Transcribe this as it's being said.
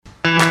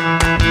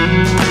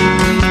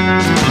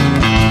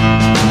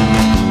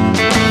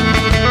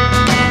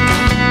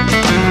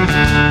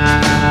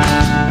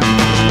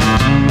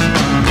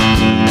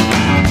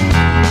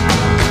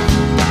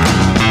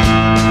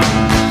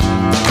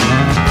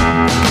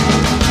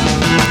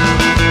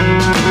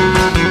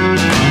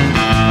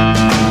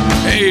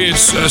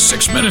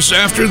6 minutes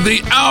after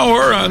the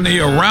hour on the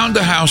Around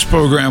the House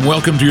program.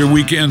 Welcome to your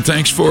weekend.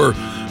 Thanks for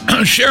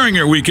sharing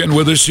your weekend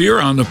with us here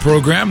on the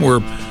program. We're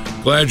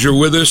glad you're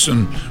with us,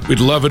 and we'd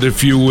love it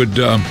if you would,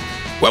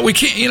 we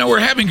can't, we're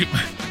having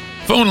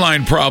phone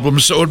line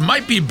problems, so it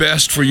might be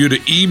best for you to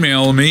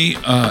email me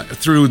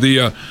through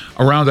the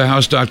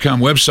aroundthehouse.com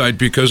website,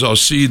 because I'll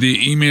see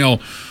the email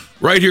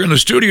right here in the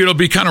studio. It'll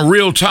be kind of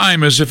real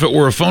time as if it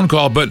were a phone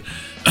call, but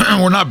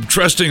we're not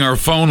trusting our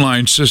phone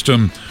line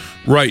system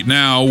right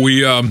now.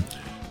 We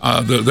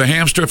the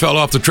hamster fell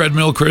off the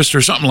treadmill, Chris,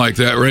 or something like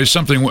that, right?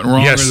 Something went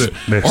wrong. Yes, or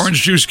the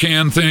orange juice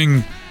can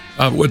thing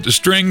with the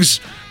strings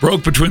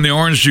broke between the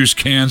orange juice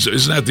cans.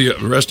 Isn't that the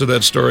rest of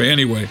that story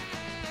anyway?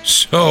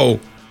 So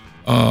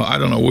I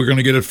don't know. We're going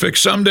to get it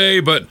fixed someday,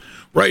 but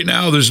right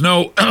now there's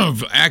no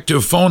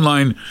active phone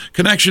line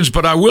connections.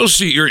 But I will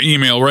see your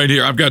email right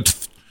here. I've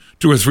got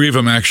 2 or 3 of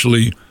them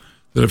actually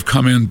that have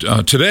come in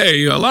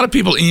today. A lot of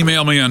people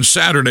email me on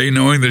Saturday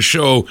knowing the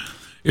show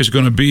is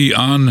going to be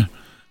on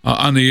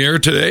the air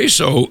today,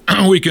 so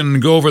we can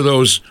go over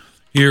those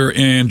here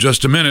in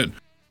just a minute.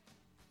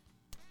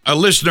 A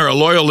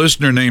loyal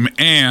listener named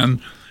Ann,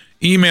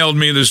 emailed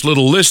me this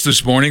little list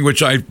this morning,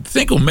 which I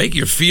think will make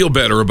you feel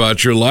better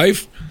about your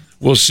life.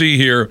 We'll see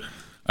here.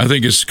 I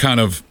think this is kind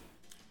of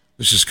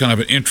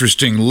an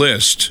interesting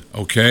list,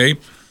 okay?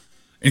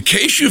 In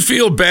case you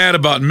feel bad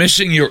about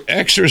missing your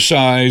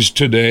exercise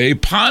today,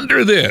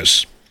 ponder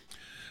this.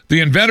 The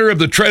inventor of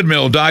the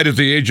treadmill died at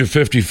the age of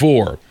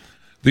 54.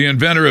 The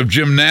inventor of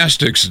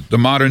gymnastics, the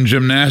modern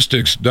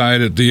gymnastics,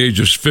 died at the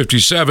age of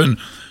 57.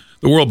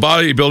 The world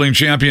bodybuilding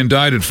champion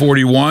died at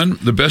 41.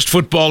 The best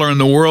footballer in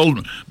the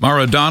world,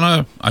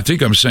 Maradona, I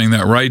think I'm saying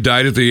that right,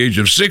 died at the age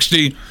of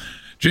 60.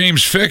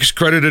 James Fix,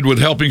 credited with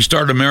helping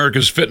start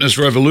America's fitness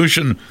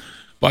revolution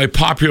by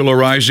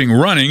popularizing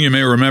running, you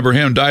may remember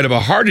him, died of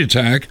a heart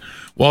attack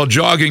while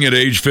jogging at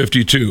age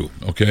 52.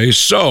 Okay,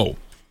 so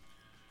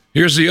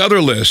here's the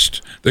other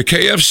list. The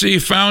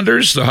KFC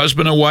founders, the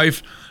husband and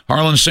wife,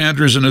 Harlan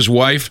Sanders and his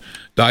wife,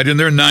 died in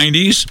their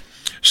 90s.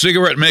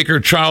 Cigarette maker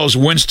Charles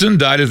Winston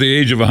died at the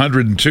age of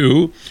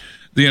 102.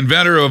 The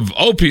inventor of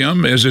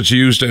opium, as it's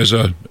used as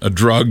a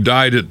drug,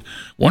 died at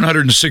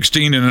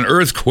 116 in an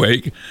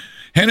earthquake.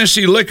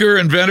 Hennessy liquor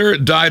inventor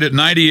died at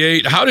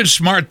 98. How did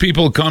smart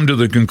people come to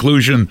the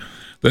conclusion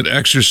that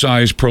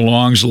exercise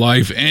prolongs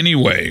life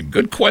anyway?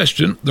 Good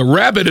question. The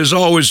rabbit is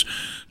always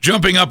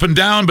jumping up and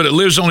down, but it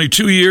lives only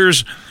 2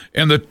 years,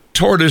 and the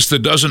tortoise that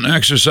doesn't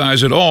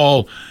exercise at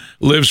all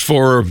lives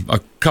for a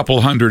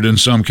couple hundred in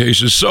some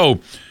cases. So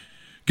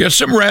get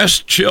some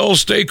rest, chill,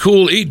 stay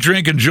cool, eat,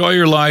 drink, enjoy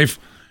your life,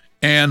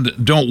 and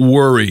don't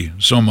worry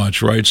so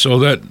much, right? So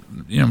that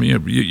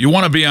you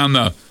want to be on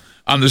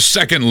the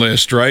second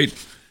list, right?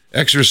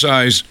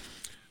 Exercise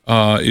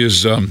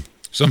is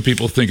some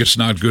people think it's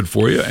not good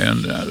for you,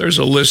 and there's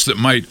a list that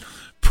might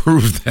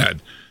prove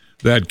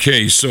that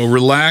case. So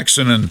relax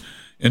and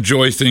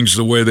enjoy things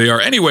the way they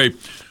are. Anyway,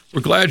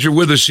 we're glad you're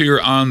with us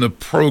here on the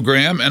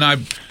program, and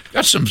I've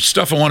got some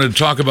stuff I wanted to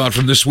talk about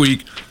from this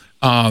week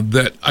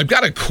that I've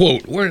got a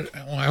quote.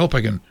 I hope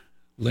I can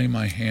lay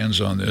my hands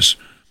on this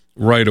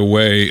right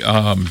away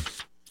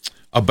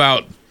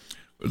about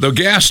the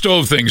gas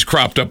stove thing's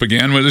cropped up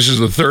again. Well, this is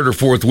the 3rd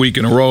or 4th week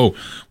in a row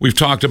we've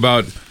talked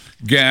about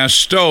gas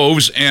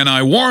stoves, and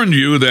I warned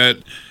you that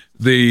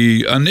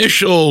the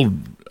initial,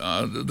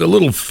 the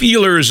little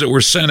feelers that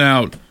were sent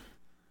out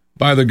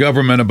by the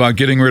government about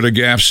getting rid of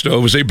gas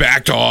stoves, they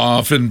backed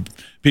off, and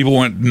people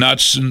went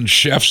nuts, and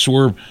chefs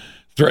were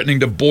threatening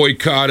to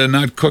boycott and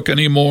not cook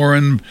anymore,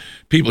 and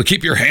people,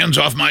 keep your hands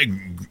off my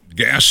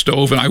gas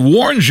stove. And I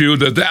warned you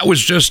that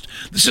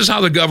this is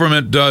how the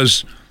government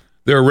does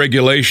their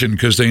regulation,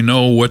 because they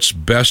know what's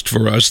best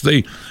for us.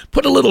 They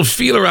put a little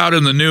feeler out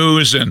in the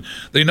news, and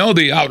they know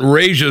the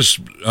outrageous,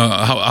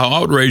 how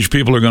outraged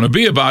people are going to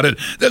be about it.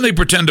 Then they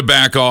pretend to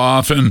back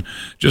off and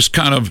just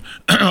kind of,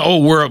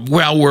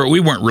 we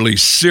weren't really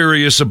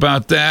serious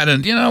about that,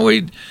 and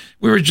we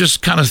were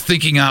just kind of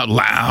thinking out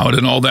loud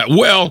and all that.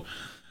 Well,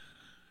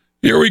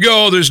 here we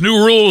go. There's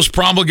new rules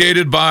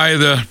promulgated by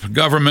the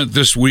government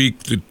this week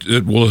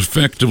that will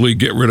effectively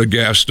get rid of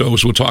gas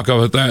stoves. We'll talk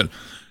about that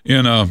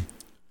in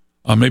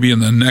maybe in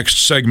the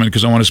next segment,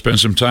 because I want to spend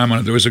some time on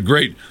it. There was a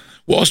great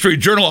Wall Street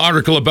Journal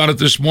article about it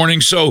this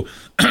morning. So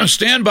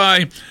stand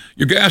by.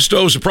 Your gas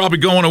stoves are probably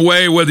going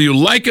away, whether you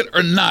like it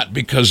or not,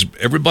 because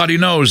everybody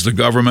knows, the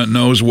government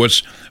knows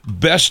what's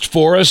best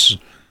for us.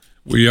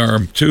 We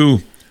are too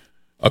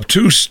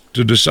obtuse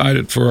to decide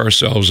it for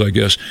ourselves, I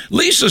guess.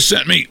 Lisa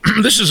sent me,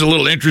 this is a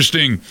little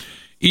interesting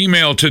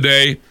email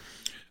today.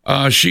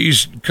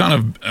 She's kind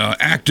of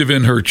active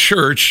in her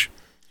church.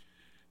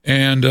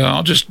 And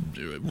I'll just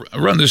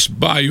run this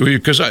by you here,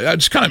 because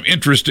it's kind of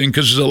interesting,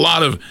 because there's a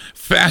lot of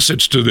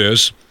facets to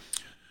this.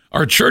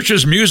 Our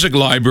church's music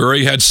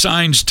library had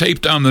signs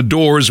taped on the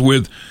doors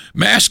with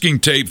masking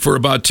tape for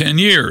about 10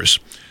 years.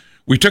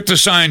 We took the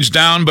signs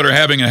down, but are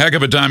having a heck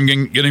of a time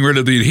getting rid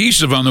of the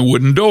adhesive on the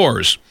wooden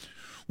doors.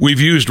 We've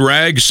used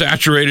rag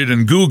saturated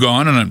in Goo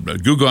Gone,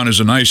 and Goo Gone is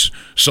a nice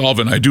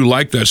solvent. I do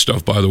like that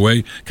stuff, by the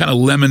way. Kind of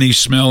lemony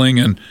smelling,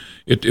 and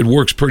it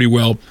works pretty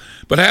well.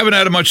 But haven't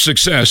had much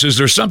success. Is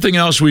there something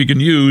else we can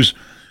use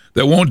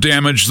that won't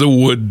damage the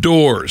wood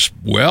doors?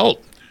 Well,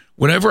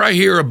 whenever I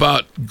hear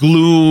about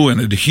glue and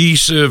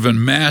adhesive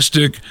and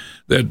mastic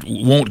that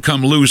won't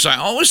come loose, I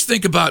always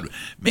think about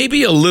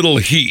maybe a little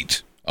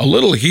heat. A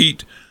little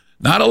heat,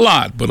 not a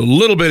lot, but a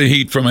little bit of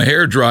heat from a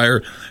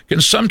hairdryer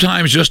can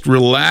sometimes just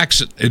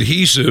relax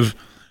adhesive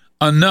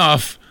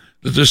enough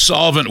that the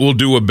solvent will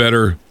do a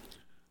better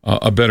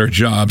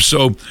job.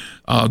 So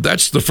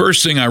that's the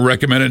first thing I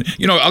recommend.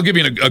 And, I'll give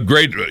you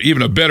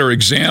even a better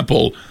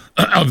example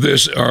of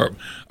this are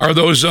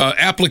those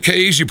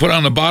appliques you put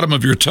on the bottom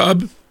of your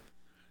tub.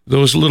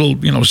 Those little,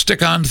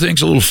 stick-on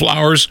things, little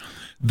flowers.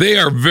 They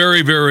are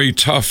very, very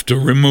tough to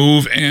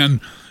remove, and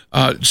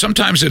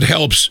sometimes it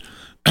helps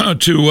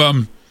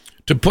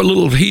to put a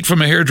little heat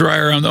from a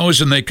hairdryer on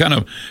those, and they kind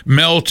of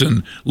melt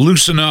and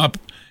loosen up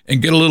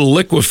and get a little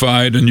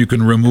liquefied, and you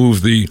can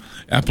remove the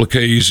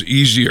appliques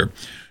easier.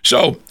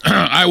 So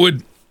I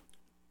would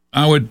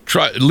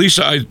try, at least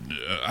I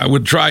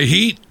would try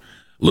heat.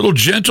 Little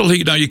gentle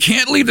heat. Now, you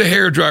can't leave the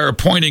hairdryer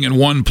pointing in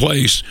one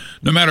place,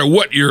 no matter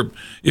what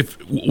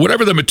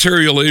whatever the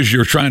material is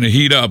you're trying to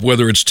heat up,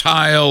 whether it's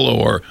tile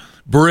or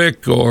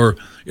brick or,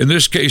 in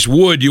this case,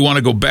 wood. You want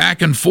to go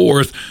back and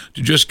forth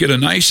to just get a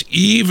nice,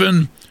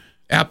 even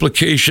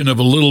application of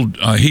a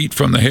little heat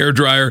from the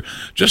hairdryer,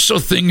 just so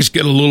things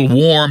get a little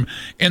warm.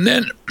 And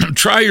then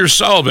try your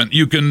solvent.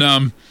 You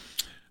can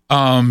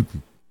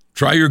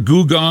try your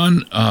Goo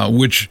Gone,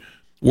 which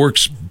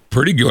works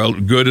pretty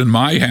good in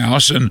my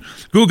house. And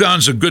Goo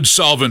Gone's a good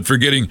solvent for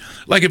getting,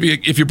 like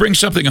if you bring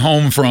something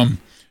home from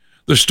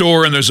the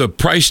store and there's a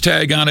price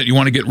tag on it, you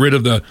want to get rid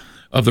of the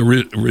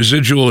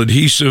residual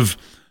adhesive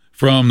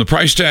from the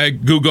price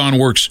tag. Goo Gone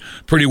works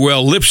pretty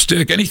well.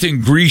 Lipstick,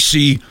 anything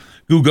greasy,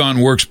 Goo Gone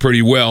works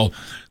pretty well.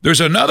 There's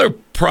another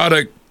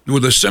product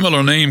with a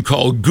similar name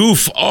called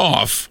Goof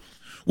Off,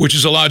 which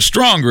is a lot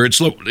stronger.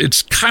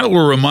 It's kind of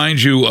will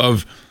remind you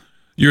of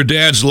your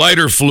dad's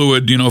lighter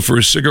fluid, for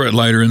a cigarette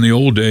lighter in the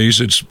old days.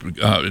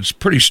 It's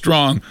pretty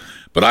strong.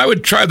 But I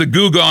would try the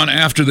Goo Gone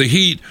after the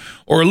heat,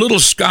 or a little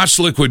Scotch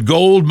Liquid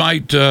Gold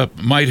might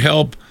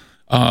help.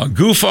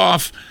 Goof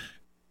Off,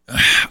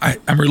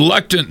 I'm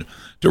reluctant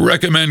to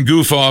recommend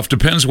Goof Off.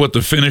 Depends what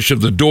the finish of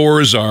the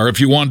doors are.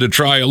 If you wanted to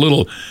try a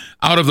little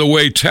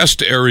out-of-the-way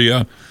test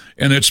area,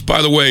 and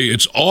by the way,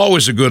 it's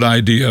always a good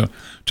idea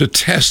to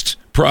test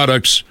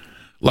products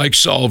like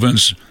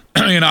solvents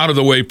in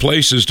out-of-the-way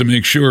places to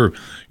make sure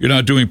you're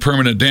not doing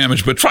permanent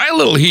damage. But try a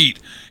little heat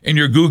in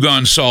your Goo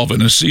Gone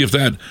solvent and see if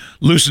that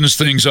loosens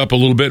things up a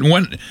little bit.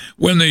 And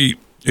when the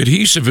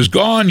adhesive is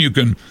gone, you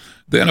can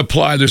then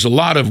apply. There's a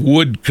lot of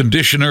wood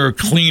conditioner,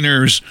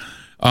 cleaners,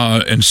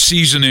 and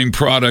seasoning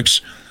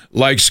products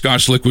like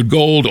Scotch Liquid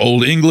Gold,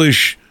 Old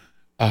English,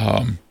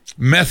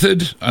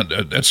 Method.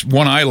 That's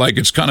one I like.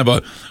 It's kind of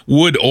a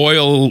wood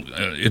oil.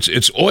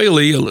 It's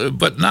oily,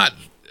 but not.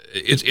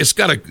 It's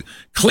got a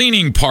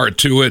cleaning part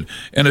to it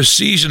and a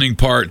seasoning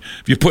part.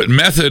 If you put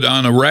Method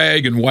on a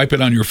rag and wipe it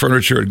on your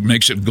furniture, it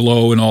makes it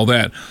glow and all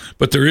that.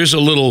 But there is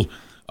a little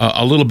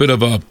bit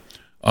of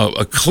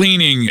a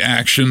cleaning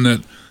action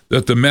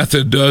that the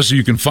Method does.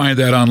 You can find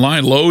that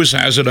online. Lowe's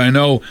has it, I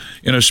know,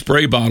 in a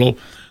spray bottle.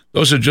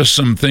 Those are just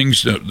some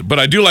things. But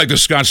I do like the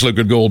Scotch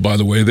Liquid Gold, by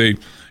the way.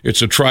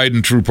 It's a tried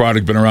and true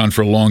product, been around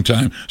for a long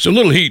time. So a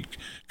little heat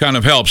kind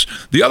of helps.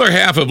 The other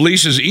half of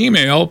Lisa's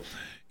email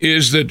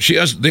is that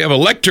they have a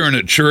lectern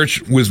at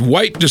church with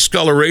white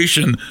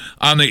discoloration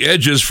on the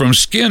edges from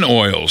skin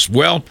oils.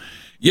 Well,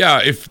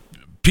 yeah, if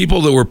people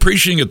that were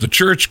preaching at the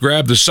church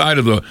grab the side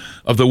of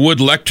the wood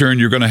lectern,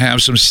 you're going to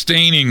have some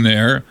staining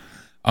there.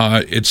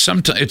 It's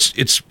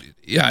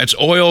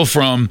oil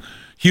from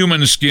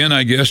human skin,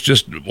 I guess,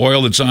 just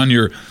oil that's on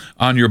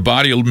your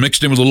body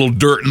mixed in with a little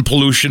dirt and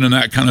pollution and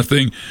that kind of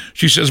thing.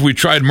 She says, we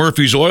tried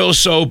Murphy's oil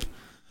soap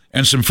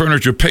and some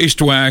furniture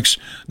paste wax.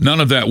 None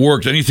of that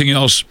worked. Anything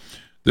else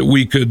that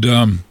we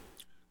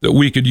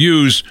could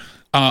use?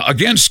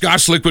 Again,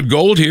 Scotch Liquid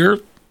Gold here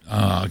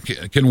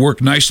can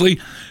work nicely.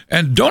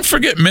 And don't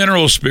forget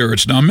mineral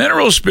spirits. Now,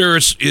 mineral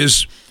spirits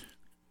is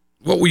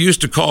what we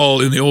used to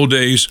call in the old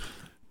days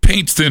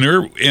paint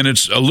thinner, and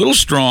it's a little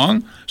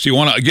strong. So you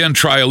want to, again,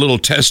 try a little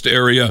test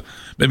area,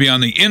 maybe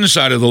on the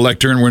inside of the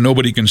lectern where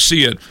nobody can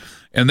see it,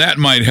 and that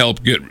might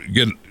help get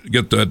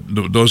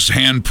those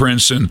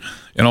handprints and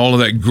all of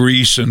that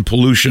grease and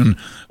pollution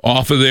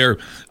off of there.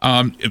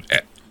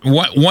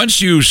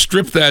 Once you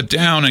strip that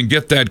down and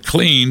get that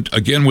cleaned,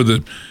 again,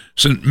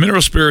 so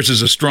mineral spirits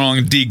is a strong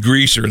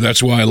degreaser.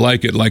 That's why I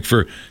like it, like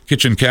for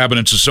kitchen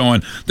cabinets and so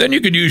on. Then you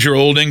could use your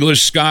Old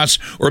English, Scots,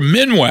 or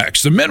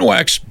Minwax. The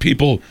Minwax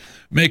people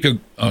make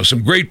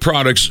some great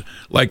products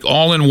like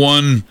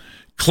all-in-one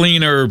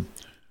cleaner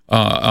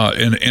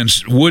and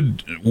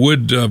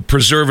wood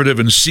preservative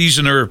and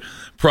seasoner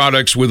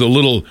products with a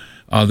little.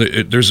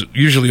 There's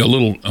usually a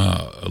little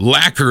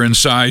lacquer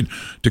inside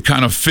to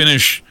kind of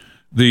finish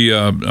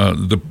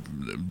the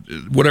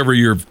whatever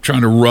you're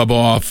trying to rub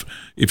off,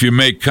 if you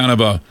make kind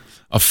of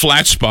a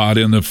flat spot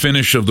in the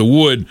finish of the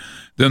wood,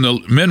 then the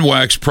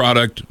Minwax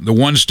product, the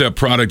one-step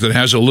product that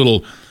has a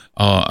little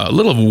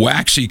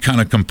waxy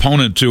kind of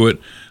component to it.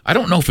 I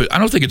don't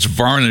think it's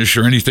varnish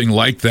or anything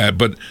like that,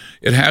 but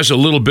it has a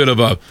little bit of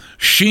a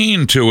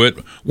sheen to it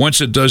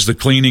once it does the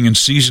cleaning and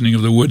seasoning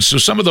of the wood. So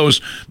some of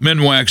those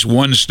Minwax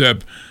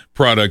one-step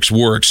products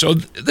work. So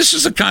this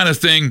is the kind of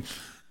thing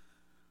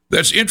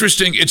that's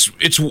interesting.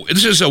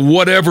 This is a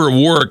whatever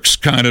works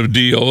kind of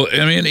deal.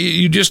 I mean,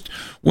 you just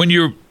when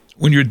you're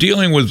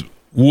dealing with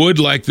wood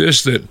like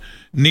this that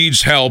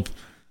needs help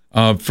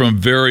from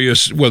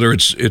various, whether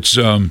it's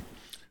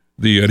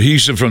the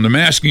adhesive from the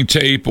masking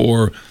tape,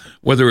 or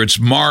whether it's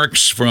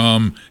marks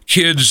from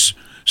kids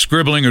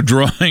scribbling or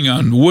drawing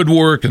on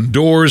woodwork and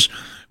doors,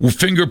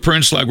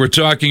 fingerprints like we're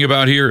talking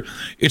about here.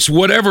 It's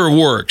whatever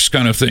works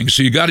kind of thing.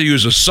 So you got to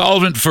use a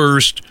solvent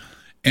first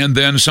and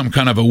then some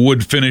kind of a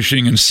wood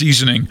finishing and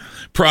seasoning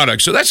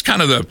product. So that's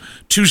kind of the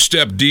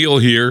two-step deal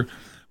here.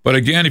 But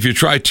again, if you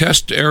try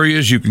test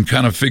areas, you can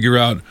kind of figure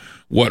out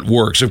what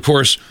works. Of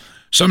course,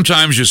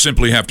 sometimes you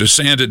simply have to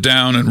sand it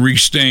down and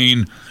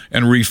restain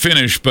and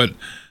refinish, but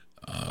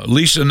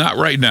Lisa, not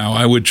right now.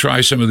 I would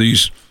try some of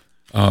these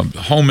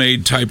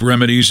homemade type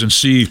remedies and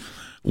see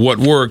what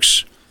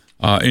works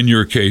in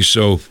your case.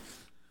 So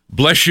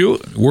bless you,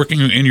 working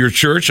in your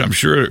church. I'm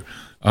sure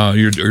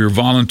you're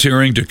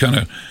volunteering to kind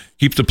of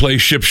keep the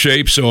place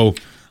shipshape. So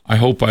I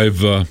hope I've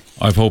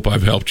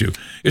helped you.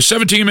 It's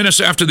 17 minutes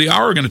after the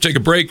hour. We're going to take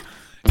a break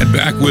and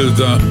back with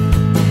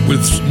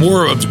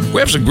more of.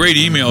 We have some great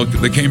email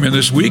that came in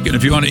this week, and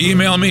if you want to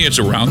email me, it's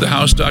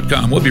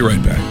aroundthehouse.com. We'll be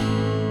right back.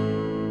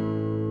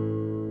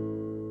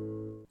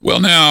 Well,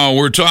 now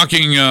we're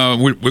talking.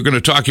 We're going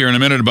to talk here in a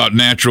minute about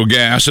natural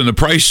gas, and the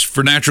price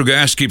for natural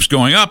gas keeps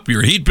going up.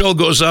 Your heat bill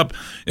goes up.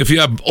 If you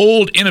have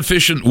old,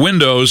 inefficient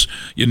windows,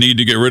 you need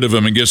to get rid of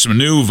them and get some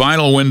new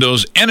vinyl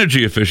windows,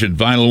 energy-efficient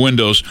vinyl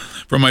windows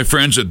from my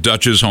friends at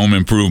Dutch's Home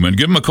Improvement.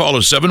 Give them a call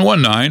at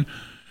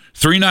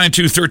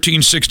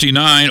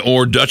 719-392-1369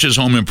 or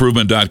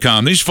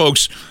Dutch'sHomeImprovement.com. These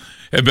folks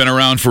have been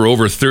around for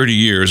over 30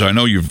 years. I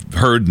know you've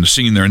heard and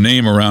seen their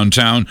name around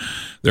town.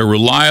 They're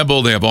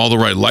reliable. They have all the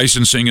right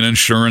licensing and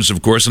insurance,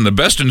 of course, and the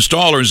best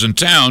installers in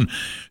town.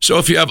 So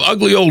if you have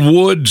ugly old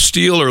wood,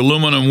 steel, or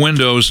aluminum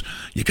windows,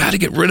 you got to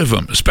get rid of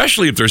them,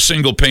 especially if they're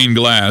single pane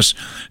glass,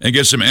 and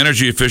get some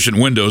energy efficient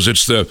windows.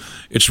 It's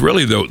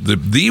really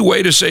the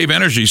way to save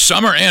energy,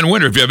 summer and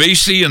winter. If you have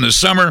AC in the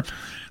summer,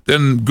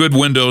 then good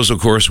windows, of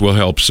course, will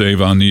help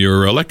save on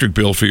your electric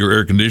bill for your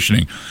air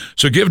conditioning.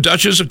 So give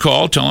Dutch's a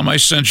call. Tell them I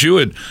sent you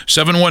at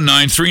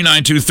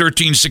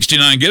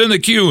 719-392-1369. Get in the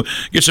queue.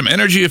 Get some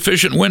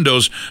energy-efficient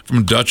windows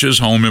from Dutch's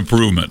Home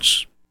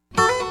Improvements.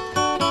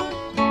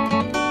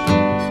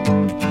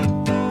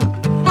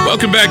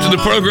 Welcome back to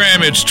the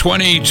program. It's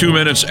 22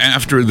 minutes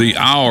after the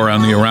hour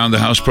on the Around the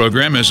House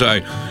program. As I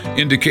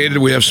indicated,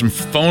 we have some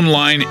phone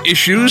line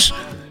issues.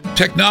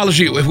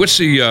 Technology, what's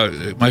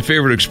my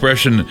favorite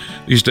expression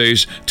these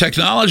days?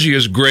 Technology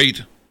is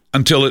great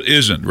until it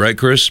isn't, right,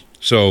 Chris?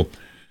 So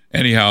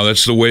anyhow,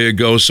 that's the way it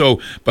goes.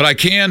 So, but I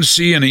can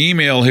see an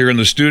email here in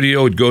the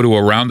studio. Go to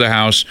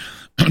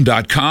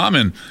aroundthehouse.com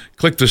and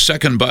click the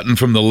second button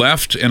from the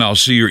left, and I'll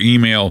see your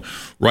email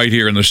right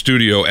here in the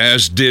studio,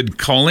 as did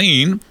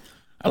Colleen.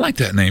 I like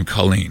that name,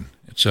 Colleen.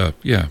 It's I've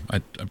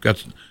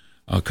got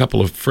a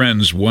couple of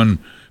friends, one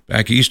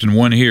back east and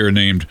one here,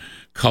 named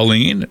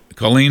Colleen.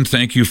 Colleen,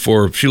 thank you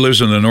she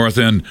lives in the north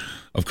end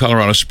of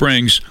Colorado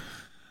Springs.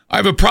 I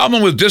have a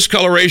problem with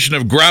discoloration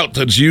of grout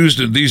that's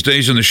used these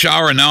days in the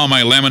shower and now on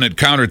my laminate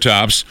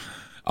countertops.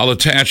 I'll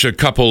attach a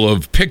couple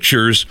of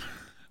pictures,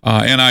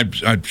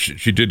 and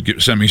she did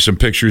send me some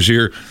pictures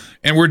here.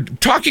 And we're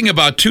talking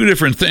about two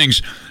different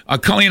things.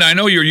 Colleen, I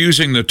know you're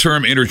using the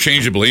term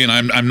interchangeably, and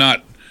I'm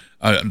not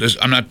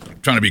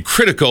trying to be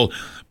critical,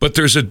 but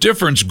there's a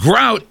difference.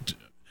 Grout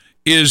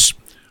is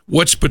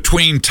what's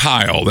between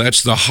tile.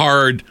 That's the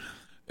hard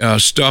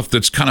stuff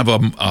that's kind of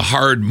a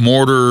hard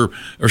mortar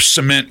or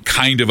cement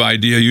kind of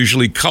idea,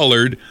 usually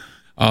colored,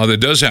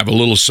 that does have a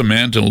little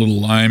cement and a little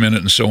lime in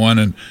it and so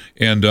on.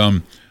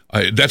 And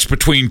that's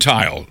between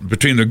tile,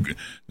 between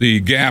the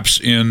gaps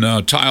in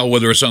tile,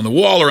 whether it's on the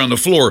wall or on the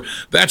floor.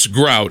 That's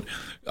grout.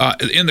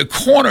 In the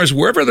corners,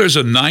 wherever there's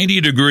a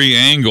 90-degree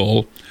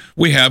angle,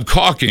 we have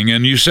caulking,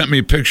 and you sent me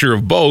a picture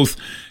of both,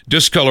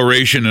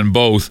 discoloration in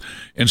both,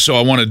 and so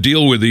I want to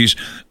deal with these.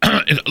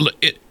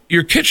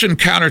 Your kitchen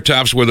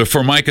countertops, where the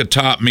Formica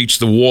top meets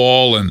the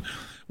wall and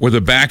where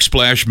the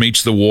backsplash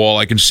meets the wall,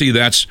 I can see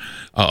that's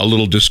a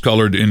little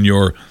discolored in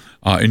your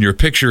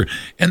picture,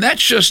 and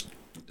this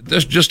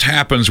just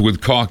happens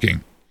with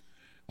caulking.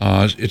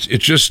 It's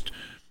just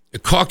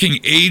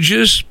caulking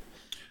ages.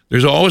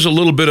 There's always a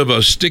little bit of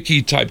a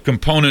sticky type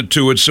component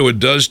to it, so it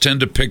does tend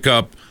to pick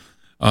up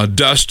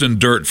dust and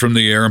dirt from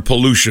the air, and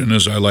pollution,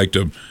 as I like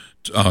to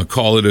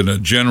call it in a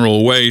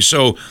general way.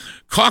 So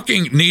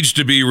caulking needs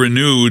to be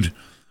renewed,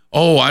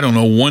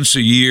 once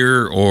a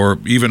year or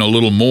even a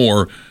little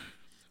more.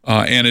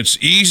 And it's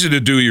easy to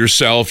do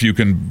yourself. You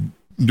can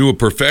do a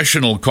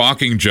professional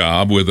caulking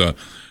job with a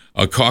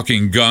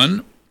caulking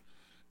gun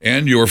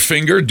and your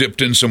finger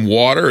dipped in some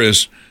water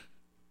is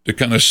to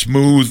kind of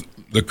smooth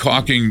the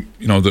caulking,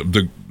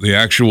 the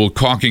actual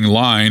caulking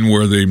line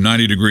where the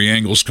 90-degree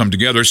angles come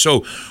together.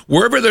 So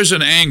wherever there's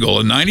an angle,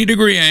 a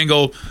 90-degree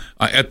angle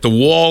at the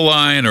wall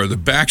line or the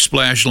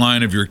backsplash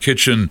line of your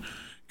kitchen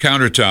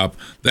countertop,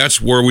 that's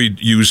where we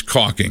use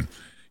caulking.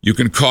 You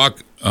can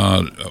caulk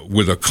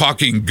with a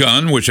caulking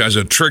gun, which has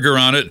a trigger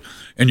on it,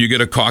 and you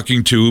get a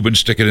caulking tube and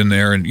stick it in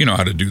there, and you know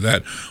how to do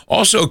that.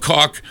 Also,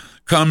 caulk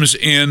comes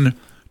in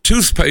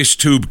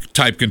toothpaste tube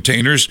type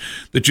containers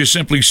that you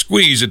simply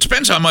squeeze. It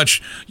depends how much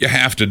you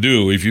have to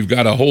do. If you've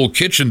got a whole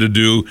kitchen to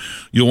do,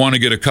 you'll want to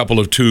get a couple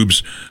of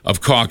tubes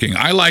of caulking.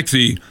 I like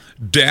the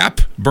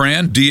DAP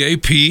brand,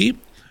 DAP.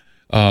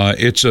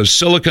 It's a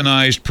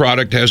siliconized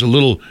product, has a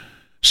little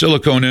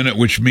silicone in it,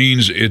 which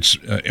means it's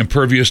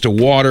impervious to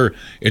water.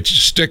 It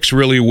sticks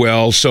really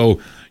well, so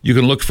you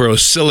can look for a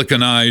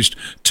siliconized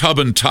tub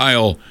and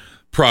tile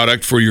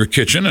product for your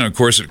kitchen. And of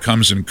course, it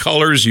comes in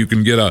colors. You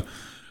can get a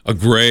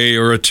gray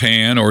or a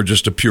tan or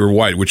just a pure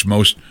white, which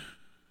most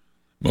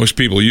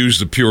people use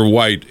the pure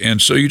white.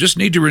 And so you just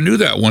need to renew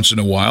that once in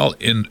a while,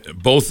 in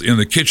both in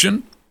the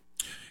kitchen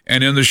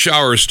and in the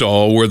shower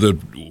stall where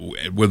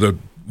the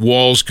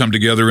walls come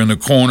together in the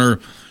corner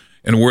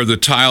and where the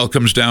tile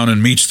comes down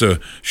and meets the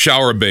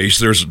shower base.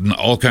 There's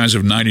all kinds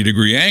of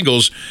 90-degree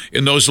angles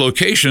in those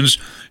locations,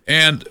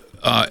 and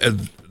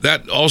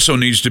that also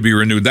needs to be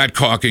renewed, that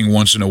caulking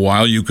once in a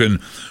while. You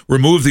can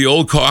remove the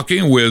old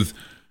caulking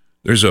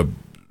there's a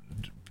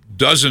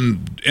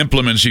dozen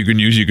implements you can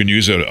use. You can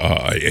use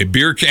a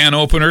beer can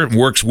opener. It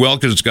works well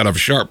because it's got a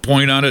sharp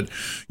point on it.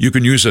 You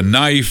can use a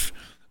knife,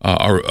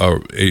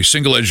 a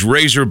single-edged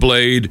razor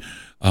blade,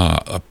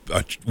 a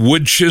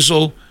wood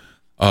chisel,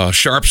 a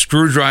sharp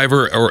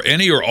screwdriver, or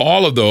any or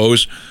all of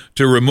those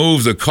to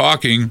remove the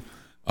caulking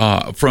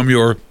from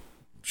your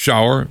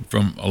shower,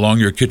 from along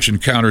your kitchen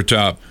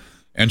countertop,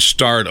 and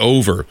start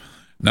over.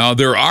 Now,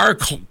 there are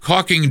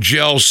caulking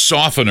gel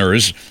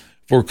softeners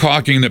for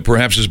caulking that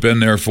perhaps has been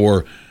there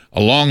for a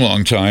long,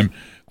 long time.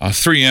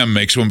 3M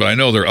makes one, but I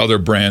know there are other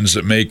brands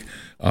that make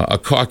a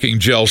caulking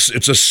gel.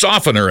 It's a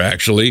softener,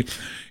 actually.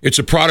 It's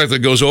a product that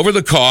goes over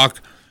the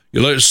caulk.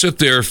 You let it sit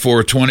there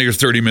for 20 or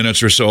 30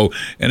 minutes or so,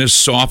 and it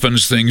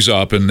softens things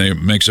up, and it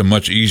makes them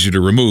much easier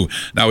to remove.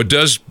 Now, it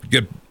does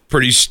get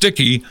pretty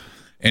sticky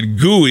and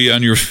gooey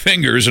on your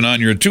fingers and on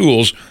your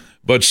tools,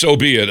 but so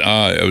be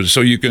it.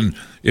 So you can,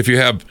 if you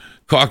have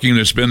caulking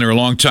that's been there a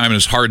long time and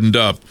it's hardened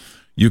up,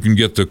 you can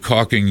get the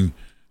caulking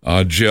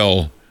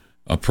gel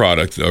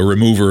product, a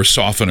remover, a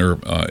softener,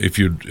 if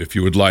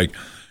you would like.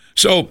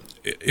 So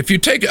if you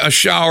take a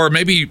shower,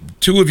 maybe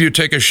two of you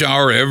take a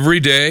shower every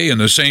day in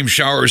the same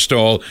shower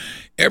stall,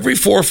 every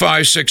 4,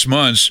 5, 6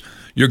 months,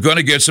 you're going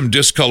to get some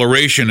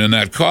discoloration in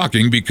that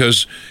caulking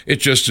because it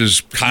just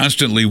is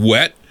constantly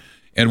wet,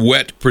 and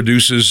wet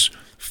produces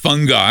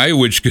fungi,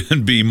 which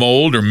can be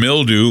mold or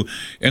mildew,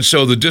 and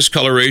so the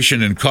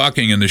discoloration in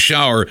caulking in the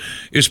shower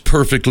is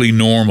perfectly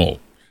normal.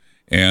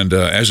 And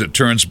as it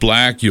turns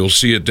black, you'll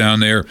see it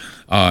down there.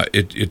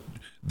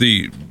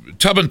 The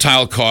tub and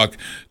tile caulk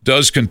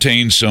does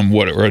contain some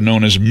what are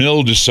known as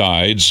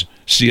mildicides,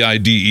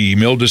 CIDE,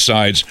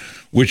 mildicides,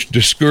 which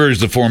discourage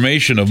the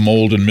formation of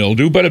mold and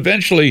mildew, but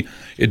eventually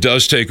it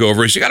does take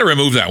over. So you got to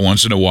remove that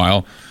once in a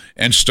while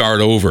and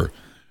start over.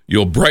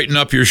 You'll brighten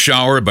up your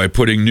shower by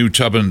putting new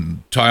tub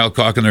and tile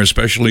caulk in there,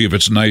 especially if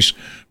it's nice,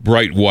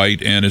 bright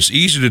white. And it's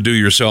easy to do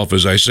yourself,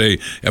 as I say.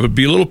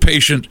 Be a little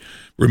patient.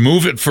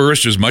 Remove it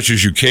first as much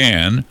as you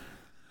can,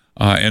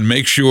 and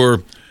make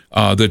sure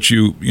that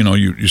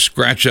you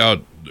scratch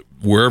out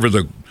wherever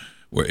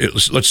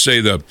let's say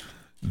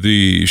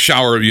the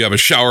shower, you have a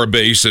shower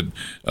base that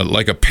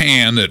like a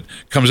pan that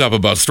comes up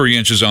about 3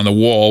 inches on the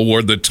wall.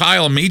 Where the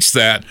tile meets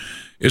that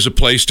is a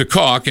place to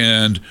caulk,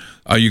 and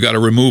you got to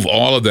remove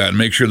all of that and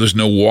make sure there's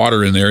no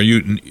water in there.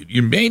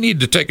 You may need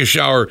to take a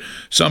shower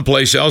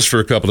someplace else for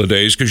a couple of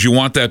days because you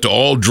want that to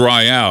all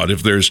dry out.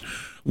 If there's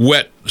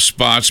wet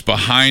spots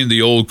behind the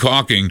old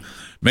caulking,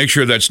 make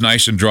sure that's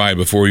nice and dry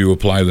before you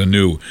apply the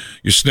new.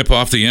 You snip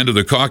off the end of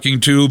the caulking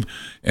tube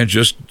and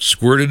just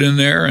squirt it in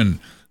there, and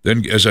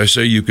then, as I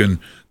say,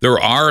 there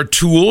are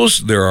tools,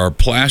 there are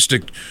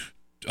plastic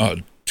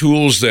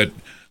tools that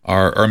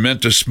are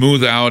meant to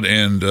smooth out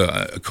and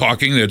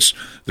caulking.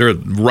 They're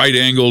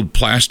right-angled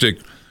plastic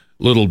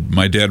little,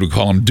 my dad would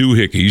call them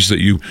doohickeys, that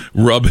you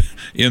rub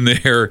in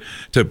there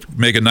to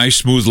make a nice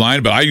smooth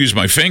line, but I use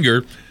my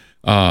finger.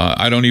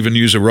 I don't even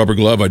use a rubber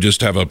glove. I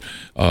just have a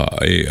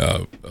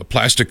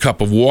plastic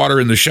cup of water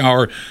in the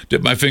shower,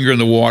 dip my finger in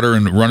the water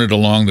and run it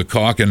along the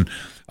caulk. And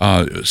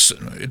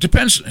it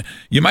depends.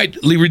 You might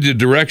read the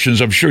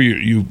directions. I'm sure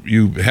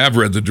you have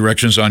read the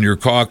directions on your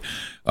caulk.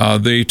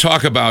 They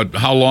talk about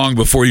how long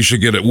before you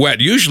should get it wet.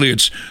 Usually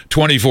it's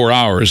 24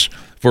 hours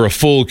for a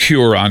full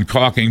cure on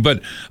caulking.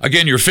 But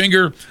again, your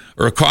finger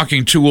or a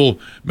caulking tool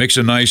makes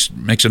a nice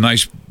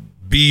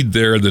bead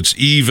there that's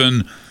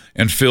even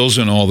and fills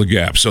in all the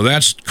gaps. So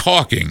that's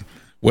caulking,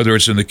 whether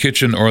it's in the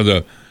kitchen or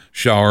the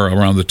shower,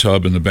 around the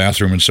tub, in the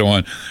bathroom, and so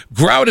on.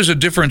 Grout is a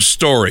different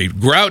story.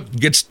 Grout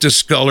gets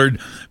discolored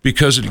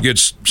because it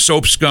gets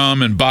soap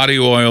scum and body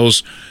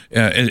oils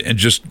and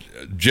just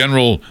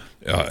general,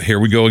 here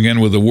we go again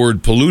with the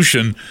word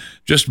pollution,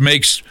 just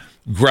makes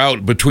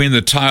grout between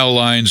the tile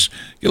lines.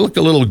 You look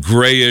a little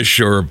grayish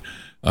or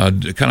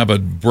kind of a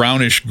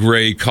brownish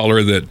gray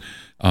color that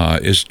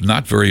is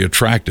not very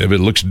attractive. It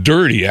looks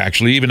dirty,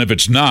 actually, even if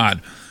it's not.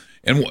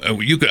 And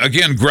you can,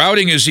 again,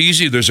 grouting is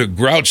easy. There's a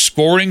grout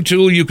scoring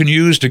tool you can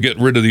use to get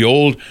rid of the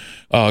old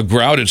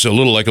grout. It's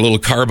like a little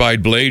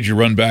carbide blade. You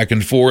run back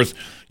and forth.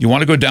 You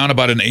want to go down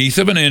about 1/8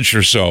 of an inch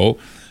or so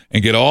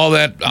and get all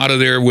that out of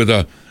there with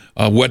a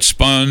wet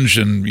sponge,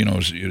 and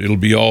it'll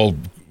be all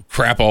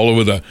crap all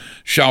over the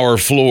shower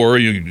floor.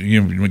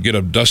 You get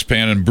a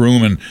dustpan and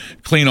broom and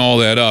clean all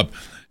that up.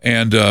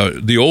 And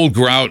the old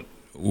grout,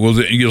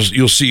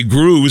 you'll see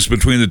grooves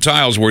between the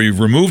tiles where you've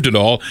removed it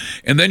all,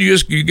 and then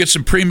you get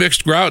some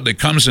pre-mixed grout that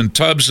comes in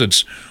tubs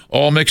that's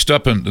all mixed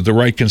up in the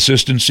right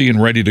consistency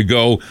and ready to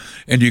go.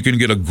 And you can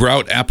get a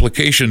grout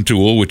application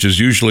tool, which is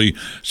usually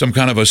some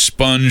kind of a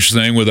sponge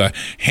thing with a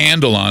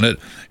handle on it,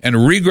 and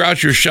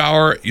regrout your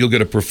shower. You'll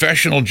get a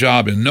professional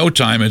job in no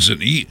time. It's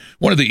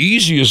one of the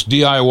easiest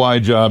DIY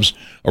jobs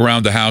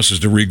around the house is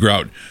to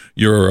regrout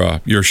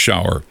your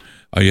shower.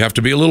 You have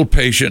to be a little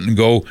patient and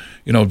go,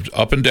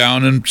 up and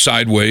down and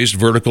sideways,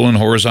 vertical and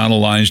horizontal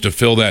lines to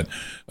fill that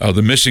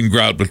the missing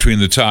grout between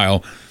the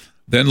tile.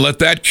 Then let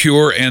that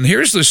cure. And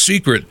here's the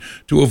secret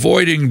to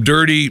avoiding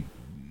dirty,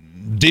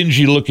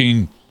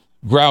 dingy-looking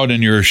grout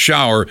in your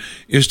shower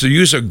is to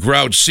use a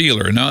grout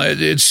sealer. Now,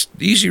 it's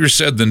easier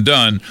said than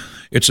done.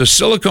 It's a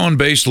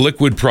silicone-based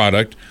liquid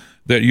product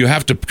that you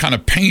have to kind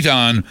of paint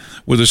on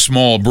with a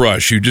small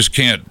brush. You just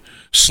can't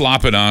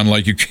slop it on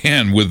like you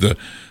can with the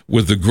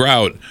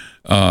grout.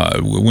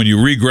 When you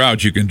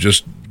regrout, you can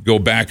just go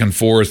back and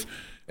forth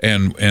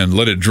and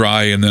let it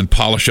dry and then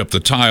polish up the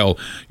tile.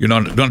 You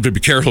don't have to be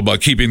careful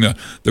about keeping the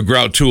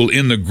grout tool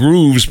in the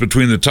grooves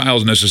between the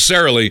tiles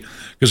necessarily,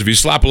 because if you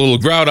slap a little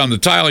grout on the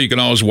tile, you can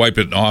always wipe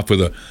it off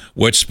with a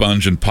wet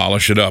sponge and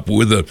polish it up.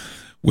 With the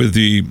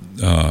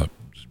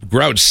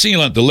grout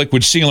sealant, the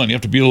liquid sealant, you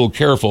have to be a little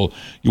careful.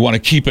 You want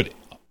to keep it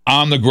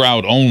on the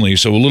grout only,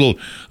 so a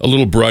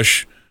little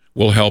brush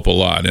will help a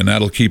lot, and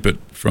that'll keep it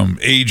from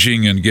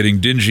aging and getting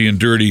dingy and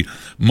dirty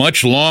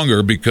much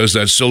longer, because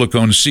that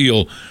silicone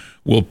seal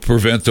will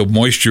prevent the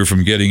moisture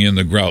from getting in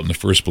the grout in the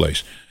first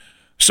place.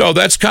 So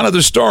that's kind of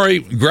the story.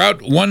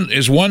 Grout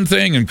is one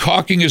thing and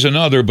caulking is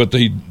another, but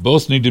they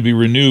both need to be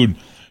renewed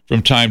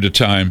from time to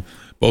time,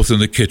 both in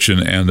the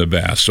kitchen and the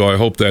bath. So I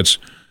hope that's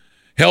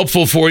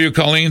helpful for you,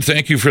 Colleen.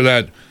 Thank you for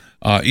that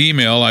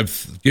email.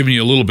 I've given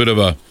you a little bit of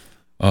a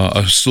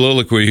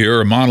soliloquy here,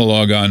 a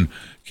monologue on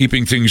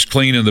keeping things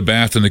clean in the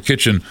bath and the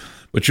kitchen,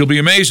 but you'll be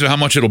amazed at how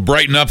much it'll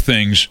brighten up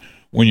things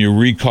when you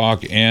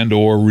recaulk and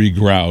or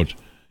regrout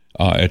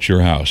at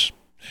your house.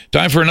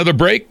 Time for another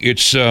break.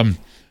 It's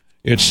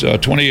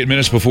 28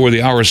 minutes before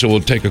the hour, so we'll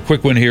take a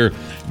quick one here.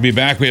 Be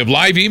back. We have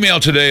live email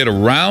today at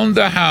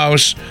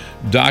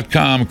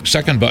aroundthehouse.com.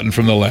 Second button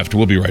from the left.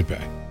 We'll be right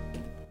back.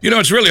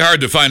 It's really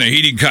hard to find a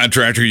heating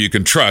contractor you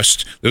can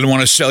trust. They don't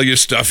want to sell you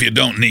stuff you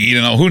don't need.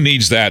 Who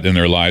needs that in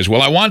their lives?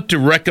 Well, I want to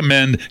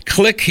recommend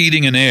Click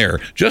Heating and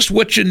Air. Just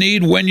what you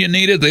need when you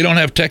need it. They don't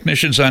have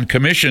technicians on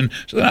commission,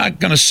 so they're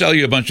not going to sell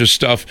you a bunch of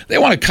stuff. They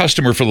want a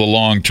customer for the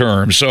long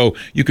term, so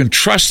you can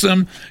trust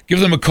them. Give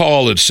them a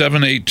call at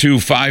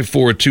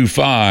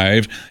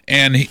 782-5425.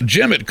 And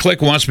Jim at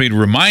Click wants me to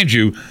remind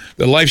you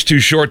that life's too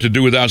short to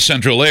do without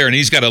central air, and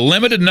he's got a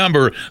limited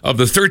number of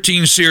the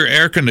 13 SEER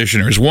air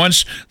conditioners.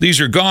 Once these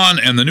are gone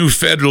and the new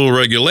federal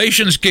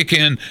regulations kick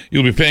in,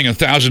 you'll be paying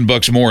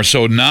 $1,000 more.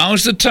 So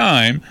now's the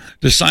time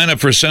to sign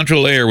up for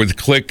central air with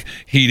Click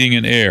Heating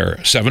and Air.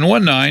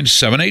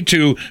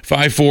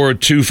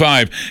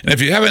 719-782-5425. And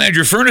if you haven't had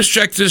your furnace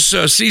checked this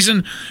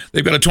season,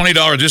 they've got a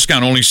 $20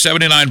 discount, only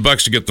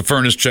 $79 to get the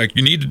furnace checked.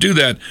 You need to do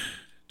that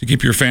to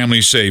keep your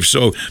family safe.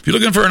 So if you're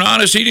looking for an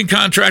honest heating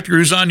contractor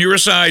who's on your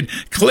side,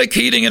 Click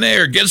Heating and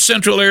Air. Get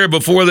central air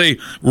before they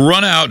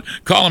run out.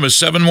 Call them at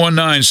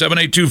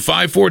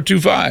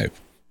 719-782-5425.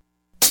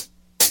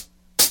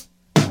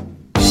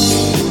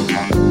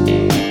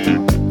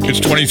 It's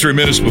 23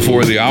 minutes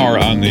before the hour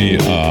on the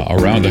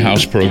Around the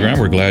House program.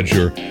 We're glad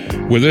you're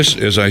with us.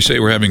 As I say,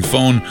 we're having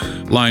phone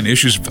line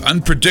issues,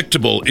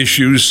 unpredictable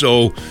issues.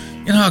 So,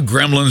 you know how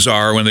gremlins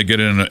are when they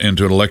get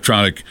into an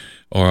electronic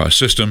or a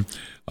system.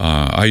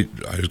 I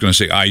was going to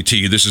say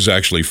IT. This is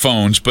actually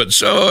phones, but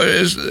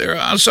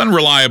it's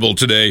unreliable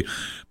today.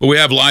 But we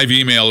have live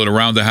email at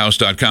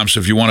aroundthehouse.com. So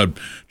if you want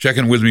to check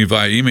in with me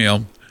via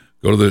email,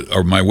 go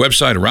to my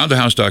website,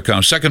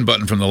 aroundthehouse.com, second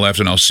button from the left,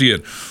 and I'll see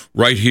it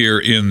right here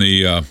in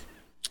the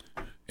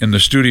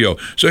studio.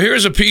 So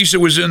here's a piece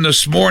that was in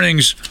this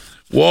morning's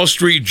Wall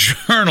Street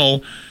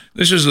Journal.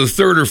 This is the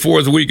third or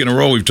fourth week in a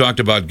row we've talked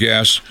about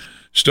gas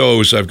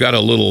stoves. I've got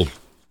a little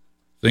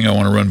thing I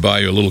want to run by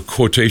you, a little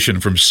quotation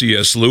from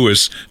C.S.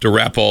 Lewis to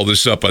wrap all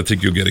this up. I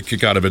think you'll get a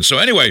kick out of it. So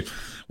anyway,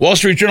 Wall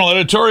Street Journal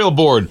editorial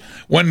board.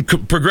 When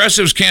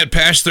progressives can't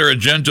pass their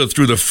agenda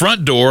through the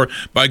front door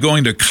by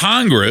going to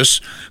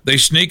Congress, they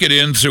sneak it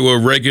in through a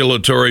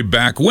regulatory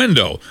back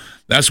window.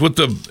 That's what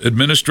the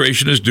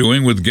administration is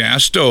doing with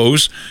gas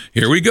stoves.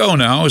 Here we go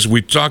now. As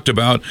we talked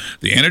about,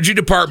 the Energy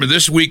Department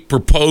this week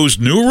proposed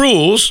new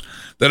rules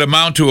that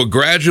amount to a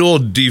gradual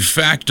de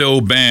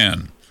facto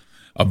ban.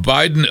 A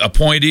Biden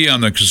appointee on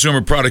the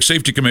Consumer Product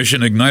Safety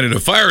Commission ignited a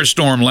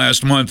firestorm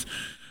last month,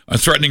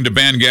 threatening to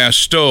ban gas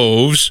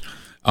stoves.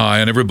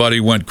 And everybody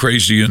went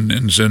crazy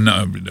and said,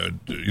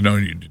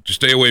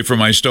 stay away from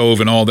my stove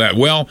and all that.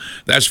 Well,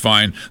 that's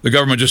fine. The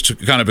government just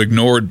kind of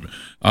ignored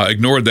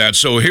that.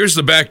 So here's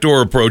the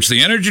backdoor approach.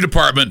 The Energy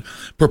Department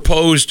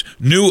proposed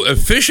new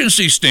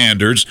efficiency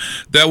standards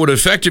that would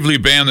effectively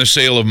ban the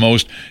sale of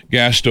most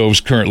gas stoves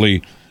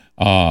currently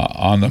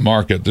on the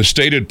market. The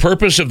stated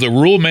purpose of the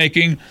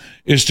rulemaking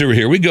is to,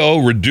 here we go,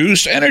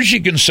 reduce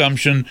energy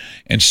consumption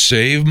and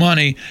save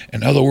money.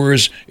 In other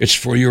words, it's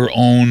for your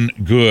own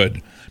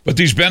good. But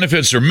these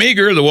benefits are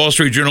meager. The Wall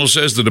Street Journal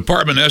says the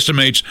department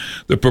estimates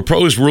the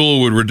proposed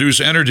rule would reduce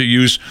energy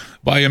use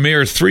by a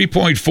mere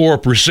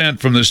 3.4%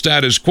 from the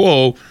status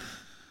quo,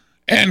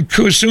 and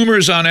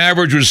consumers on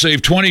average would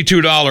save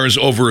 $22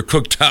 over a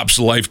cooktop's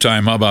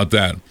lifetime. How about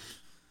that?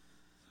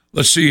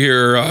 Let's see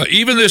here.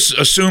 Even this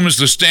assumes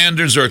the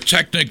standards are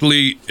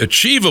technically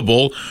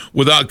achievable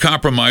without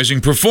compromising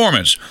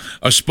performance.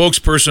 A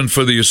spokesperson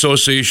for the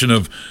Association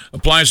of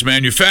Appliance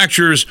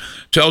Manufacturers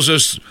tells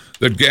us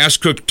that gas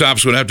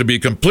cooktops would have to be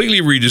completely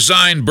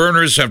redesigned,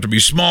 burners have to be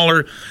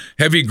smaller,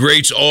 heavy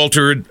grates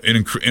altered,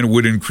 and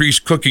would increase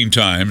cooking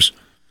times.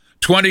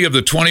 20 of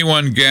the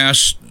 21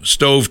 gas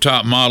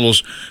stovetop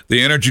models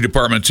the Energy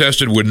Department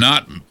tested would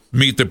not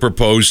meet the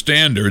proposed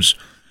standards.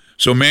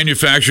 So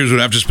manufacturers would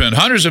have to spend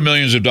hundreds of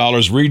millions of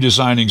dollars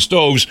redesigning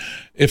stoves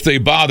if they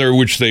bother,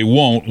 which they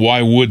won't.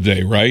 Why would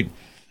they, right?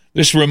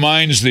 This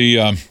reminds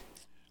and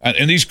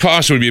these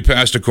costs would be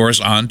passed, of course,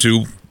 on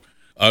to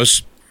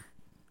us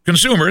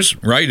consumers,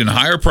 right, in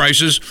higher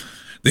prices.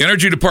 The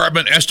Energy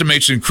Department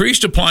estimates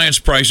increased appliance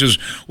prices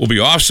will be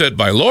offset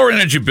by lower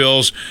energy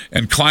bills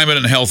and climate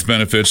and health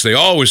benefits. They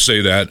always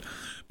say that.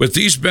 But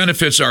these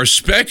benefits are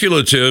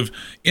speculative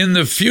in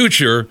the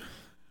future,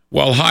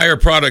 while higher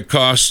product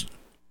costs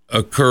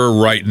occur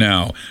right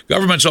now.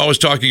 Government's always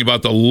talking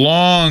about the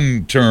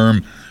long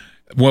term,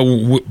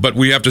 but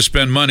we have to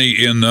spend money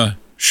in the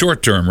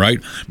short term, right?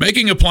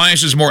 Making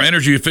appliances more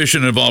energy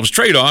efficient involves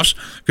trade-offs.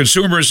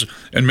 Consumers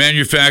and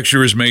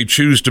manufacturers may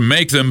choose to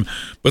make them,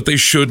 but they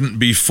shouldn't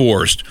be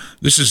forced.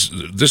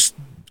 This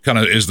kind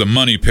of is the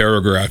money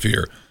paragraph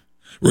here.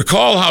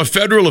 Recall how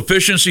federal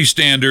efficiency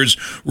standards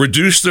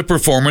reduce the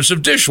performance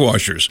of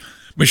dishwashers.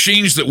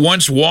 Machines that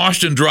once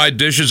washed and dried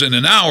dishes in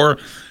an hour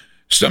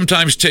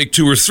sometimes take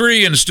 2 or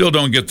 3 and still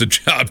don't get the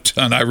job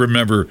done. I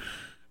remember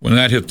when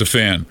that hit the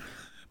fan.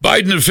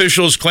 Biden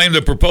officials claim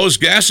the proposed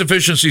gas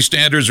efficiency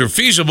standards are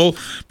feasible,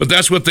 but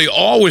that's what they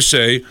always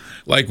say,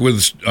 like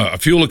with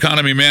fuel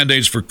economy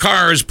mandates for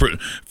cars,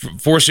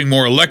 forcing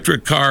more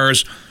electric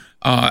cars.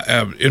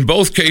 In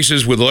both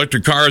cases, with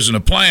electric cars and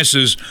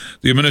appliances,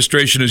 the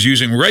administration is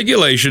using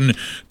regulation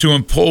to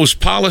impose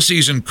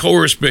policies and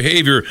coerce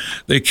behavior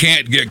they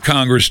can't get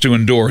Congress to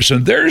endorse.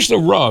 And there's the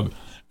rub.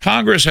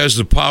 Congress has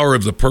the power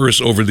of the purse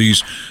over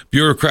these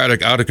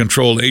bureaucratic,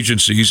 out-of-control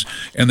agencies,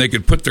 and they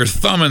could put their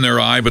thumb in their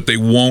eye, but they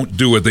won't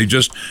do it. They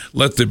just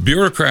let the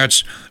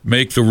bureaucrats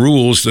make the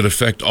rules that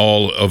affect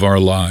all of our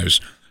lives.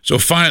 So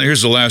finally,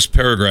 here's the last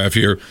paragraph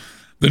here.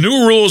 The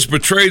new rules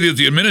portray that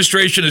the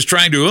administration is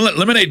trying to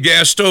eliminate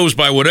gas stoves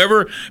by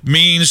whatever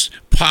means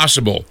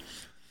possible.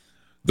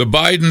 The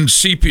Biden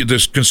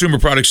the Consumer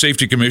Product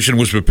Safety Commission,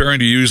 was preparing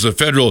to use the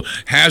Federal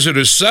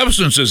Hazardous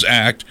Substances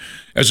Act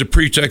as a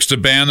pretext to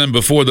ban them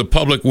before the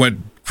public went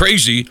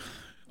crazy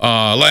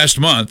last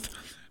month,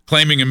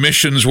 claiming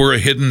emissions were a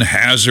hidden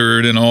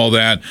hazard and all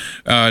that.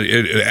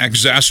 It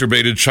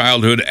exacerbated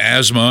childhood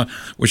asthma,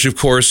 which, of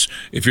course,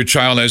 if your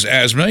child has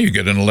asthma, you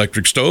get an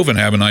electric stove and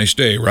have a nice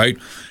day, right?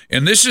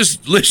 And this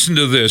is, listen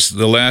to this,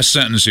 the last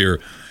sentence here.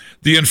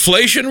 The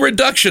Inflation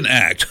Reduction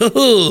Act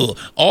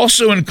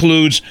also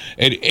includes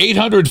an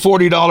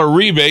 $840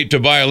 rebate to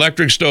buy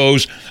electric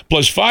stoves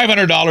plus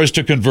 $500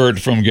 to convert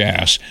from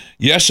gas.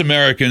 Yes,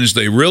 Americans,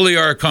 they really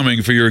are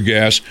coming for your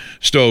gas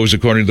stoves,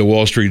 according to the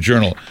Wall Street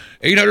Journal.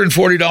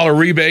 $840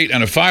 rebate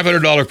and a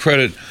 $500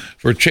 credit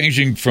for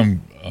changing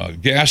from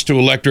gas to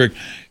electric,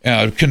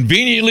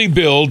 conveniently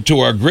billed to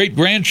our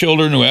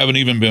great-grandchildren who haven't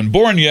even been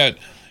born yet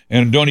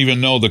and don't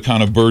even know the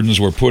kind of burdens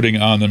we're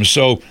putting on them.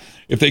 So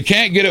if they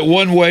can't get it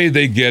one way,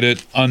 they get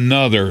it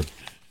another.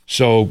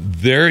 So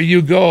there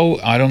you go.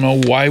 I don't know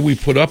why we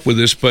put up with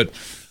this, but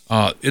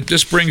it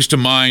just brings to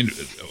mind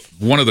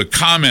one of the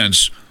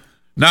comments,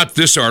 not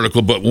this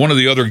article, but one of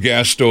the other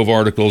gas stove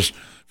articles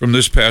from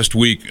this past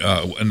week.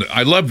 And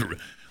I love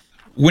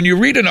when you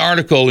read an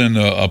article in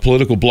a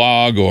political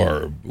blog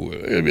or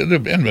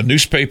in a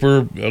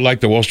newspaper like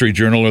the Wall Street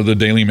Journal or the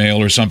Daily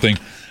Mail or something,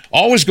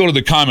 always go to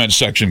the comment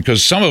section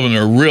because some of them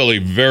are really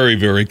very,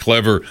 very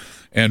clever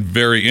and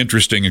very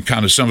interesting and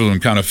kind of some of them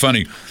kind of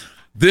funny.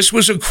 This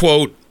was a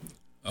quote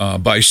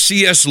by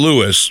C.S.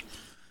 Lewis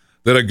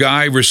that a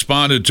guy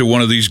responded to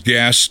one of these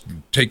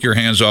take your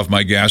hands off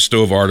my gas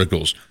stove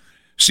articles.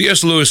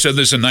 C.S. Lewis said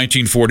this in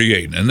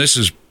 1948, and this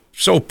is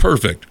so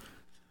perfect.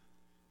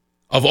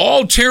 Of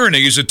all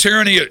tyrannies, a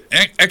tyranny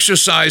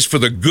exercised for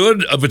the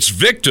good of its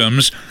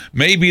victims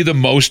may be the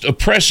most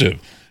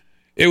oppressive.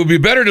 It would be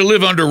better to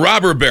live under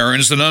robber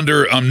barons than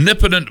under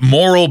omnipotent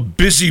moral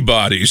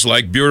busybodies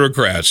like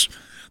bureaucrats.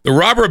 The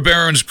robber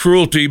baron's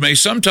cruelty may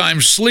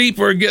sometimes sleep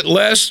or get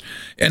less,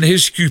 and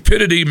his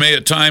cupidity may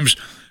at times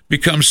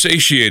become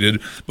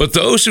satiated. But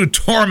those who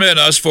torment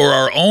us for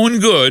our own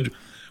good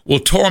will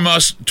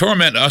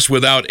torment us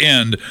without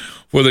end,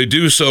 for they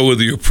do so with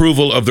the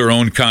approval of their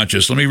own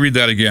conscience. Let me read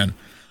that again.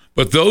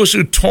 But those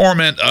who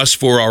torment us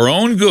for our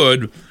own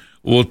good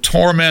will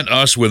torment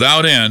us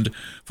without end,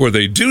 for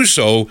they do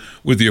so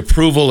with the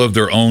approval of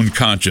their own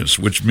conscience,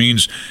 which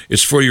means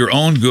it's for your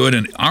own good.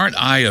 And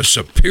aren't I a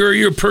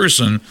superior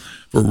person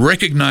for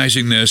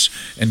recognizing this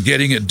and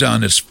getting it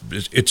done?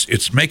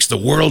 It makes the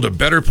world a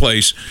better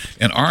place,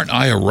 and aren't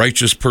I a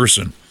righteous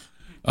person?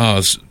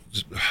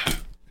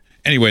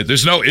 Anyway,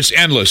 it's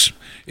endless.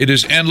 It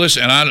is endless,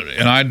 and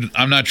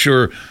I'm not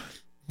sure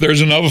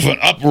there's enough of an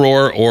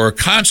uproar or a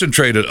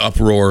concentrated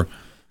uproar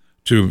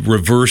to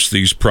reverse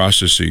these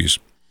processes,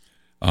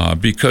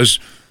 because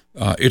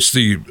it's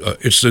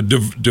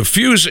the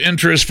diffuse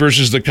interest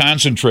versus the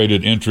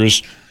concentrated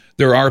interest.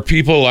 There are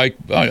people like,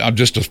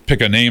 just to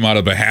pick a name out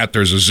of a hat,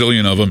 there's a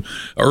zillion of them,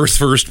 Earth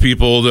First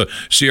people, the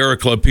Sierra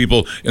Club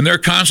people, and their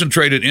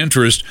concentrated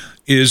interest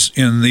is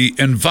in the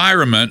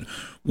environment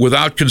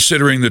without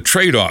considering the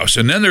trade-offs.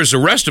 And then there's the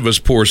rest of us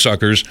poor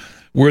suckers,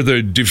 where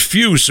the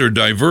diffuse or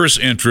diverse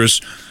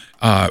interests,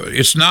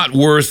 it's not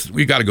worth,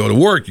 we got to go to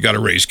work, you got to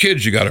raise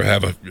kids, you got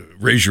to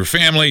raise your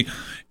family,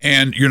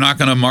 and you're not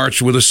going to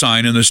march with a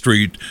sign in the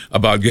street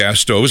about gas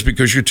stoves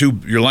because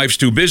your life's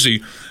too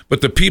busy.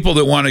 But the people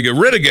that want to get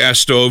rid of gas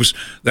stoves,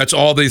 that's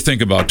all they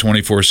think about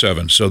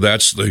 24/7. So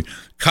that's the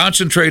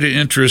concentrated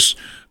interests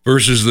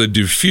versus the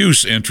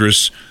diffuse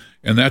interests,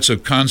 and that's a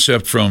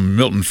concept from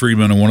Milton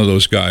Friedman and one of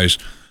those guys.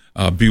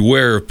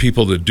 Beware of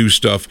people that do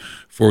stuff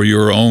for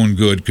your own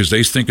good, because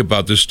they think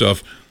about this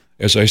stuff,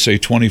 as I say,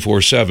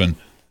 24/7.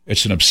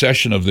 It's an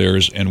obsession of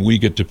theirs, and we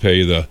get to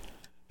pay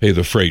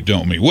the freight,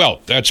 don't we?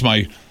 Well, let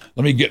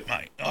me get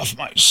off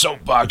my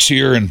soapbox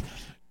here and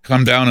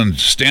come down and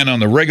stand on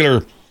the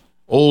regular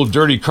old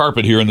dirty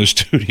carpet here in the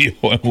studio,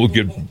 and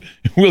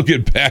we'll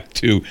get back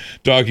to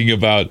talking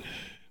about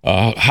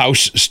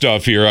house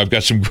stuff here. I've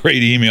got some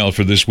great email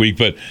for this week,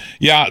 but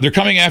yeah, they're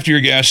coming after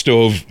your gas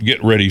stove.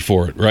 Get ready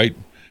for it, right?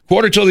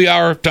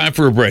 1:45, time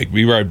for a break.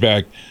 Be right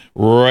back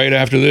right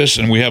after this,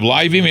 and we have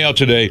live email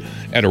today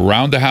at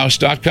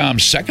aroundthehouse.com.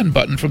 Second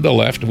button from the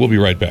left. We'll be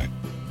right back.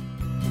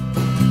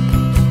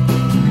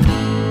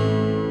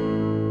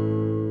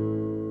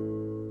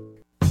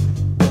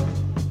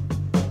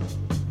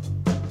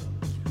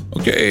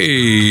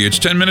 Okay, it's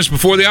 10 minutes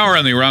before the hour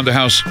on the Around the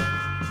House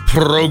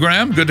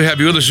program. Good to have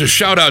you with us. A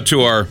shout out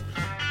to our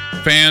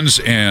fans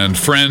and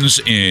friends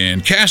in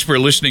Casper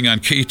listening on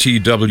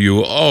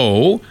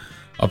KTWO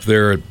up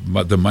there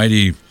at the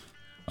mighty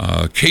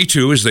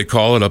K2, as they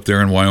call it, up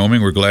there in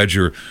Wyoming. We're glad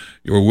you're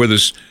with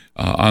us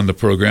on the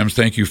programs.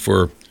 Thank you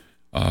for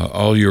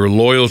all your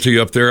loyalty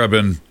up there. I've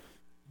been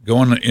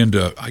going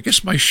into, I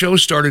guess my show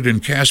started in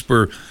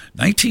Casper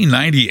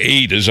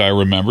 1998, as I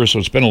remember, so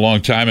it's been a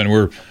long time, and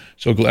we're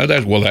so glad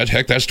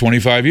that's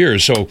 25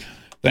 years. So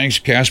thanks,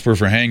 Casper,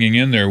 for hanging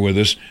in there with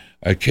us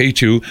at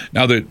K2.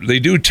 Now, they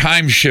do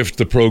time shift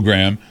the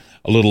program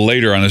a little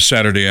later on a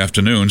Saturday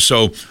afternoon,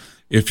 so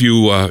if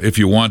you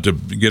want to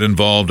get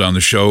involved on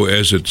the show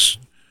as it's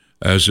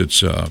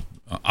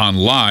on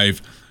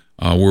live,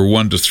 we're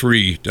 1 to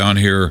 3 down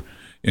here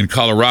in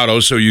Colorado,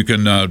 so you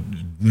can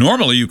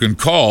normally you can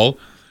call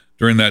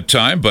during that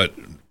time, but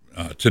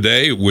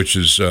today, which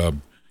is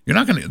they're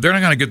not going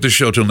to get this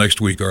show till next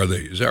week, are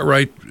they? Is that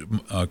right,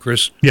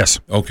 Chris?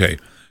 Yes. Okay,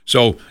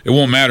 so it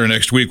won't matter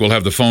next week. We'll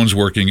have the phones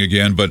working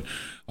again, but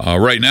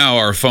right now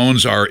our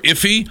phones are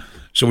iffy,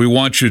 so we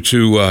want you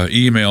to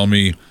email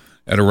me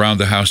at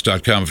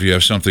aroundthehouse.com if you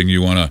have something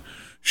you want to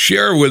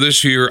share with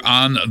us here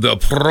on the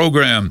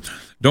program.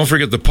 Don't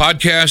forget the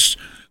podcast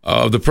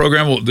of the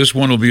program. This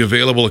one will be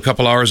available a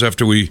couple hours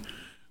after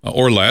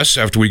or less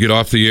after we get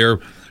off the air.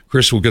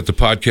 Chris will get the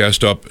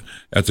podcast up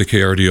at the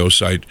KRDO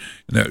site.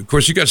 And of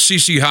course, you got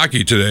CC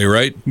hockey today,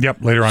 right? Yep,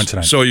 later on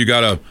tonight. So you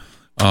got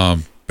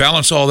to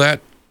balance all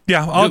that.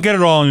 Yeah, I'll get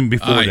it all in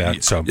before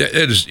that. So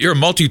you're a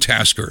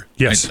multitasker.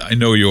 Yes, I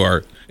know you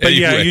are. But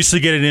anyway, I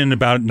usually get it in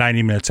about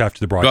 90 minutes after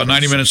the broadcast. About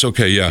 90 minutes,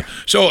 okay, yeah.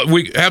 So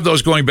we have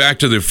those going back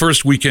to the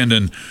first weekend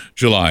in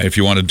July. If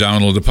you want to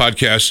download the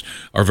podcasts,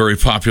 are very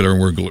popular, and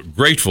we're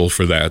grateful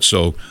for that.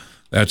 So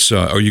that's,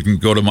 or you can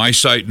go to my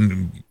site,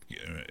 and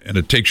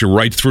it takes you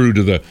right through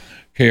to the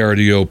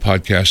KRDO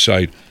podcast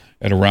site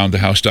at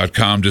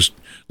aroundthehouse.com. Just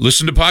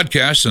listen to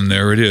podcasts, and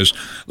there it is.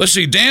 Let's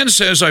see. Dan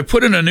says, I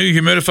put in a new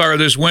humidifier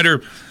this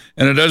winter,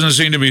 and it doesn't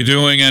seem to be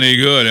doing any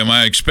good. Am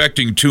I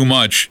expecting too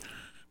much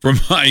for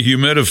my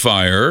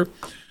humidifier.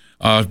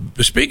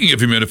 Speaking of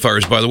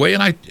humidifiers, by the way,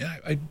 and I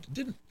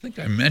didn't think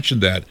I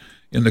mentioned that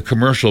in the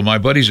commercial. My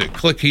buddies at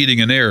Click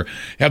Heating and Air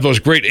have those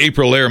great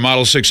Aprilaire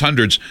Model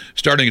 600s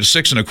starting at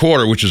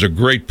 $6.25, which is a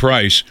great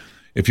price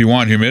if you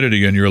want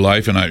humidity in your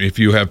life. And if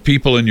you have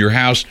people in your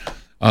house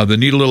that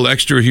need a little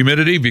extra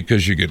humidity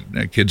because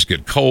kids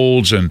get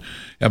colds and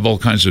have all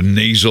kinds of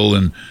nasal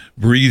and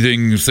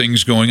breathing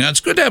things going on, it's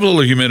good to have a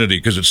little humidity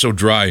because it's so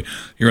dry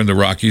here in the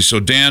Rockies. So,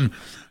 Dan,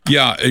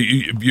 yeah,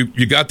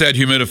 you got that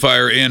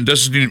humidifier and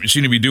doesn't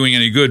seem to be doing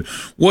any good.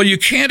 Well, you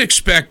can't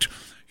expect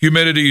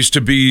humidities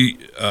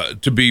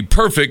to be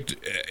perfect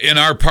in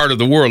our part of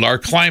the world. Our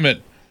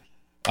climate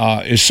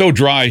is so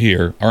dry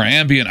here. Our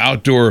ambient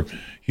outdoor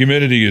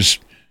humidity is,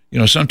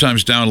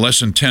 sometimes down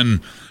less than 10%.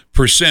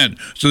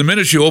 So the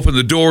minute you open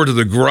the door to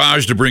the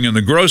garage to bring in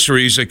the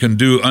groceries, it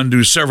can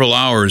undo several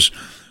hours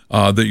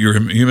that your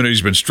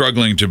humidity's been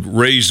struggling to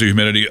raise the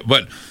humidity.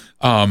 But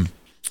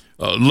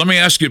let me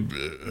ask you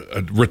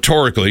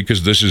rhetorically,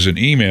 because this is an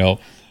email,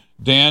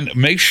 Dan,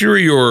 make sure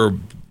your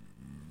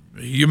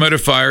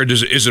humidifier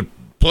is it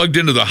plugged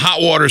into the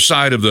hot water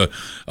side of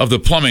the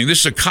plumbing. This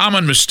is a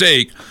common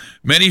mistake.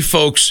 Many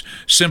folks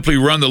simply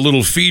run the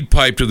little feed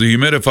pipe to the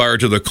humidifier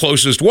to the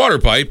closest water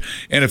pipe,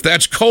 and if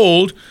that's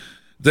cold,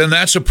 then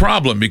that's a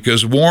problem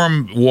because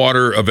warm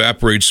water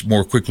evaporates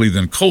more quickly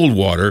than cold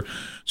water.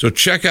 So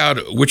check out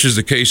which is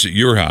the case at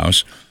your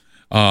house.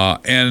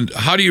 And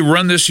how do you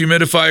run this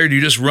humidifier? Do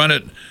you just run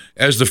it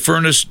as the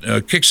furnace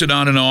kicks it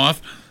on and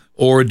off,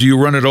 or do you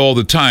run it all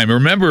the time?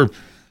 Remember,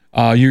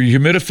 your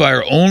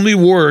humidifier only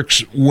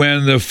works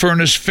when the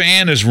furnace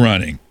fan is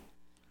running.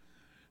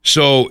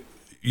 So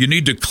you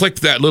need to click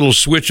that little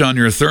switch on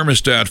your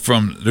thermostat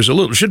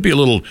should be a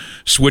little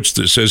switch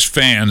that says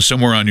fan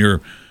somewhere on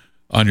your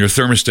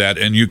thermostat,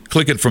 and you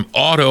click it from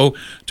auto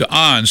to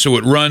on so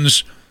it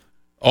runs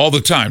all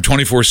the time,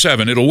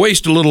 24/7. It'll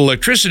waste a little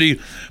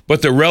electricity,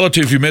 but the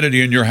relative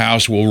humidity in your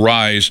house will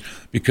rise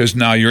because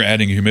now you're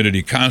adding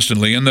humidity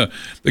constantly. And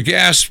the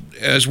gas,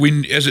 as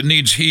it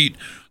needs heat,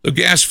 the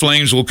gas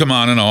flames will come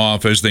on and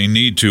off as they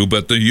need to,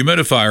 but the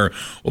humidifier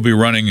will be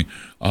running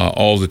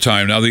all the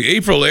time. Now, the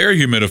Aprilaire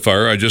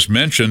humidifier I just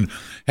mentioned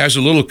has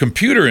a little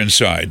computer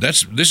inside.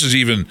 This is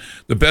even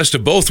the best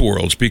of both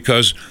worlds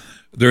because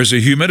there's a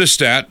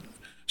humidistat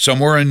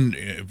somewhere in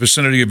the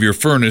vicinity of your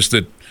furnace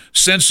that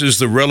senses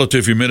the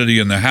relative humidity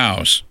in the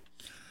house.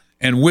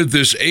 And with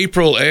this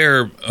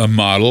Aprilaire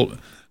model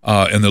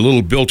and the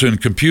little built-in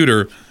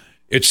computer,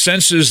 it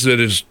senses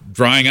that it's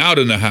drying out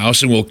in the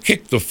house and will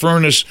kick the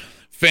furnace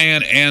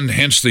fan and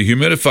hence the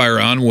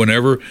humidifier on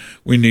whenever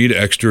we need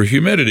extra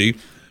humidity,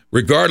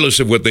 regardless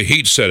of what the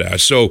heat's set at.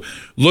 So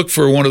look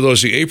for one of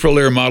those, the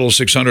Aprilaire Model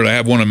 600. I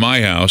have one in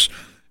my house,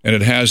 and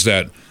it has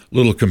that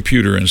little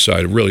computer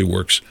inside. It really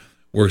works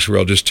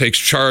well. Just takes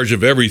charge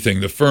of everything,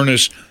 the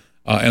furnace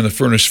and the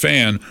furnace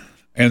fan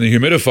and the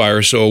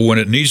humidifier. So when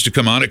it needs to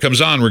come on, it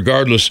comes on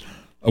regardless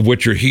of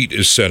what your heat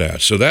is set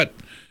at. So that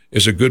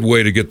is a good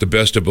way to get the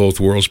best of both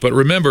worlds. But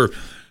remember,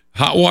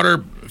 hot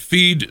water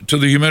feed to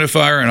the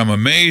humidifier, and I'm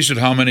amazed at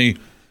how many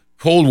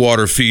cold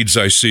water feeds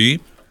I see.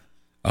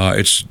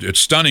 It's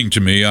stunning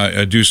to me.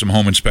 I do some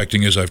home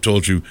inspecting, as I've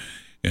told you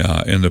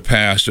in the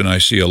past, and I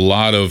see a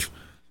lot of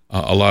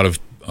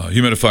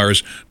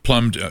humidifiers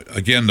plumbed.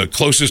 Again, the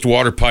closest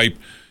water pipe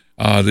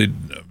that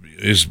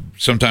is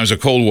sometimes a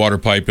cold water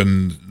pipe,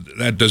 and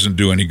that doesn't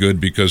do any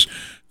good because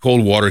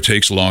cold water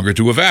takes longer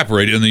to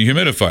evaporate in the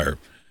humidifier.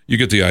 You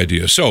get the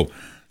idea. So,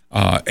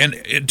 and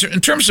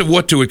in terms of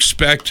what to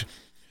expect,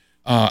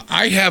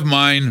 I have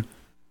my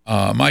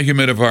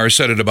humidifier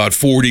set at about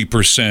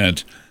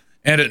 40%,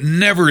 and it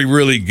never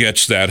really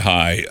gets that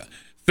high.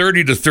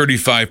 30 to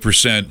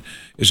 35%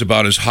 is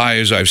about as high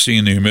as I've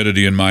seen the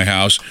humidity in my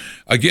house.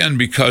 Again,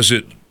 because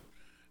it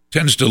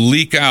tends to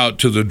leak out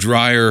to the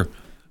drier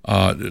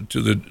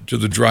to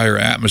the drier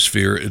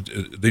atmosphere.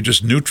 They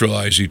just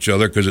neutralize each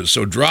other because it's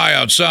so dry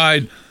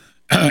outside,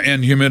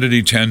 and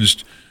humidity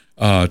tends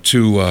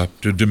to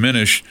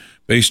diminish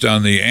based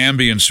on the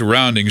ambient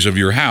surroundings of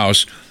your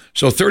house.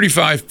 So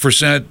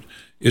 35%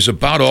 is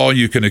about all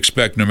you can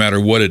expect no matter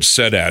what it's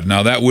set at.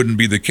 Now, that wouldn't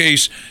be the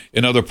case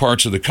in other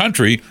parts of the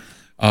country.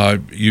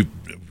 You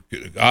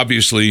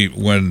obviously,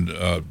 when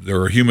there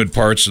are humid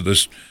parts of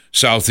the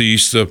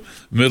Southeast, the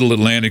Middle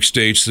Atlantic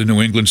states, the New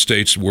England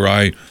states where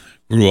I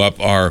grew up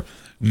are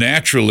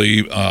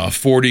naturally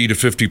 40 to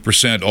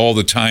 50% all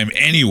the time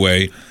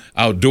anyway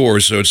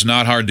outdoors, so it's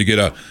not hard to get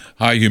a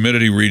high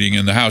humidity reading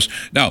in the house.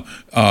 Now,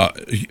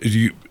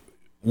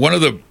 one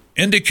of the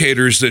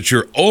indicators that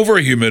you're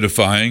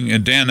over-humidifying,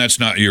 and Dan, that's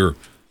not your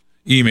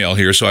email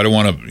here, so I don't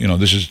want to,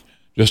 this is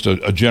just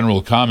a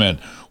general comment.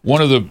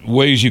 One of the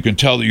ways you can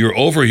tell that you're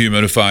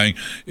over-humidifying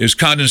is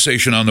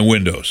condensation on the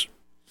windows,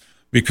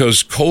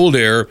 because cold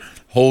air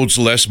holds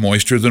less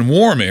moisture than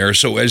warm air.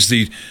 So as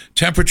the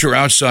temperature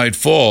outside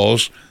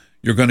falls,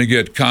 you're going to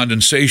get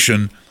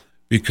condensation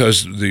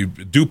because the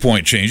dew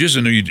point changes,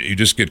 and you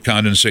just get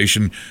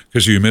condensation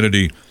because the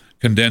humidity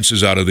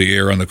condenses out of the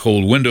air on the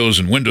cold windows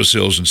and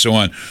windowsills and so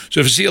on.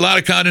 So if you see a lot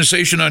of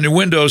condensation on your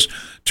windows,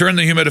 turn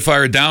the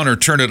humidifier down or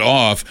turn it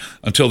off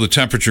until the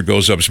temperature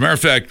goes up. As a matter of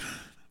fact,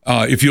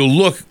 if you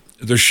look,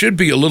 there should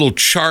be a little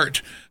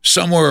chart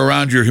somewhere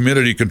around your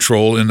humidity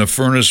control in the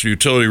furnace or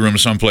utility room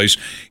someplace.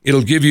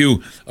 It'll give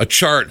you a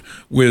chart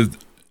with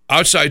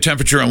outside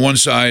temperature on one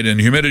side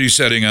and humidity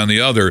setting on the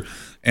other.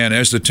 And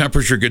as the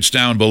temperature gets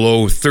down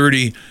below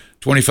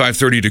 25,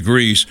 30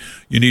 degrees,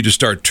 you need to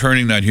start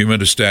turning that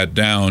humidistat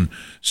down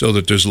so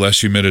that there's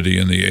less humidity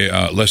in the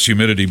air, less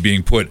humidity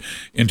being put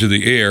into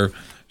the air,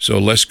 so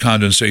less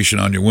condensation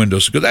on your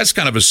windows. Because that's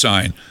kind of a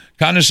sign.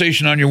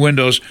 Condensation on your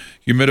windows,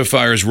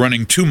 humidifier is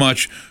running too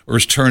much or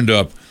is turned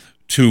up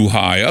too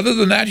high. Other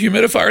than that,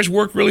 humidifiers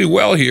work really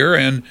well here,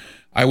 and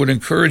I would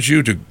encourage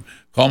you to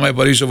call my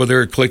buddies over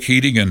there at Click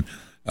Heating and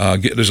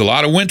there's a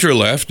lot of winter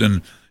left,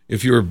 and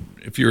if you're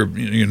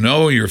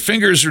your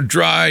fingers are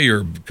dry,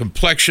 your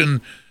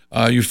complexion,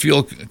 you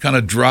feel kind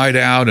of dried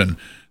out, and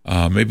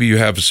maybe you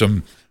have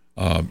some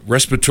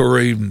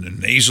respiratory,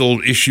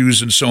 nasal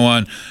issues and so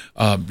on,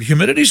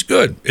 humidity's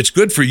good. It's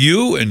good for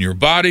you and your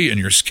body and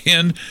your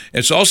skin.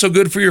 It's also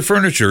good for your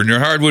furniture and your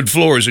hardwood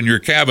floors and your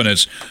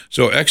cabinets.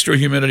 So a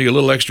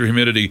little extra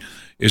humidity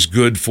is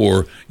good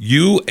for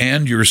you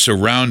and your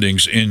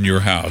surroundings in your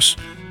house.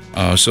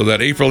 So that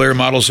Aprilaire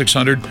Model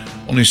 600,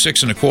 only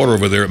 $6.25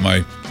 over there at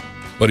my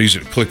buddies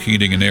at Click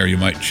Heating and Air. You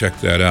might check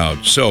that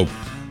out. So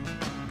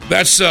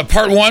that's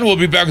part one. We'll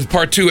be back with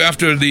part two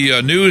after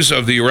the news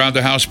of the Around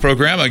the House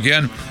program.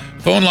 Again,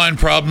 phone line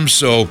problems.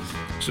 So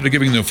instead of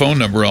giving the phone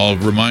number, I'll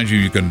remind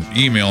you can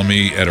email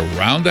me at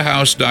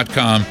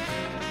aroundthehouse.com.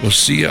 We'll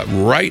see you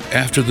right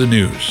after the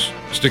news.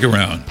 Stick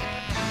around.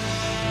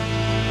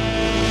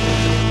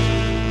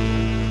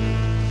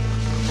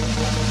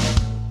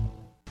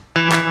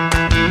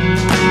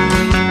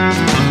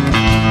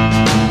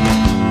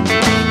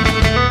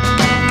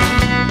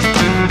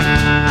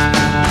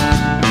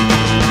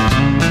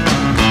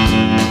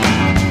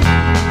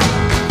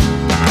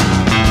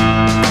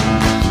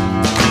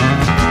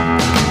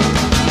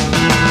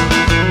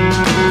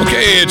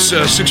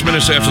 It's 6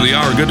 minutes after the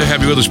hour. Good to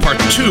have you with us. Part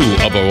two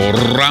of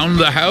Around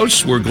the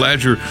House. We're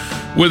glad you're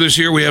with us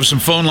here. We have some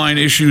phone line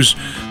issues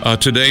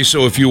today,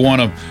 so if you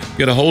want to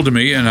get a hold of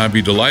me, and I'd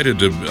be delighted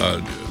to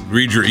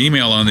read your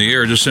email on the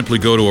air, just simply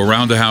go to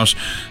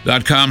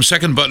aroundthehouse.com.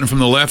 Second button from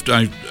the left,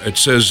 it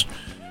says,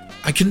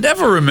 I can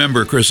never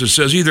remember, Chris. It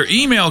says either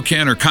email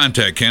Ken or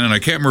contact Ken, and I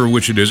can't remember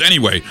which it is.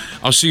 Anyway,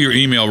 I'll see your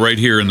email right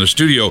here in the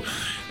studio.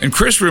 And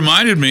Chris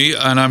reminded me,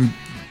 and I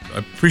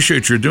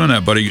appreciate you doing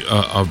that, buddy,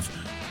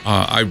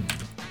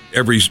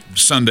 every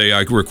Sunday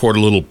I record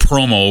a little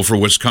promo for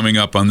what's coming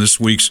up on this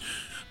week's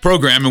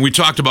program, and we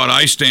talked about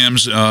ice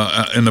dams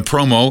in the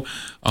promo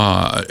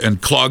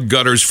and clogged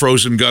gutters,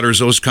 frozen gutters,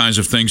 those kinds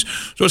of things.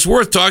 So it's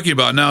worth talking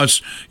about. Now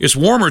it's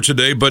warmer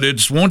today, but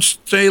it won't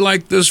stay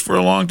like this for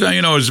a long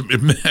time.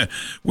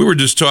 We were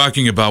just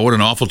talking about what an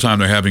awful time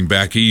they're having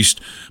back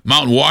east.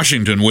 Mount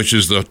Washington, which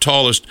is the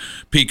tallest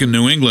peak in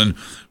New England,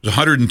 is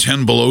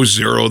 110 below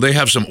zero. They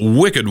have some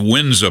wicked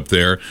winds up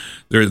there.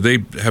 They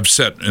have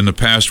set in the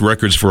past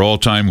records for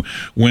all-time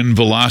wind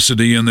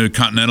velocity in the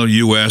continental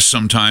U.S.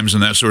 sometimes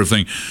and that sort of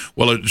thing.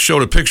 Well, it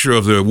showed a picture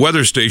of the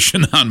weather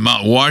station on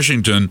Mount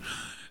Washington,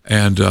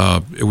 and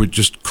it was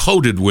just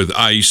coated with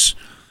ice.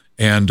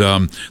 And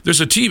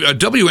there's a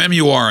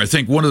WMUR, I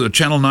think, one of the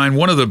Channel 9,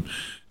 one of the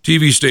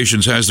TV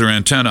stations has their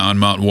antenna on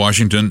Mount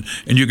Washington,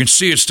 and you can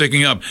see it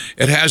sticking up.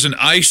 It has an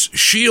ice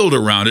shield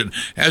around it. It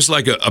has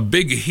like a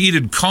big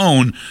heated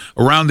cone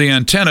around the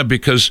antenna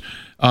because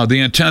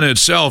the antenna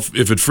itself,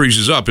 if it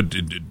freezes up,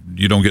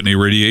 you don't get any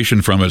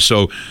radiation from it.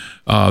 So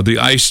the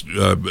ice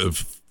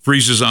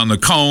freezes on the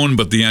cone,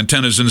 but the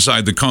antenna's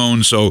inside the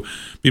cone, so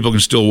people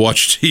can still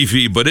watch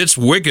TV. But it's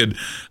wicked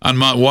on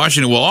Mount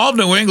Washington. Well, all of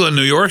New England,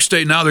 New York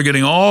State, now they're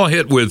getting all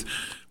hit with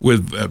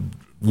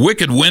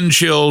wicked wind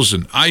chills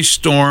and ice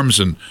storms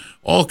and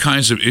all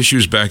kinds of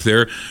issues back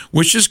there,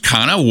 which is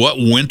kind of what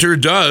winter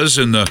does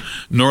in the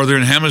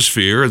northern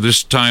hemisphere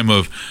this time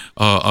of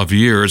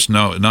year. It's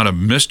not a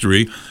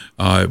mystery.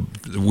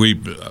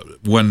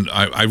 When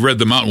I read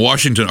the Mount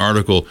Washington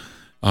article,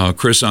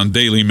 Chris, on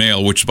Daily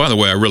Mail, which, by the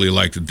way, I really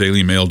like.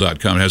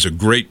 DailyMail.com. It has a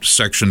great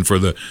section for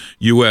the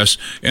U.S.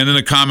 And in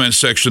the comment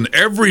section,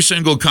 every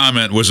single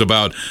comment was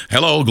about,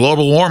 hello,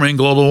 global warming,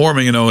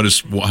 and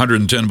it's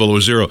 110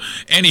 below zero.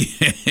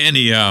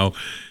 Anyhow,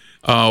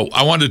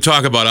 I wanted to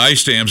talk about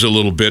ice dams a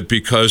little bit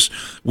because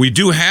we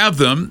do have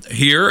them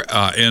here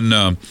in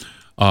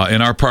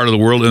our part of the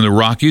world, in the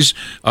Rockies.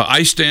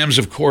 Ice dams,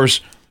 of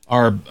course,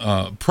 are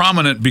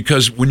prominent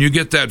because when you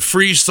get that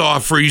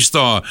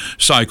freeze-thaw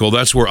cycle,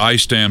 that's where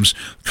ice dams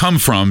come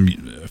from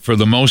for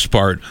the most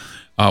part.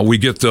 We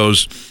get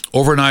those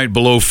overnight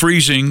below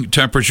freezing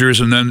temperatures,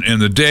 and then in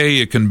the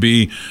day it can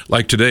be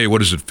like today,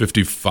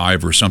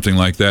 55 or something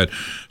like that.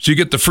 So you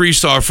get the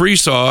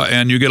freeze-thaw,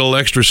 and you get a little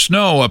extra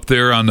snow up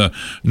there on the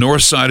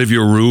north side of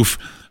your roof.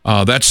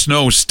 that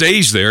snow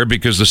stays there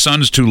because the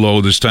sun's too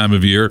low this time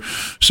of year.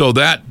 So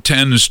that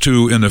tends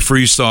to, in the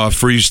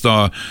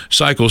freeze-thaw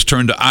cycles,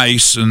 turn to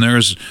ice, and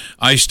there's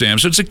ice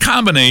dams. So it's a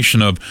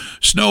combination of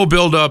snow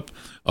buildup,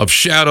 of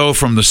shadow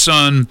from the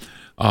sun,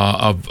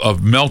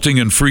 of melting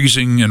and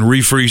freezing and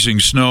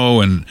refreezing snow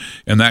and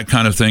that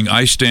kind of thing.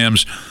 Ice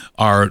dams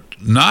are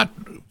not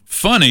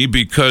funny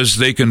because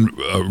they can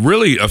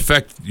really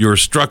affect your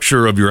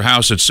structure of your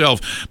house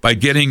itself by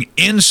getting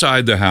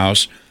inside the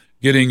house,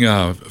 getting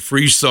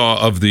freeze thaw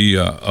of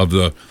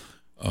the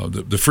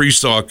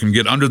freeze thaw can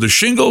get under the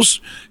shingles.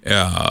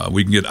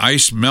 We can get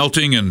ice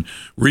melting and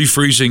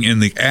refreezing in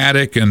the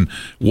attic, and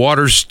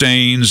water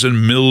stains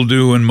and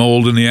mildew and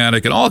mold in the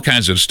attic and all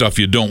kinds of stuff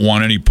you don't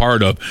want any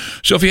part of.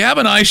 So if you have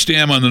an ice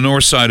dam on the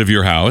north side of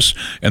your house,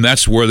 and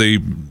that's where they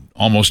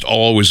almost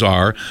always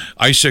are,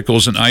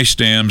 icicles and ice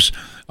dams.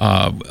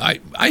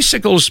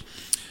 Icicles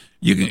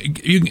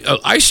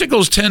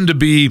tend to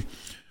be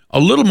a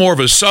little more of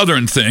a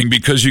southern thing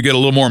because you get a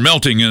little more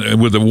melting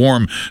with the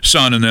warm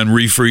sun and then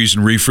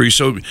refreeze.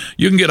 So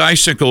you can get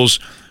icicles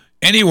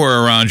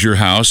anywhere around your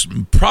house.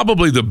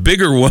 Probably the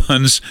bigger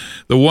ones,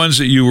 the ones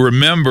that you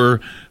remember,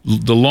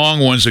 the long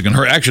ones that can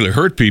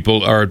hurt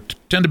people,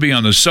 tend to be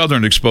on the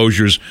southern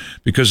exposures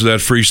because of that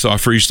freeze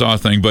thaw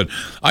thing. But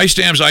ice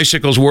dams,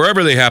 icicles,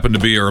 wherever they happen to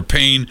be, are a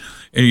pain,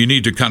 and you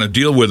need to kind of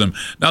deal with them.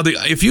 Now,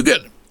 if you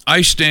get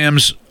ice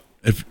dams,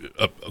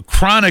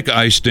 chronic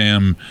ice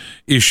dam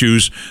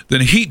issues, then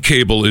heat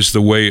cable is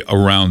the way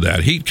around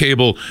that. Heat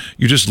cable,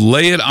 you just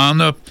lay it on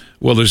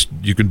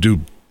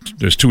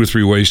there's 2 or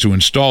 3 ways to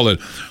install it.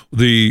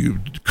 The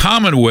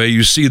common way,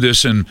 you see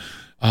this in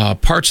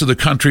parts of the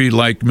country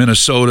like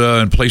Minnesota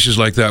and places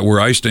like that where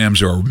ice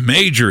dams are a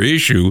major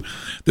issue.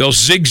 They'll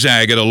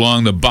zigzag it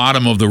along the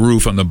bottom of the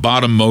roof on the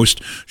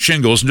bottommost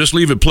shingles and just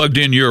leave it plugged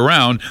in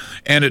year-round,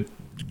 and it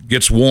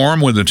gets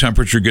warm when the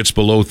temperature gets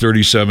below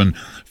 37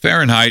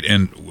 Fahrenheit,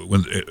 and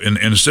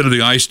instead of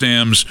the ice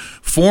dams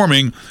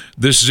forming,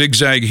 this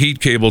zigzag heat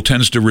cable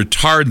tends to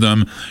retard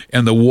them,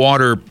 and the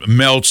water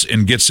melts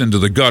and gets into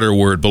the gutter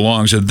where it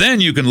belongs. And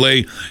then you can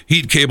lay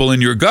heat cable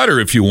in your gutter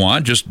if you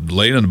want. Just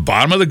lay it in the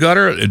bottom of the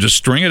gutter and just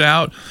string it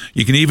out.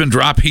 You can even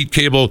drop heat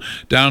cable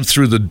down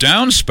through the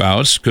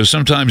downspouts because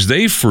sometimes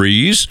they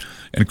freeze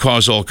and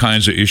cause all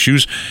kinds of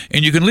issues.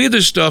 And you can leave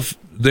this stuff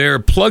there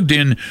plugged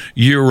in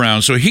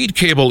year-round. So heat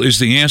cable is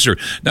the answer.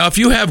 Now, if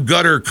you have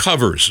gutter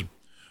covers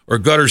or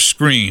gutter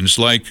screens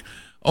like,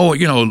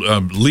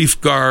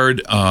 Leaf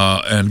Guard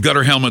and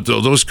Gutter Helmet,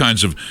 those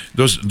kinds of,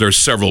 there's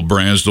several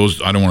brands.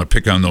 Those I don't want to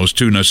pick on those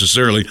two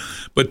necessarily.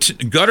 But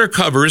gutter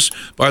covers,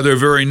 by their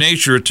very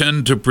nature,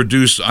 tend to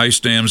produce ice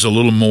dams a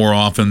little more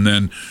often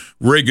than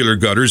regular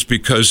gutters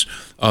because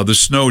the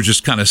snow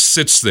just kind of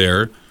sits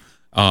there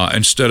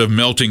instead of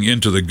melting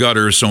into the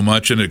gutter so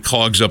much, and it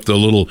clogs up the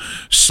little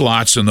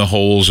slots and the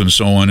holes and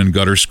so on in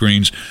gutter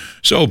screens.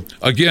 So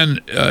again,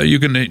 you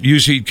can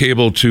use heat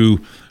cable to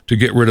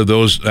get rid of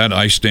that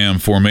ice dam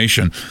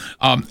formation.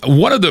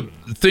 One of the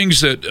things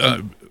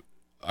that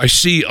I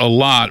see a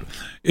lot,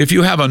 if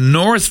you have a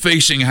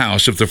north-facing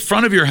house, if the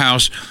front of your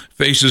house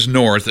faces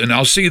north, and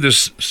I'll see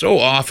this so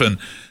often,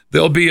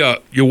 there'll be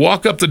you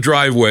walk up the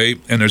driveway,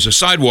 and there's a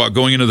sidewalk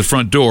going into the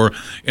front door,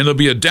 and there'll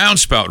be a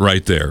downspout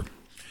right there.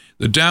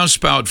 The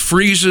downspout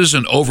freezes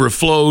and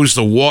overflows.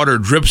 The water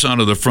drips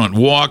onto the front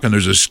walk, and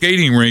there's a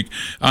skating rink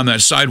on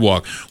that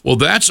sidewalk. Well,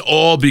 that's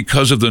all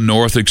because of the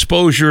north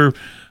exposure.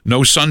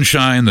 No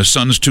sunshine. The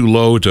sun's too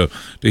low to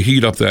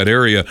heat up that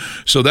area.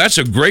 So that's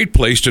a great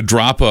place to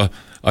drop a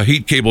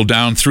heat cable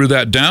down through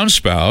that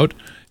downspout,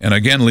 and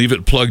again, leave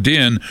it plugged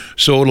in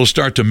so it'll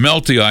start to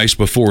melt the ice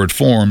before it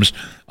forms.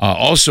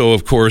 Also,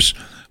 of course,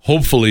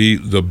 hopefully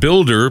the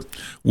builder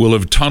will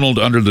have tunneled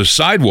under the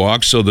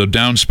sidewalk so the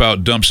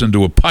downspout dumps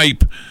into a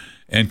pipe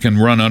and can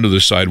run under the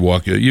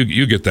sidewalk.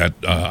 You get that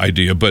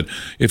idea. But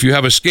if you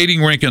have a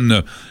skating rink in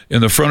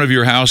the front of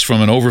your house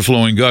from an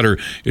overflowing gutter,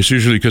 it's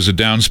usually because the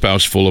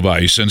downspout's full of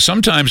ice. And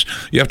sometimes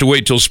you have to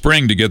wait till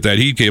spring to get that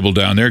heat cable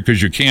down there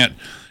because you can't.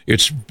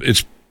 It's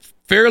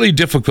fairly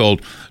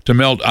difficult to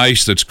melt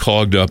ice that's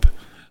clogged up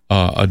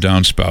a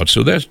downspout.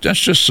 So that's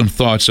just some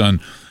thoughts on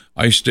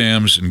ice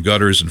dams and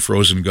gutters and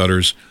frozen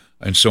gutters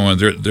and so on.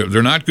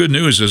 They're not good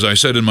news, as I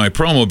said in my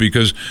promo,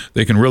 because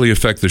they can really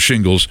affect the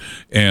shingles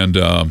and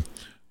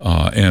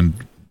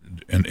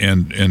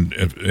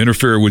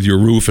interfere with your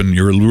roof and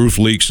your roof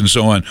leaks and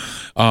so on.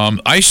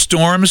 Ice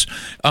storms.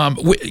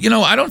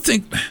 I don't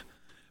think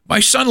my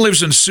son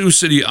lives in Sioux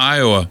City,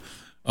 Iowa,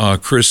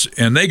 Chris,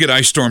 and they get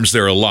ice storms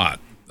there a lot.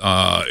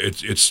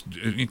 It's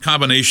a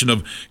combination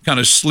of kind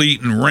of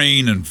sleet and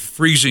rain and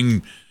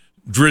freezing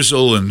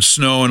drizzle and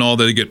snow and all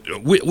that they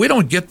get. We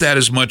don't get that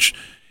as much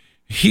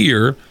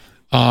here,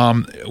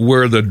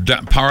 where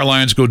the power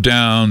lines go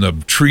down, the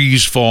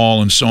trees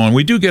fall, and so on.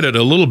 We do get it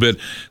a little bit.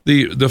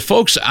 The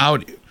folks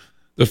out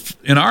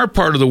in our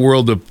part of the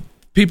world, the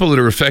people that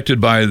are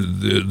affected by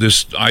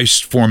this ice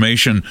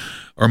formation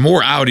are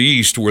more out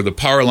east, where the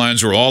power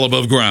lines are all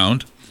above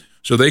ground.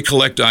 So they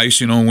collect ice.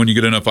 When you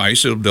get enough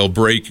ice, they'll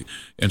break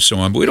and so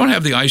on. But we don't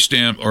have the ice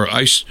dam or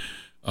ice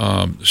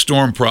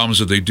storm problems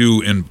that they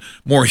do in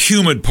more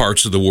humid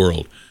parts of the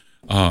world.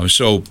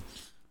 So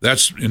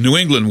that's New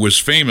England was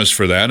famous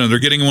for that, and they're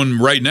getting one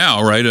right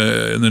now, right,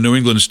 in the New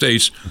England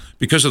states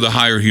because of the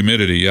higher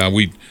humidity. Yeah,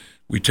 we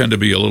tend to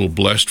be a little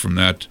blessed from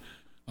that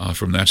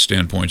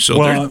standpoint.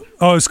 So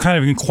I was kind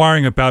of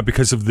inquiring about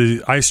because of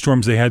the ice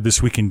storms they had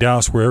this week in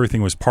Dallas, where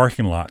everything was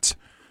parking lots.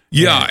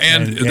 Yeah,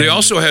 and they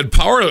also had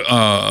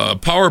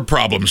power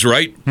problems,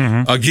 right?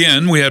 Mm-hmm.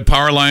 Again, we had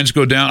power lines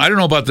go down. I don't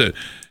know about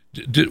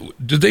did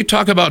they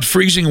talk about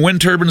freezing wind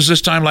turbines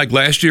this time like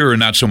last year or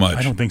not so much?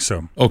 I don't think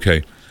so.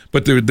 Okay.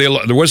 But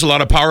there was a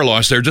lot of power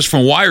loss there just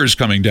from wires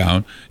coming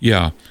down.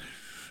 Yeah.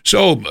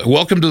 So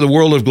welcome to the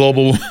world of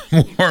global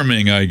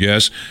warming, I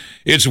guess.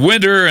 It's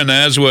winter, and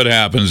that's what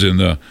happens in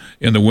the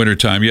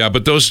wintertime. Yeah,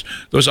 but those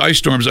ice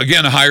storms,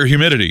 again, higher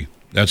humidity.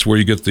 That's where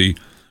you get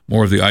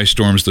more of the ice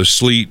storms, the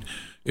sleet.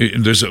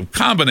 There's a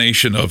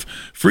combination of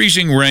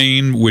freezing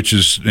rain, which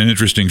is an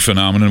interesting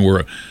phenomenon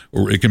where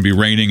it can be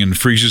raining and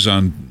freezes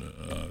on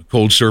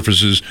cold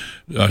surfaces,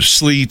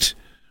 sleet,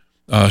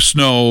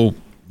 snow,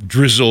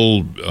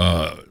 drizzle,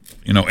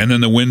 and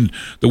then the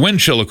wind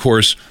chill, of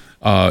course,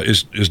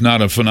 is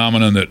not a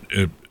phenomenon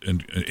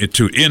that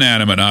to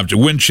inanimate object.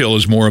 Wind chill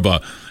is more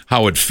about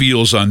how it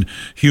feels on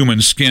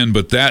human skin,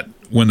 but that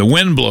when the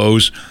wind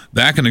blows,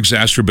 that can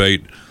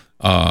exacerbate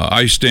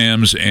ice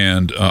dams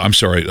and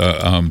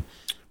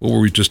what were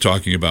we just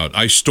talking about?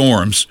 Ice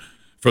storms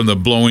from the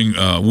blowing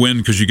wind,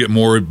 because you get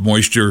more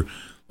moisture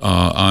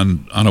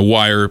on a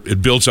wire.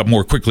 It builds up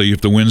more quickly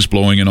if the wind's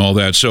blowing and all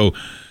that. So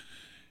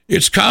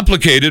it's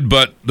complicated,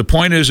 but the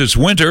point is it's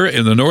winter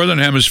in the northern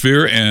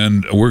hemisphere,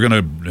 and we're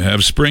going to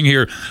have spring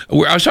here.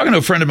 I was talking to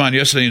a friend of mine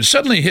yesterday, and it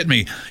suddenly hit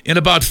me. In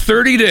about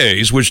 30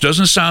 days, which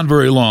doesn't sound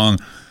very long,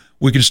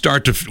 we'll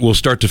start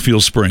to feel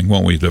spring,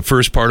 won't we? The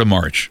first part of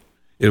March.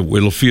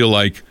 It'll feel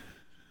like...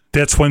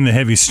 That's when the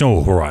heavy snow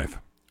will arrive.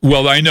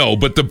 Well, I know,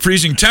 but the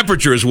freezing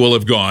temperatures will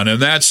have gone,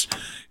 and that's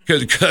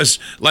because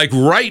like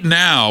right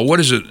now, what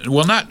is it?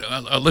 Well, not,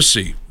 let's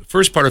see,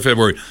 first part of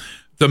February.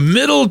 The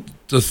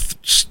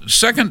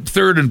second,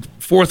 third, and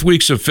fourth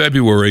weeks of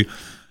February,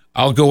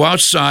 I'll go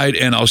outside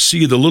and I'll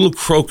see the little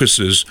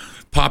crocuses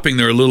popping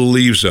their little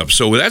leaves up.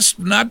 So that's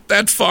not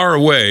that far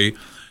away.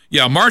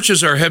 Yeah, March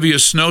is our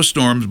heaviest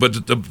snowstorms,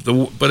 but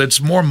but it's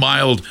more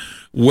mild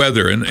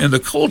weather, and the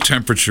cold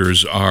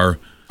temperatures are.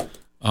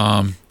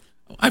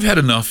 I've had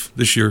enough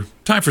this year.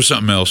 Time for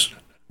something else,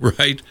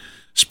 right?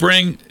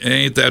 Spring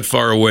ain't that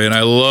far away, and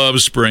I love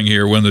spring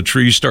here. When the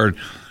trees start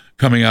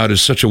coming out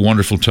is such a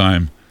wonderful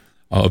time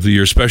of the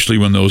year, especially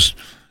when the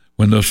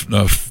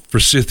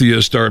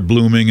forsythia start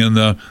blooming and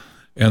the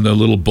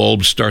little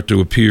bulbs start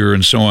to appear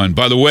and so on.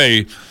 By the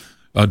way,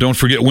 don't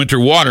forget winter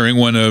watering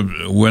when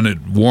it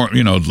warm.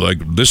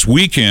 Like this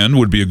weekend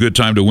would be a good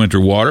time to winter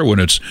water when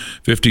it's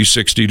 50,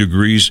 60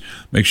 degrees.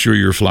 Make sure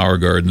your flower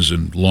gardens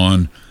and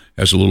lawn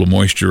has a little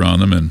moisture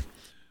on them, and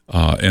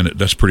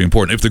that's pretty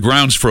important. If the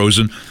ground's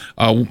frozen,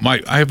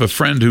 I have a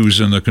friend who's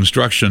in the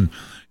construction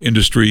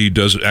industry,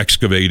 does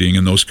excavating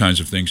and those kinds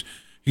of things.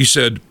 He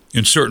said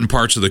in certain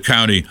parts of the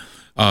county,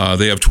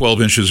 they have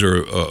 12 inches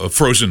of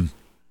frozen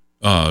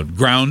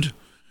ground,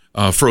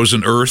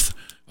 frozen earth,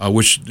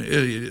 which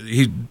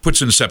he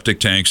puts in septic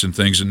tanks and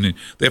things, and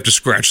they have to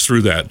scratch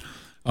through that.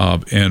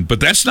 But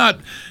that's not.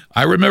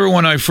 I remember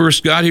when I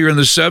first got here in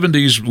the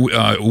 70s,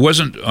 it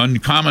wasn't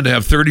uncommon to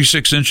have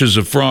 36 inches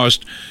of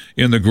frost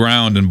in the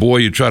ground, and boy,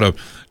 you try to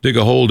dig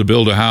a hole to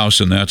build a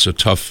house, and that's a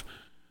tough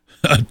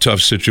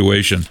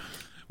situation.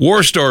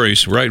 War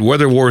stories, right?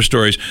 Weather war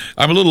stories.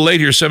 I'm a little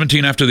late here,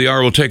 17 after the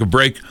hour. We'll take a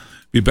break.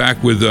 Be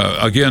back with,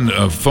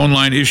 phone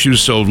line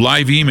issues, so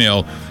live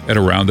email at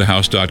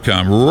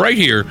aroundthehouse.com right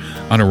here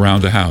on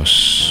Around the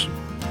House.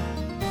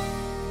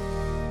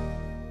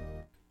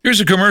 Here's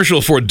a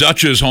commercial for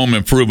Dutch's Home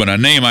Improvement, a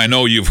name I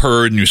know you've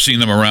heard and you've seen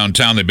them around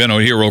town. They've been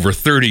here over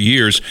 30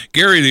 years.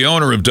 Gary, the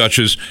owner of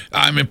Dutch's,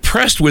 I'm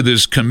impressed with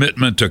his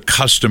commitment to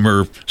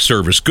customer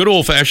service. Good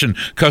old-fashioned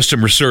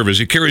customer service.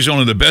 He carries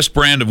only the best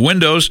brand of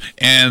windows,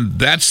 and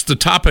that's the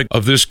topic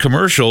of this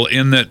commercial,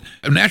 in that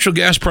natural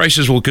gas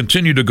prices will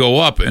continue to go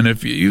up, and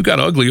if you've got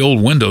ugly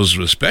old windows,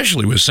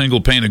 especially with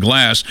single-pane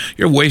glass,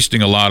 you're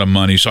wasting a lot of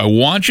money. So I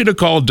want you to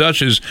call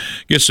Dutch's,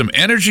 get some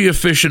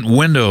energy-efficient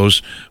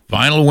windows,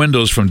 vinyl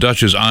windows from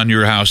Dutch's on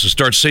your house to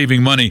start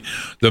saving money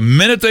the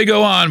minute they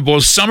go on,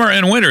 both summer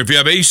and winter. If you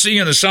have AC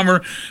in the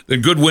summer,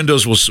 then good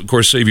windows will, of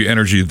course, save you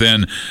energy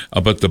then.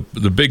 But the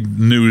big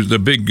news, the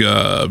big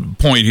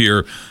point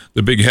here,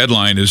 the big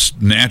headline is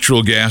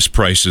natural gas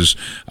prices.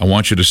 I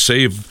want you to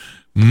save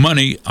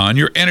money on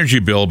your energy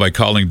bill by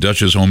calling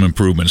Dutch's Home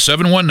Improvement.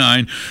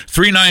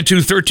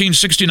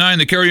 719-392-1369.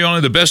 They carry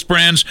only the best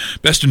brands,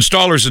 best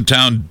installers in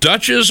town.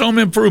 Dutch's Home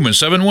Improvement.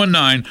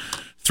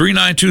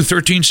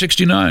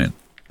 719-392-1369.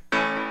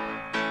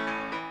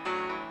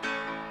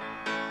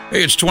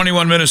 Hey, it's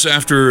 21 minutes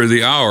after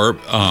the hour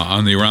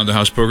on the Around the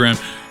House program.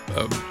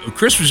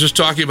 Chris was just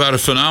talking about a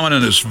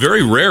phenomenon that's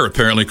very rare,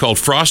 apparently, called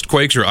frost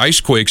quakes or ice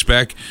quakes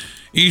back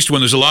east when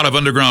there's a lot of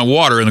underground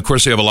water. And, of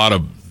course, they have a lot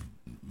of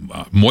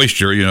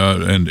moisture,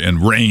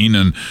 and rain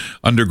and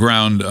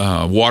underground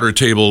water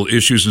table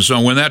issues and so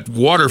on. When that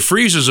water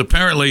freezes,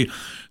 apparently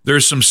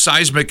there's some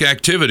seismic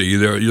activity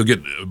there. You'll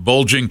get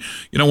bulging.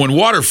 When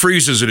water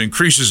freezes, it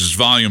increases its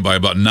volume by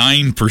about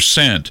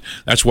 9%.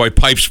 That's why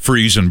pipes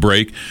freeze and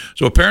break.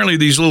 So apparently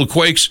these little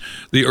quakes,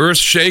 the earth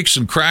shakes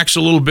and cracks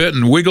a little bit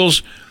and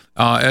wiggles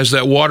as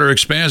that water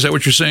expands. Is that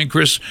what you're saying,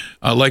 Chris?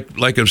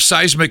 Like a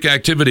seismic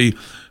activity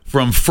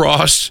from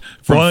frost.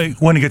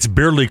 When it gets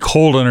barely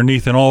cold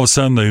underneath, and all of a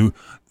sudden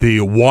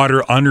the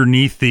water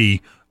underneath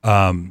the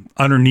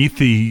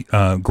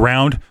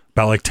ground,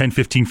 about like 10,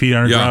 15 feet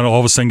underground, all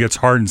of a sudden gets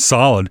hard and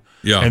solid.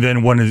 Yeah. And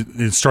then when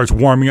it starts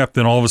warming up,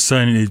 then all of a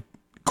sudden it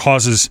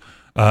causes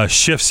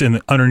shifts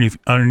underneath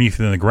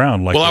in the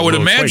ground. Well, I would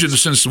imagine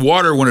since the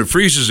water, when it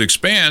freezes,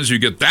 expands, you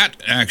get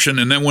that action,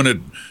 and then when it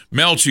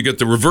melts, you get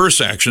the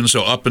reverse action,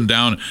 so up and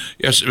down.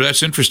 Yes,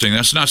 that's interesting.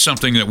 That's not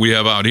something that we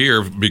have out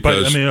here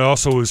because... But, it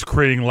also is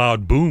creating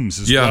loud booms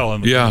as well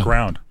in the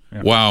ground.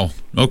 Yeah. Wow.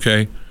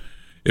 Okay.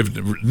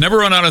 Never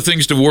run out of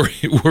things to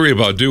worry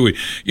about, do we?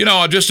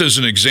 Just as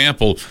an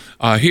example,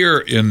 here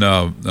in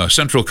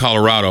central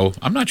Colorado,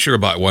 I'm not sure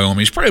about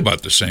Wyoming. It's probably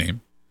about the same.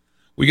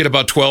 We get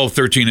about 12,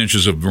 13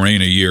 inches of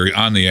rain a year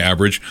on the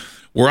average.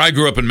 Where I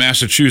grew up in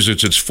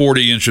Massachusetts, it's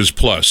 40 inches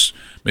plus,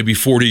 maybe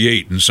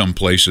 48 in some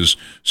places.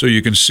 So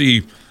you can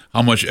see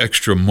how much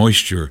extra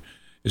moisture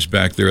is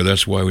back there.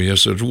 That's why we have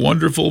such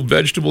wonderful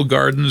vegetable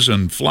gardens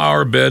and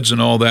flower beds and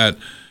all that.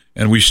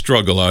 And we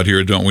struggle out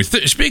here, don't we?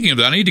 Speaking of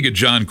that, I need to get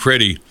John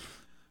Creddy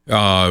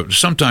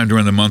sometime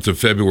during the month of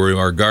February,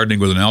 our Gardening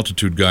with an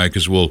Altitude guy,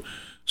 because we'll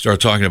start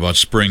talking about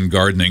spring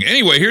gardening.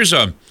 Anyway, here's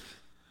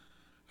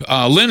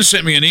Lynn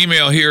sent me an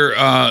email here.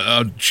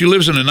 She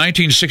lives in a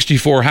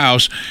 1964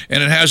 house,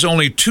 and it has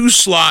only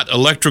 2-slot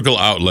electrical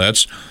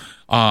outlets.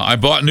 I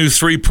bought new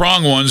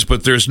 3-prong ones,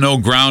 but there's no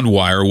ground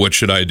wire. What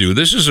should I do?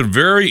 This is a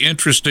very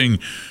interesting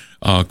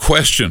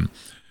question.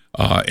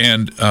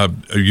 And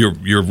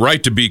you're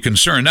right to be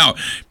concerned. Now,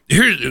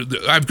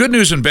 I have good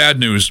news and bad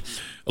news,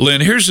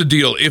 Lynn. Here's the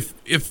deal: if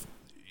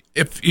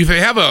you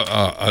have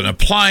an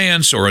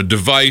appliance or a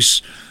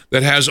device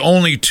that has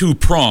only 2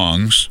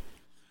 prongs,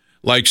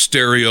 like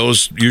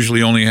stereos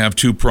usually only have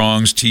 2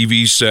 prongs,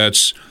 TV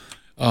sets,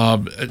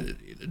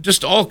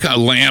 just all kind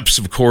of lamps,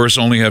 of course,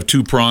 only have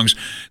 2 prongs,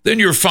 then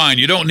you're fine.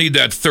 You don't need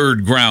that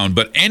third ground.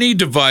 But any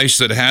device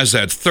that has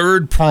that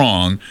third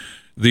prong,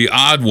 the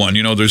odd one,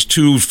 there's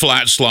 2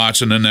 flat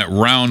slots and then that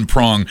round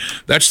prong,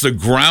 that's the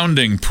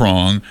grounding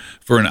prong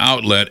for an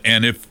outlet.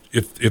 And if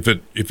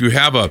you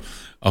have a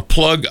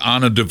plug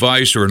on a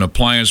device or an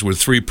appliance with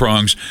 3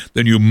 prongs,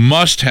 then you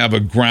must have a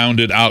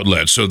grounded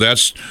outlet. So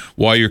that's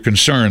why you're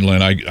concerned,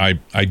 Lynn.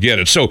 I get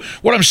it. So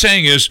what I'm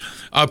saying is,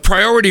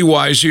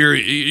 priority-wise here,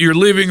 your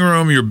living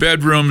room, your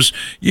bedrooms,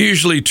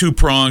 usually 2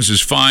 prongs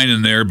is fine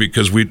in there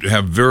because we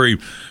have very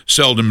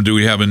seldom do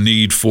we have a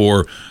need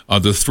for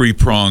the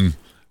 3-prong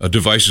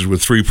devices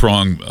with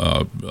 3-prong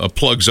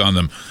plugs on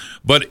them.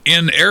 But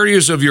in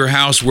areas of your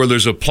house where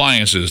there's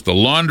appliances, the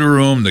laundry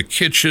room, the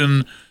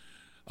kitchen,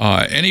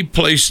 any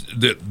place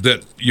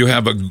that you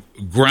have a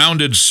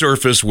grounded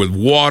surface with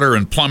water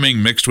and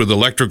plumbing mixed with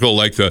electrical,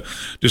 like the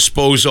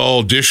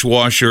disposal,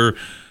 dishwasher,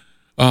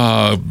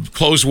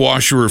 clothes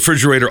washer,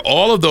 refrigerator,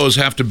 all of those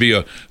have to be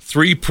a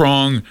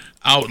 3-prong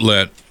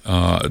outlet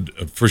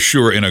for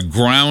sure, in a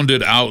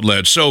grounded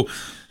outlet. So,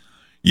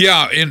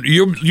 yeah, and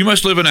you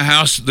must live in a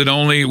house that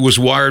only was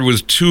wired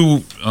with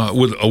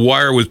with a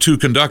wire with 2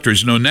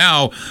 conductors.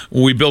 Now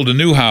when we build a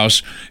new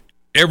house,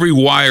 every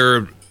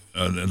wire,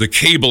 the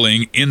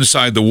cabling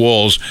inside the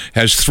walls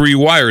has 3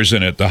 wires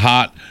in it: the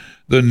hot,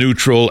 the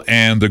neutral,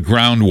 and the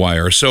ground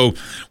wire. So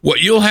what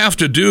you'll have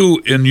to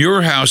do in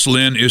your house,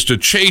 Lynn, is to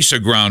chase a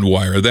ground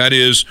wire. That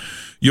is,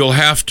 you'll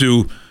have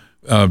to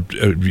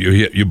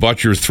you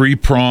bought your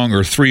 3-prong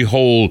or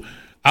 3-hole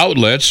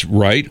outlets,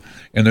 right?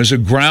 And there's a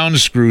ground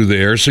screw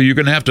there, so you're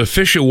going to have to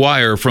fish a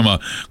wire from a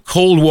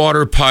cold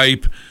water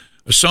pipe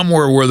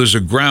somewhere where there's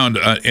a ground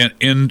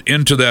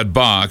into that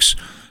box,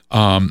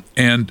 and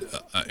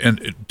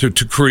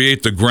to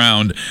create the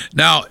ground.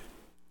 Now,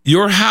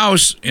 your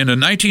house, in a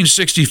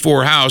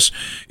 1964 house,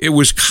 it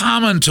was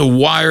common to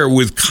wire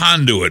with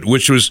conduit,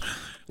 which was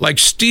like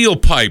steel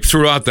pipe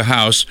throughout the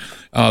house.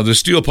 The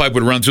steel pipe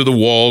would run through the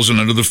walls and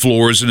under the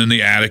floors and in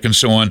the attic and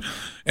so on,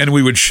 and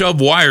we would shove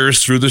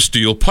wires through the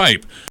steel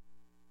pipe.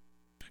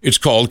 It's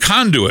called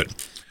conduit.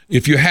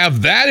 If you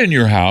have that in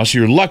your house,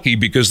 you're lucky,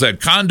 because that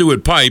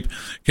conduit pipe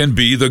can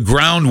be the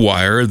ground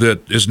wire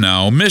that is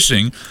now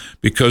missing,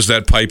 because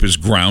that pipe is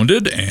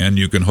grounded and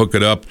you can hook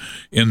it up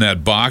in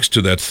that box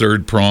to that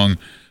 3rd prong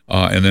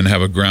and then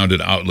have a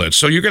grounded outlet.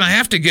 So you're going to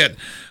have to get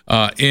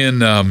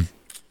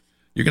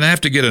you're going to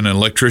have to get an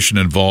electrician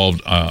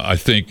involved, I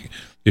think,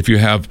 if you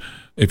have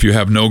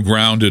no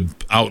grounded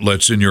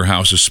outlets in your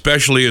house,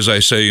 especially, as I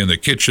say, in the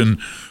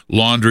kitchen,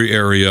 laundry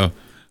area,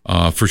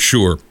 for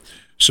sure.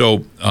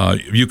 So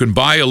you can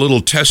buy a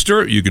little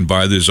tester. You can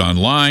buy this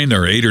online.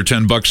 They're $8 or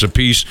 $10 a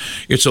piece.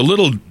 It's a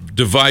little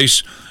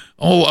device,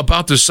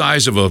 about the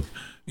size of a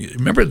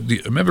remember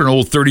an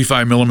old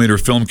 35 millimeter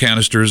film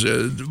canisters,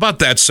 about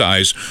that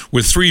size,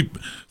 with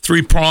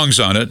three prongs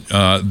on it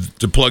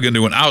to plug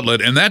into an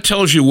outlet, and that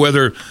tells you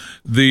whether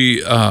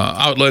the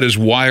outlet is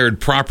wired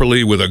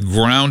properly with a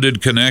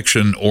grounded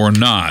connection or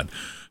not.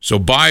 So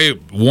buy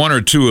one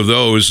or two of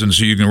those, and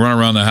so you can run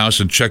around the house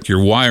and check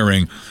your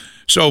wiring.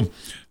 So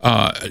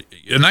a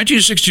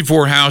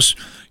 1964 house,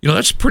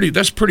 that's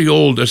pretty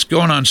old. That's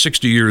going on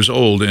 60 years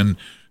old, and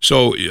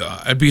so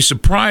I'd be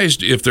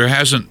surprised if there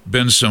hasn't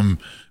been some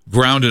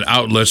grounded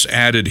outlets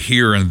added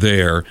here and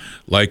there,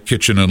 like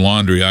kitchen and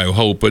laundry, I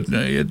hope, but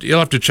you'll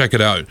have to check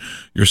it out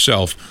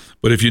yourself.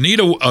 But if you need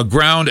a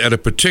ground at a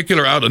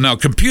particular outlet, now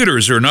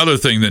computers are another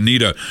thing that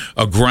need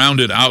a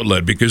grounded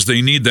outlet, because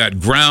they need that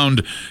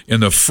ground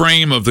in the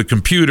frame of the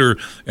computer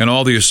and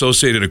all the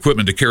associated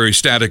equipment to carry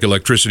static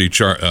electricity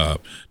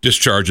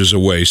discharges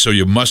away. So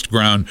you must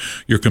ground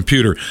your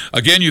computer.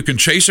 Again, you can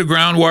chase a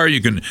ground wire.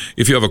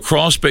 If you have a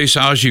crawl space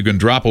house, you can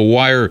drop a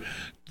wire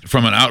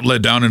from an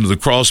outlet down into the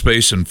crawl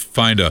space and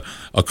find a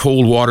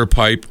cold water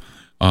pipe.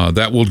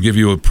 That will give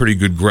you a pretty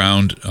good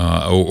ground,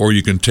 or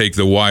you can take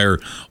the wire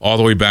all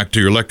the way back to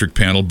your electric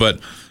panel. But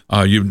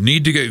you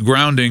need to get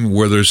grounding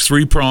where there's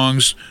three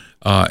prongs,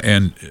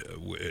 and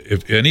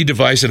if any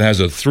device that has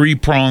a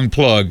three-prong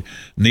plug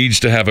needs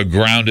to have a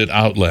grounded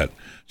outlet.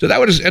 So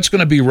that's going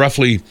to be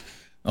roughly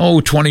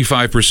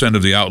 25%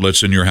 of the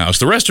outlets in your house.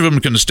 The rest of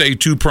them can stay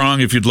two-prong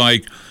if you'd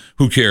like.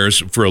 Who cares,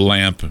 for a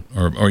lamp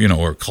or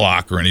a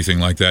clock or anything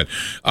like that.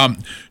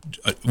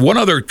 One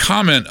other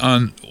comment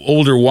on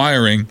older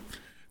wiring.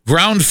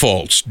 Ground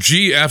faults,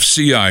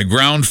 GFCI,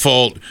 ground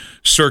fault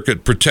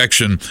circuit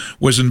protection,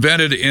 was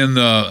invented in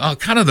the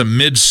kind of the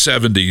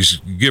mid-70s,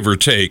 give or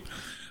take.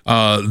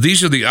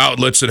 These are the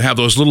outlets that have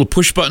those little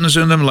push buttons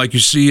in them, like you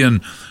see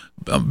in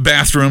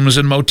bathrooms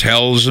and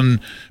motels and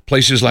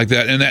places like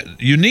that. And that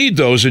you need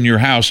those in your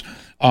house.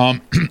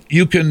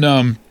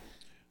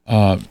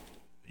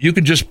 You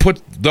can just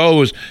put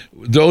those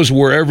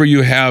wherever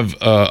you have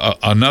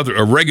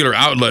a regular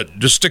outlet.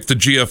 Just stick the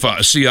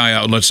GFCI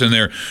outlets in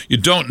there. You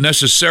don't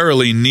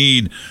necessarily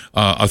need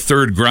a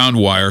third ground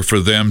wire for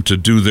them to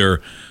do their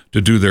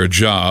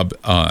job.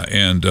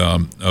 And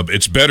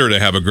it's better to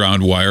have a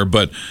ground wire,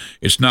 but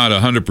it's not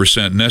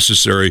 100%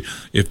 necessary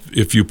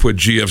if you put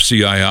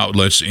GFCI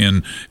outlets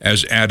in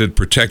as added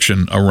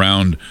protection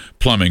around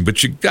plumbing.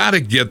 But you got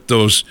to get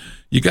those.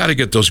 You got to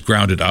get those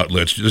grounded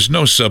outlets. There's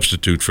no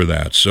substitute for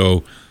that.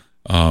 So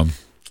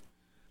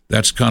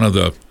that's kind of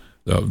the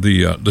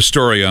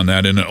story on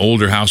that in an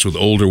older house with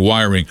older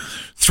wiring.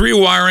 Three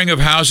wiring of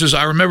houses.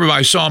 I remember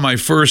I saw my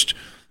first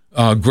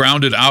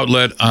grounded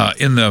outlet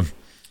in the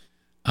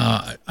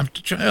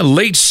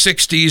late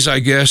 60s, I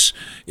guess.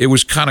 It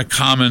was kind of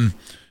common.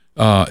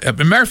 As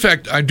a matter of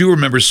fact, I do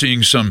remember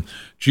seeing some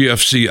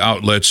GFC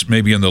outlets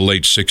maybe in the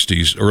late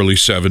 60s, early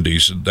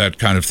 70s, that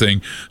kind of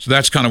thing. So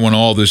that's kind of when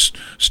all this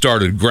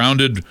started.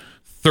 Grounded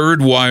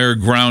third wire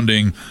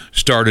grounding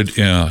started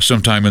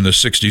sometime in the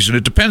 60s. And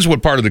it depends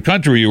what part of the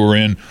country you were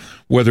in,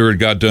 whether it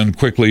got done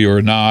quickly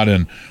or not,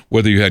 and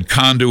whether you had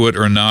conduit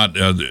or not.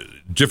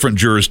 Different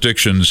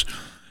jurisdictions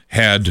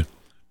had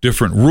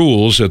different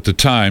rules at the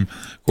time.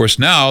 Of course,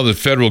 now the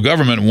federal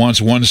government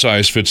wants one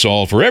size fits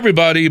all for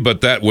everybody,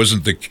 but that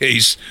wasn't the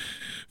case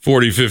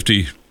 40,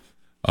 50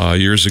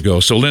 years ago.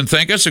 So, Lynn,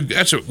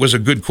 that was a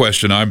good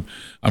question. I'm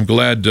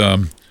glad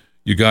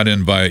you got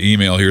in by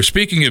email here.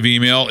 Speaking of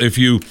email, if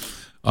you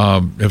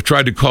have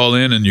tried to call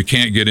in and you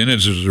can't get in,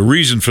 there's a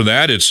reason for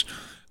that.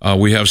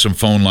 We have some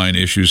phone line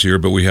issues here,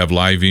 but we have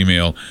live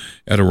email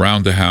at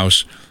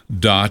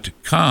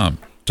aroundthehouse.com.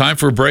 Time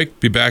for a break.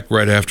 Be back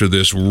right after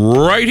this,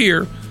 right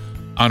here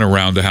on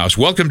Around the House.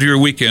 Welcome to your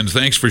weekend.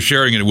 Thanks for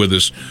sharing it with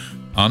us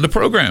on the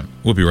program.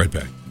 We'll be right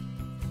back.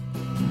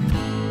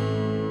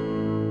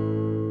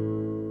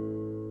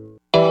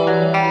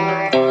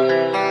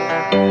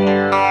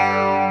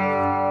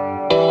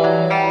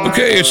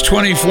 Okay, it's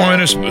 24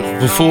 minutes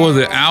before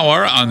the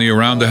hour on the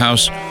Around the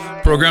House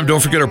program.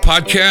 Don't forget our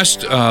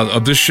podcast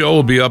of this show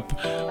will be up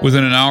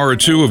within an hour or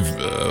two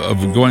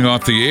of going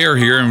off the air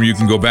here, and you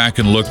can go back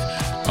and look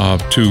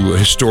to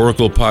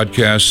historical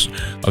podcasts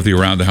of the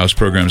Around the House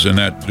programs, and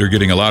that they're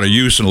getting a lot of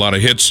use and a lot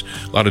of hits,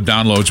 a lot of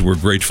downloads. We're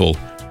grateful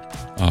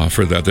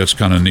for that. That's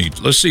kind of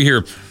neat. Let's see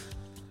here.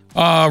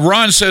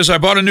 Ron says, I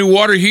bought a new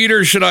water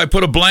heater. Should I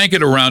put a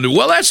blanket around it?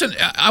 Well,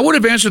 I would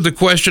have answered the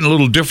question a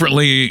little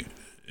differently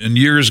in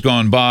years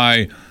gone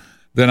by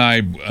than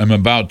I am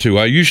about to.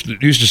 I used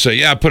to say,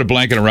 yeah, put a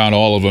blanket around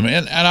all of them.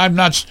 And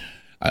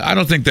I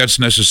don't think that's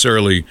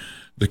necessarily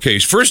the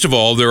case. First of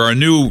all, there are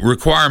new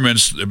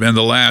requirements in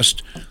the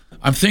last,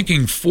 I'm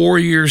thinking 4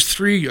 years,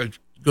 it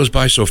goes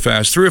by so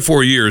fast, 3 or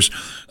 4 years,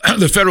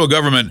 the federal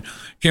government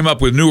came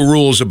up with new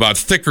rules about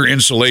thicker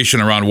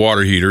insulation around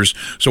water heaters.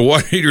 So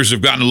water heaters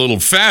have gotten a little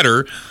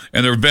fatter,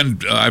 and there have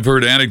been, I've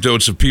heard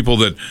anecdotes of people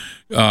that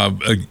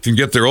can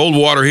get their old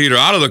water heater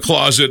out of the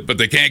closet, but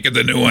they can't get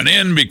the new one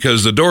in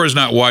because the door is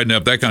not wide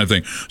enough, that kind of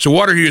thing. So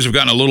water heaters have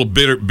gotten a little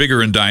bit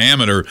bigger in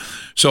diameter.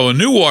 So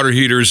new water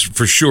heaters,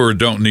 for sure,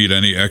 don't need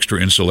any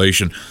extra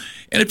insulation.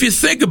 And if you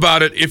think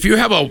about it, if you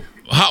have a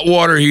hot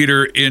water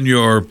heater in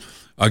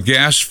a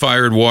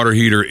gas-fired water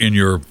heater in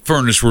your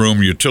furnace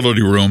room,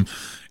 utility room,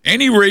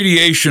 any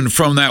radiation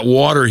from that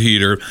water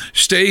heater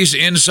stays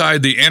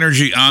inside the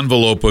energy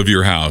envelope of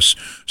your house.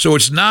 So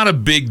it's not a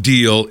big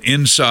deal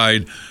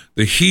inside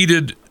the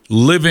heated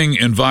living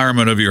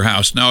environment of your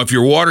house. Now, if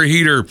your water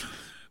heater,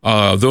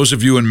 those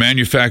of you in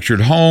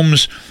manufactured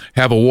homes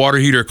have a water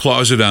heater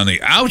closet on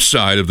the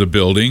outside of the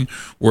building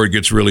where it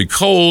gets really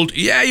cold,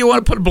 yeah, you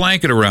want to put a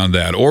blanket around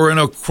that, or in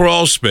a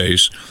crawl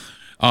space.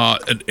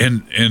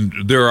 And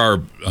there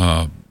are,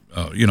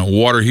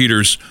 water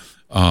heaters,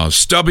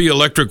 stubby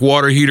electric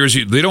water heaters.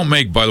 They don't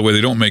make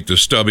the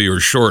stubby or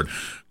short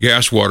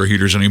gas water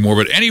heaters anymore,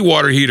 but any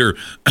water heater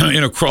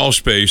in a crawl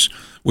space,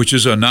 which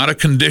is not a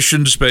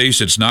conditioned space,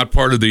 it's not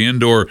part of the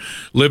indoor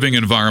living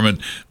environment,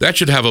 that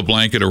should have a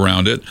blanket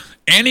around it.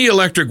 Any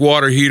electric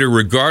water heater,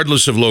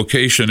 regardless of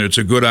location, it's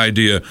a good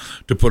idea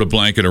to put a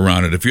blanket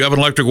around it. If you have an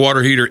electric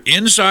water heater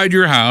inside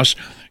your house,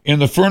 in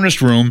the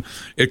furnace room,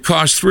 it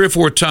costs 3 or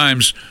 4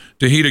 times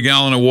to heat a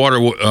gallon of water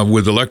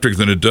with electric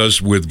than it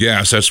does with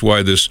gas. That's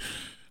why this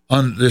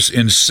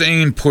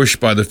insane push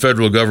by the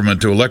federal government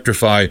to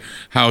electrify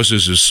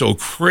houses is so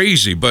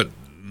crazy. But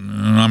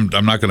I'm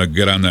not going to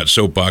get on that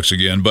soapbox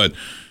again. But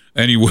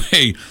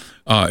anyway,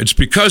 it's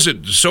because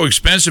it's so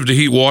expensive to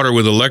heat water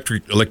with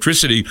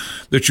electricity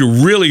that you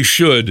really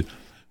should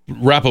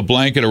wrap a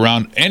blanket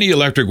around any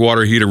electric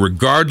water heater,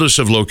 regardless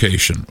of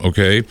location,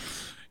 okay?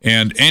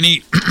 And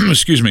any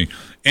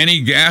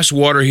gas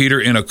water heater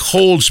in a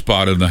cold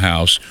spot in the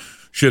house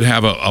should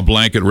have a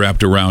blanket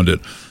wrapped around it.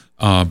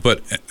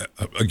 But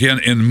again,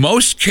 in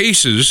most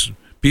cases,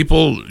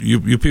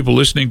 you people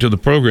listening to the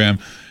program,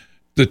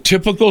 the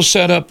typical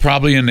setup,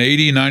 probably in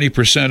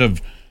 80-90%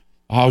 of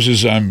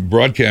houses I'm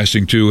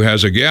broadcasting to,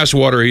 has a gas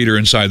water heater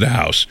inside the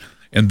house,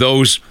 and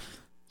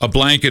a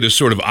blanket is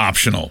sort of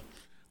optional.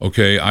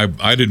 Okay, I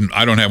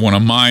don't have one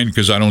on mine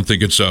because I don't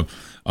think it's a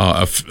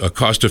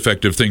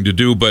cost-effective thing to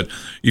do. But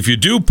if you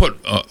do put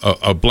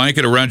a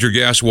blanket around your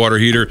gas water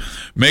heater,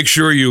 make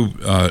sure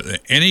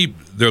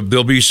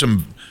there'll be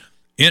some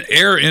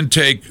air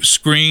intake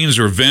screens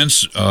or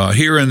vents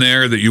here and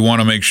there that you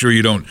want to make sure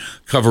you don't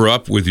cover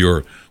up with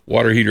your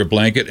water heater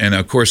blanket. And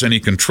of course,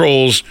 any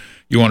controls,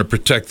 you want to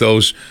protect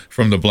those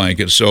from the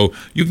blanket. So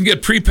you can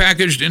get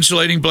prepackaged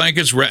insulating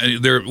blankets. What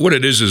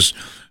it is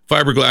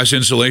fiberglass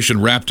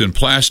insulation wrapped in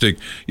plastic.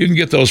 You can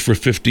get those for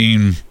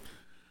 $15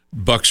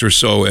 or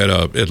so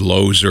at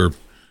Lowe's or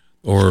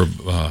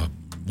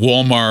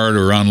Walmart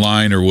or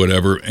online or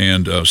whatever.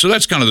 And so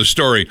that's kind of the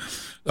story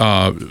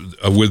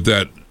with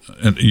that.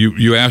 And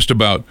you asked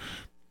about,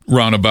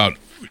 Ron, about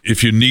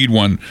if you need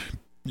one.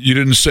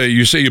 You say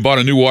you bought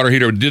a new water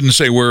heater, but didn't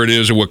say where it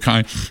is or what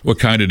kind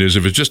it is.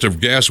 If it's just a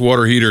gas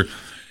water heater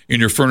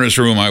in your furnace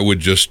room, I would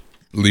just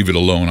leave it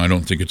alone. I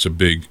don't think it's a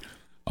big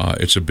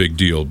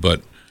deal.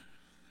 But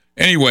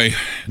anyway,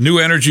 new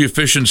energy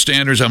efficient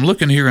standards. I'm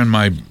looking here in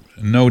my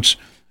notes.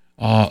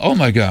 Oh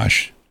my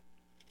gosh.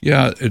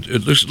 Yeah,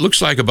 it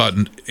looks like about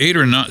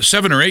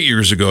 7 or 8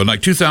 years ago,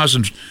 like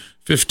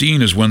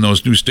 2015 is when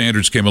those new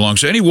standards came along.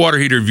 So any water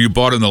heater you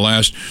bought in the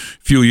last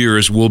few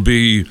years will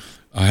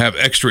have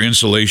extra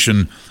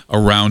insulation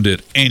around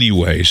it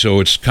anyway, so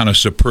it's kind of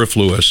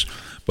superfluous.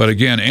 But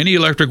again, any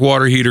electric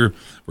water heater,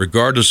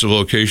 regardless of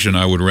location,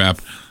 I would wrap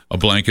a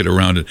blanket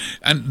around it.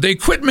 And they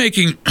quit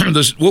making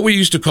what we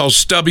used to call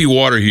stubby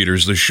water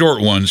heaters, the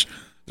short ones.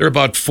 They're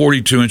about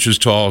 42 inches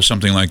tall,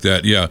 something like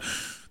that. Yeah.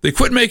 They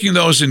quit making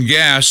those in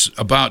gas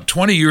about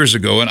 20 years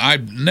ago, and I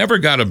never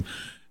got an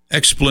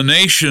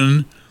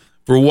explanation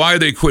for why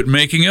they quit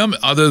making them,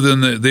 other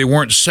than they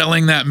weren't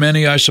selling that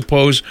many, I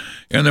suppose,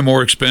 and they're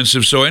more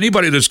expensive. So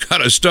anybody that's got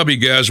a stubby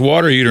gas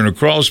water heater in a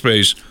crawl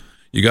space,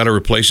 you got to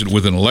replace it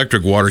with an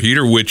electric water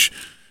heater, which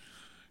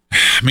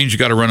means you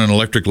got to run an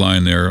electric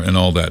line there and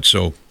all that.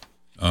 So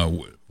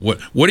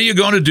what are you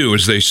going to do,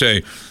 as they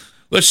say?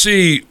 Let's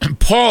see.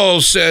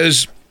 Paul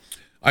says,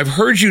 I've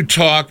heard you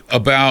talk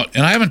about,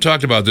 and I haven't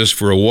talked about this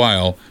for a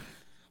while,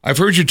 I've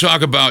heard you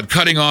talk about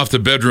cutting off the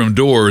bedroom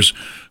doors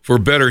for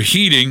better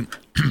heating.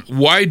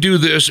 Why do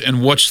this,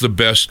 and what's the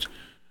best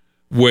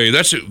way?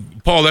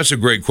 Paul, that's a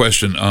great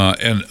question.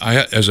 And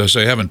as I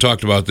say, I haven't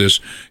talked about this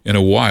in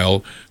a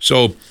while.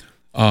 So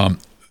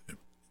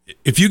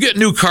if you get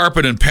new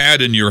carpet and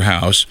pad in your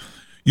house,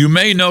 you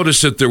may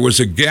notice that there was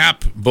a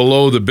gap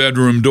below the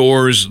bedroom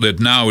doors that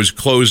now is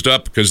closed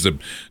up because the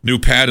new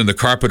pad and the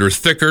carpet are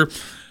thicker.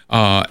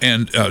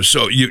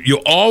 So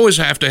you always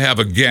have to have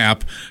a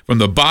gap from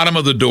the bottom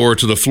of the door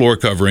to the floor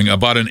covering.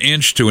 About 1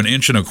 inch to 1.25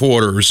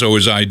 inches or so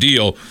is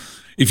ideal.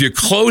 If you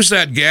close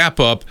that gap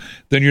up,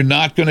 then you're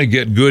not going to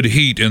get good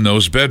heat in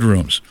those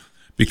bedrooms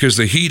because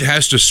the heat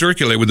has to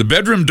circulate. With the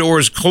bedroom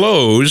doors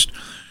closed,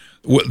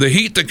 the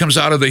heat that comes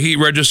out of the heat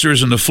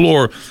registers in the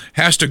floor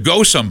has to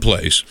go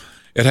someplace.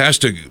 It has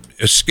to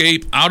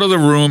escape out of the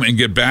room and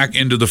get back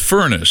into the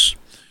furnace.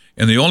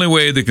 And the only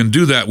way they can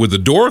do that with the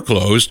door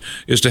closed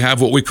is to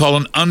have what we call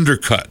an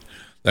undercut.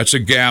 That's a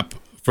gap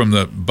from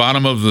the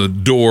bottom of the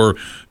door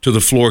to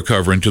the floor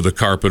covering, to the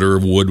carpet or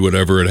wood,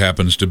 whatever it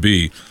happens to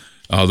be.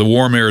 The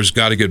warm air has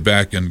got to get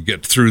back and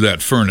get through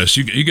that furnace.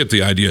 You get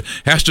the idea. It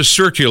has to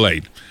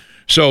circulate.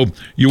 So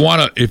you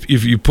want to,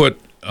 if you put,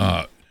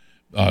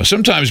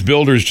 sometimes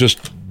builders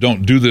just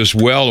don't do this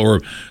well, or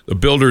the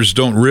builders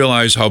don't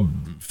realize how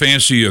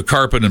fancy a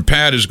carpet and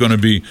pad is going to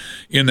be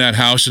in that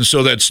house, and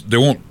so there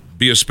won't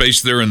be a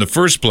space there in the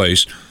first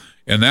place,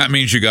 and that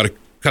means you got to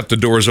cut the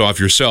doors off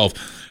yourself.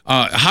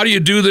 How do you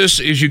do this?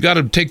 Is you got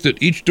to take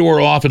each door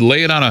off and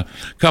lay it on a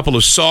couple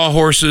of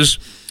sawhorses,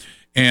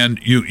 and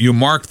you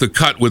mark the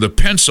cut with a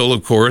pencil,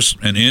 of course,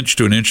 1 inch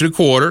to 1.25 inches,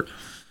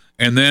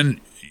 and then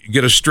you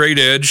get a straight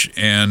edge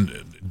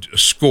and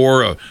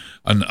score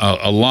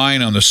a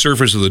line on the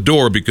surface of the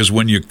door, because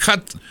when you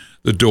cut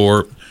the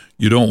door,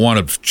 you don't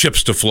want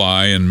chips to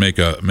fly and make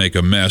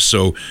a mess.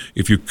 So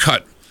if you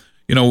cut,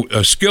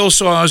 skill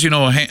saws,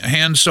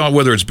 hand saw,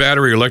 whether it's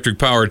battery or electric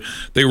powered,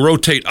 they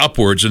rotate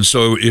upwards, and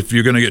so if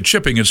you're going to get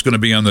chipping, it's going to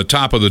be on the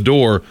top of the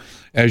door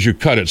as you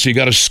cut it. So you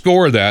got to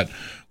score that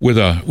with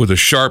a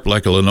sharp,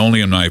 like a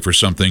linoleum knife or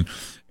something,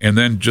 and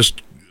then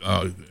just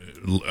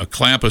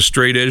clamp a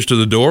straight edge to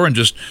the door and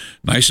just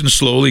nice and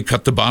slowly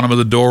cut the bottom of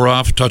the door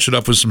off, touch it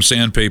up with some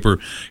sandpaper,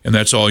 and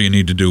that's all you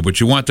need to do.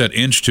 But you want that 1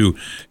 inch to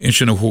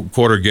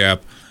 1.25 inch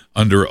gap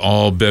under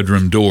all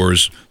bedroom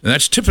doors, and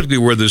that's typically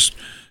where this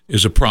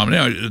is a problem.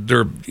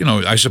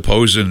 I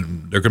suppose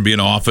there can be an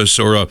office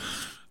or a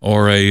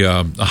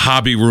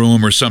hobby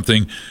room or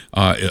something,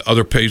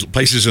 other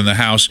places in the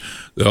house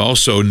that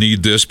also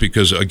need this,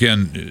 because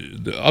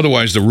again,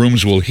 otherwise the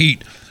rooms will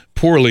heat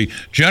poorly.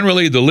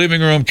 Generally, the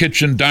living room,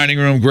 kitchen, dining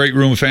room, great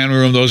room, family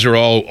room, those are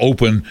all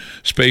open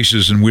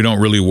spaces, and we don't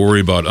really worry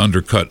about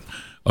undercut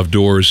of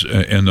doors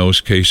in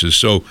those cases.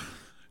 So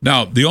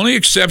now, the only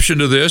exception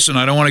to this, and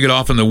I don't want to get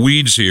off in the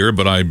weeds here,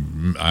 but I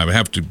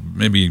have to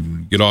maybe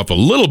get off a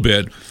little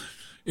bit,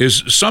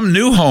 is some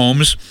new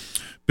homes,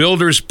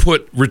 builders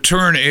put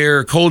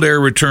cold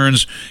air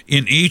returns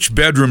in each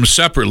bedroom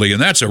separately,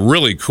 and that's a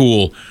really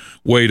cool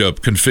way to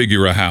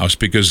configure a house,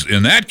 because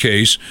in that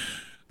case,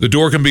 the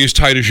door can be as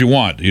tight as you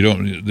want.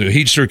 The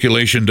heat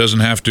circulation doesn't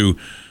have to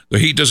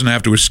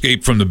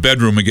escape from the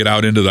bedroom and get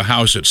out into the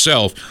house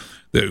itself.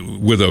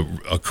 With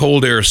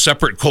a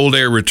separate cold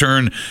air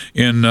return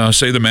in,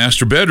 say, the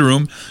master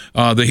bedroom,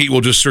 the heat will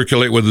just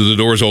circulate whether the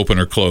door's open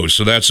or closed.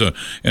 So that's an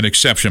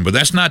exception, but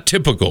that's not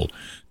typical.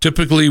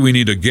 Typically, we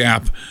need a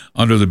gap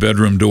under the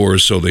bedroom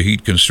doors so the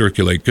heat can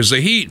circulate, because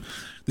the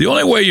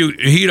only way you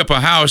heat up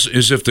a house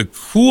is if the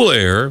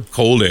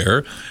cold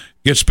air,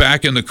 gets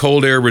back in the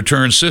cold air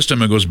return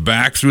system and goes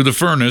back through the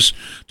furnace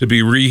to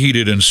be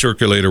reheated and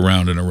circulate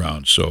around and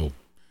around. So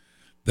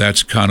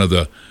that's kind of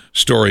the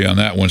story on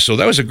that one. So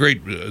that was a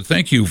great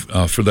thank you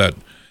for that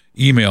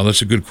email.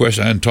 That's a good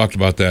question. I hadn't talked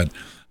about that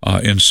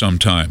in some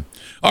time.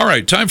 All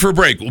right, time for a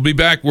break. We'll be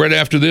back right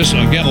after this.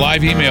 Again,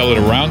 live email at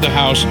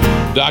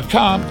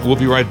aroundthehouse.com. We'll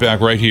be right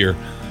back right here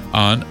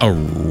on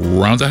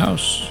Around the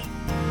House.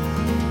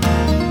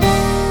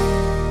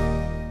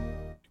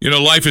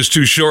 Life is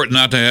too short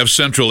not to have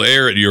central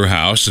air at your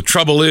house. The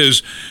trouble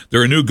is, there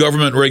are new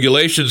government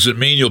regulations that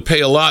mean you'll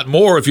pay a lot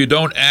more if you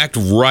don't act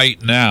right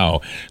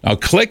now. Now,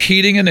 Click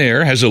Heating and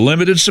Air has a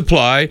limited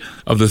supply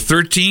of the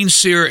 13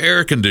 SEER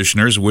air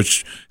conditioners,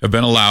 which have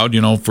been allowed,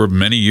 for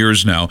many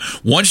years now.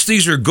 Once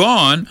these are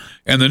gone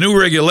and the new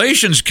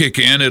regulations kick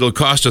in, it'll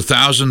cost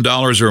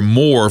 $1,000 or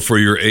more for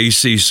your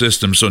AC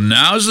system. So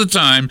now's the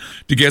time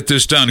to get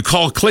this done.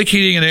 Call Click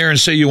Heating and Air and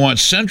say you want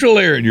central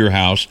air at your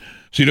house,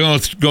 so you don't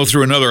have to go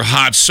through another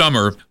hot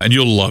summer, and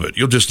you'll love it.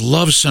 You'll just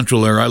love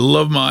central air. I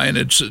love mine.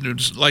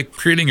 It's like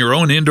creating your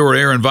own indoor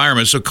air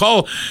environment. So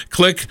call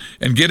Click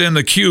and get in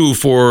the queue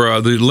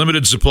for the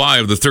limited supply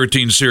of the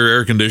 13 SEER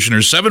air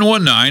conditioners,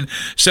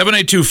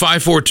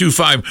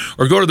 719-782-5425,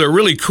 or go to their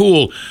really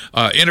cool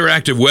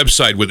interactive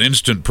website with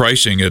instant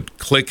pricing at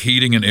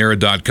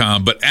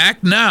clickheatingandair.com. But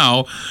act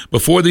now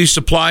before these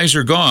supplies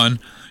are gone.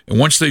 And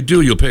once they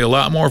do, you'll pay a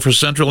lot more for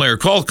central air.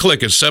 Call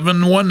Click at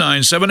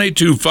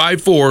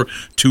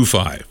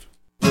 719-782-5425.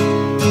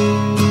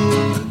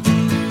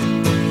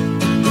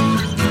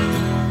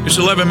 It's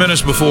 11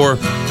 minutes before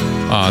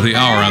the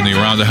hour on the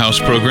Around the House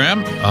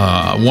program.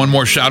 One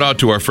more shout out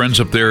to our friends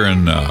up there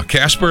in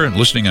Casper,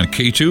 listening on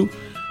K2,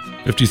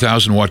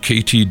 50,000 watt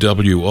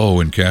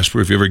KTWO in Casper.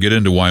 If you ever get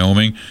into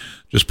Wyoming,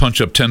 just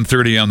punch up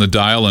 1030 on the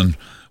dial, and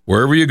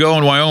wherever you go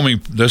in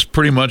Wyoming, that's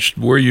pretty much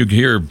where you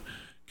hear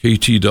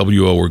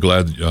KTWO. We're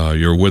glad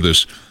you're with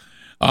us.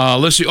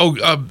 Let's see.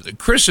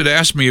 Chris had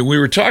asked me, we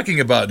were talking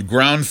about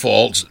ground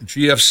faults,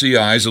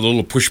 GFCIs, the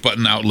little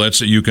push-button outlets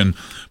that you can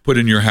put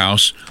in your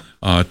house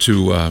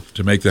to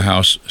make the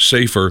house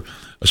safer,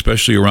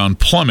 especially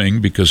around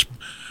plumbing, because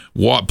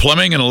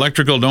plumbing and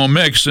electrical don't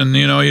mix, and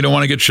you don't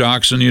want to get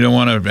shocks, and you don't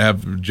want to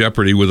have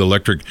jeopardy with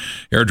electric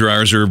hair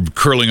dryers or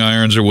curling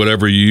irons or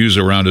whatever you use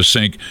around a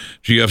sink.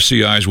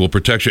 GFCIs will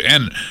protect you.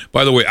 And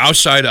by the way,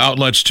 outside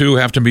outlets too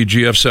have to be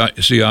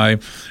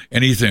GFCI.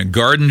 Anything,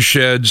 garden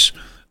sheds,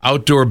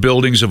 outdoor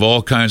buildings of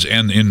all kinds,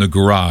 and in the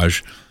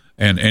garage.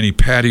 and any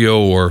patio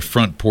or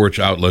front porch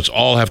outlets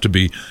all have to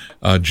be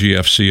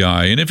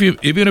GFCI. And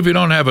even if you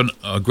don't have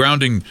a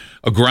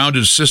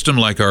grounded system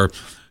like our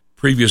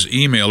previous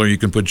emailer, you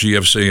can put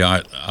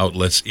GFCI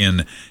outlets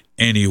in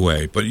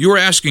anyway. But you were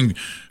asking,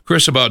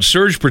 Chris, about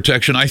surge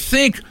protection. I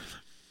think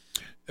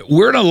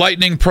we're in a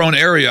lightning-prone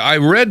area. I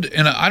read,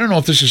 and I don't know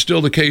if this is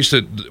still the case,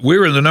 that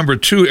we're in the number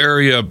 2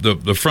 area,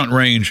 the Front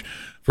Range,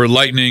 for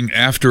lightning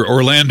after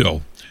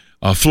Orlando.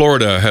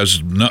 Florida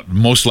has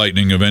most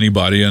lightning of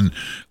anybody, and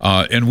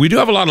we do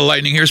have a lot of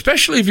lightning here,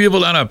 especially if you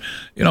live on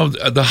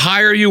the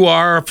higher you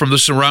are from the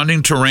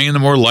surrounding terrain, the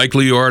more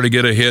likely you are to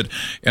get a hit.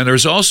 And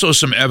there's also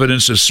some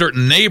evidence that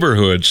certain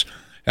neighborhoods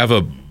have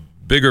a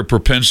bigger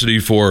propensity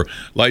for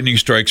lightning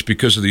strikes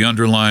because of the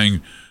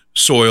underlying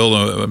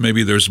soil.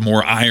 Maybe there's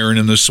more iron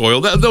in the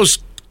soil. Those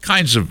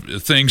kinds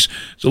of things.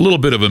 It's a little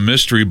bit of a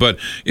mystery, but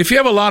if you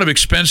have a lot of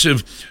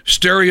expensive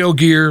stereo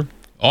gear,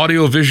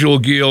 audio-visual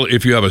gear,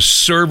 if you have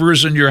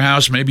servers in your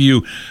house, maybe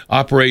you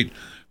operate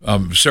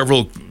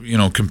several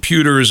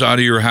computers out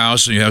of your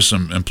house and you have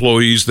some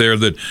employees there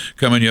that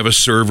come in, you have a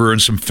server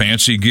and some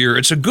fancy gear,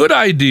 it's a good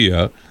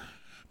idea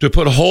to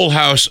put a whole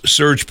house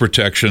surge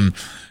protection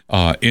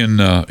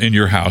in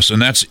your house.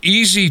 And that's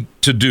easy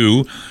to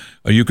do.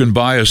 You can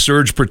buy a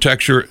surge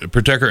protector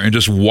and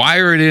just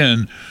wire it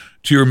in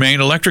to your main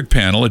electric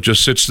panel. It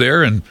just sits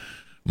there and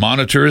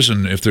monitors,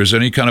 and if there's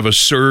any kind of a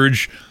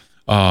surge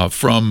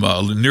from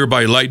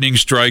nearby lightning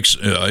strikes,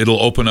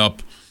 it'll open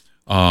up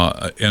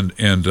and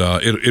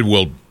it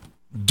will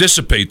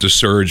dissipate the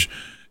surge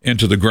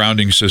into the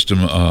grounding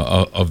system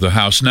of the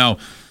house. Now,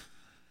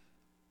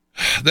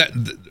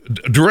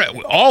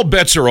 all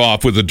bets are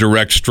off with a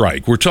direct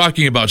strike. We're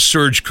talking about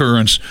surge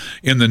currents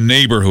in the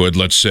neighborhood,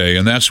 let's say,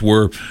 and that's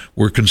where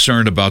we're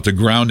concerned about the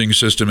grounding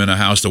system in a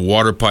house. The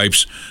water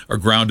pipes are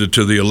grounded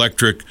to the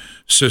electric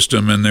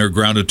system, and they're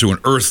grounded to an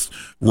earth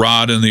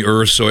rod in the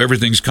earth, so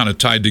everything's kind of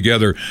tied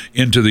together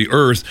into the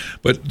earth.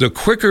 But the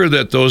quicker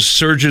that those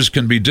surges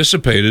can be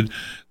dissipated,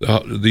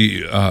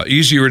 the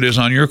easier it is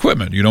on your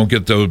equipment. You don't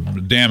get the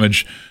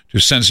damage to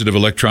sensitive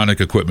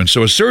electronic equipment.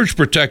 So a surge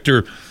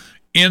protector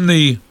in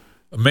the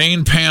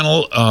main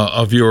panel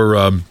of your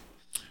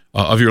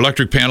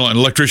electric panel, an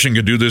electrician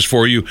can do this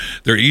for you.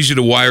 They're easy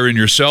to wire in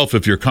yourself.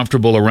 If you're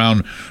comfortable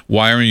around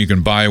wiring, you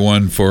can buy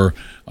one for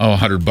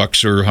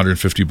 $100 or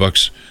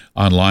 $150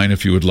 online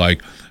if you would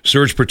like.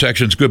 Surge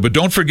protection is good, but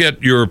don't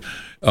forget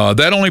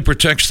that only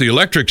protects the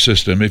electric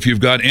system. If you've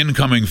got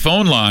incoming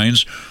phone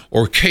lines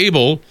or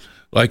cable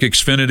like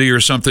Xfinity or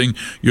something,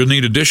 you'll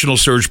need additional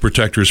surge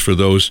protectors for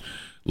those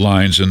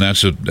lines, and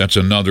that's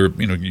another,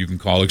 you can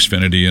call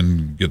Xfinity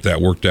and get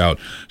that worked out.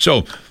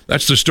 So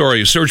that's the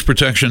story. Surge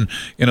protection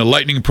in a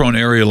lightning prone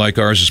area like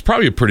ours is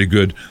probably a pretty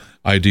good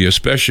idea,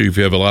 especially if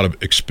you have a lot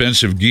of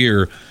expensive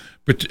gear.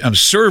 But on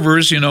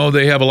servers,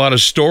 they have a lot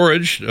of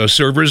storage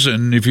servers,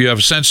 and if you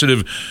have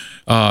sensitive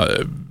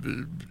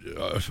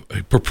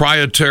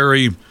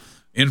proprietary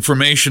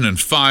information and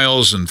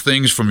files and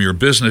things from your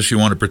business, you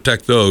want to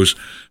protect those,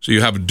 so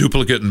you have a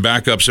duplicate and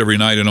backups every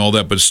night and all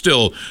that. But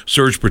still,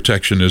 surge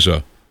protection is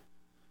a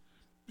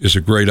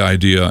great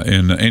idea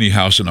in any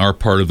house in our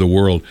part of the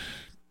world.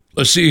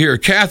 Let's see here.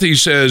 Kathy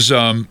says,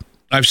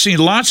 I've seen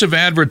lots of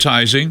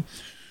advertising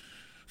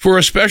for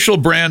a special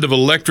brand of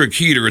electric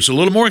heater. It's a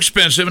little more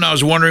expensive, and I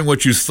was wondering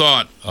what you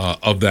thought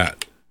of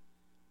that.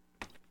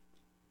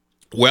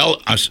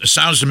 Well, it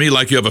sounds to me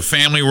like you have a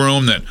family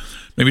room that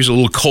maybe it's a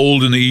little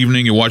cold in the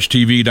evening. You watch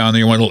TV down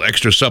there, you want a little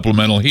extra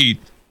supplemental heat.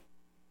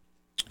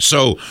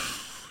 So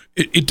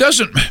it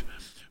doesn't,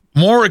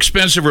 more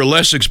expensive or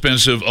less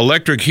expensive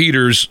electric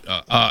heaters,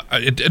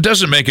 it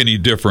doesn't make any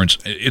difference.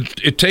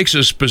 It takes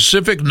a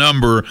specific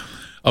number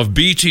of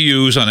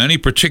BTUs on any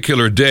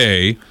particular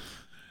day,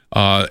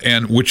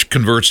 and which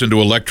converts into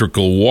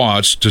electrical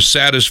watts to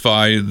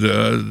satisfy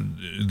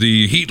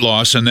the heat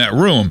loss in that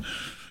room.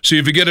 So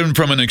if you get them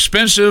from an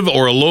expensive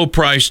or a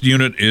low-priced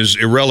unit is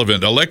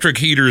irrelevant. Electric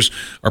heaters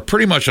are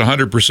pretty much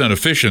 100%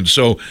 efficient,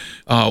 so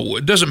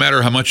it doesn't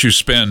matter how much you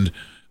spend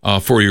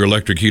for your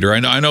electric heater.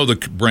 I know the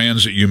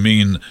brands that you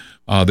mean.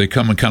 They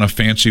come in kind of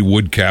fancy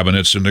wood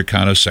cabinets, and they're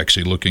kind of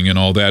sexy looking and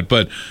all that.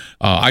 But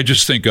I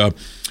just think a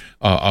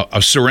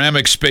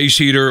ceramic space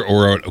heater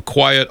or a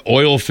quiet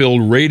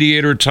oil-filled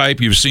radiator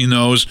type, you've seen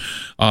those,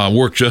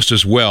 work just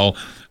as well.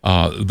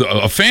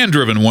 A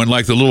fan-driven one,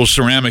 like the little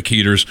ceramic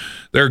heaters,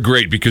 they're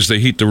great because they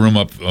heat the room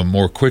up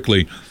more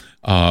quickly.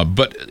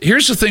 But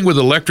here's the thing with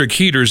electric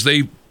heaters.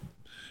 They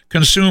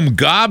consume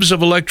gobs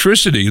of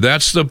electricity.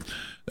 That's the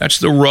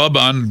rub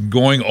on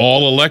going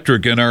all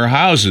electric in our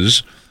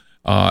houses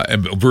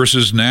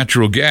versus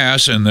natural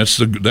gas, and that's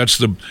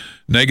the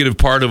negative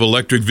part of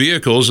electric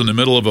vehicles. In the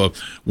middle of a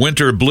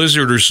winter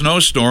blizzard or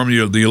snowstorm,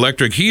 the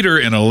electric heater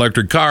in an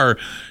electric car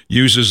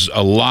uses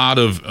a lot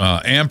of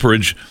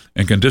amperage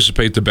and can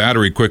dissipate the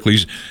battery quickly.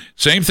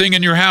 Same thing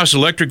in your house.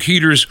 Electric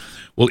heaters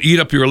will eat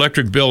up your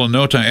electric bill in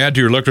no time, add to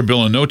your electric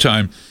bill in no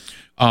time.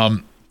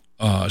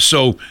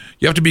 So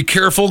you have to be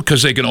careful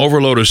because they can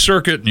overload a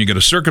circuit, and you get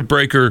a circuit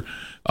breaker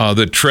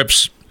that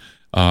trips.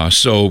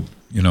 So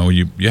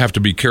You have to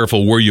be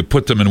careful where you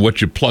put them and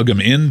what you plug them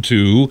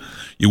into.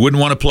 You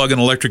wouldn't want to plug an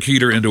electric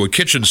heater into a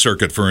kitchen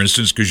circuit, for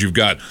instance, because you've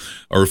got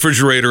a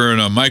refrigerator and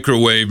a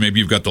microwave. Maybe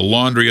you've got the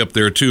laundry up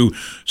there too.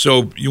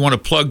 So you want to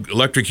plug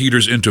electric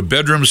heaters into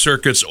bedroom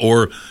circuits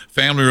or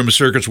family room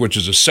circuits, which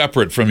is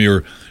separate from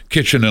your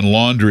kitchen and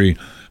laundry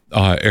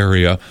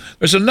area.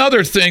 There's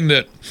another thing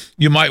that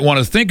you might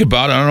want to think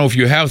about. I don't know if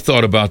you have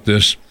thought about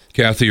this,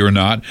 Kathy, or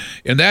not,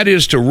 and that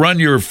is to run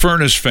your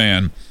furnace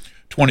fan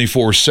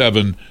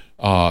 24/7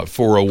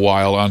 for a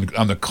while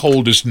on the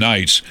coldest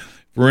nights.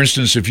 For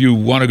instance, if you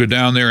want to go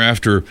down there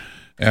after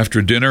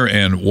dinner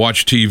and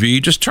watch TV,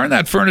 just turn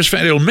that furnace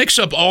fan. It'll mix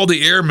up all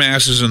the air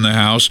masses in the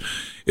house.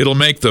 It'll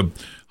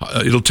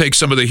take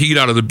some of the heat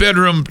out of the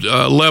bedroom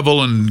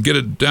level and get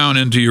it down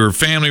into your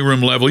family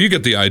room level. You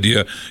get the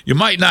idea. You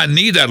might not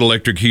need that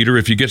electric heater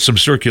if you get some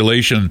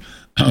circulation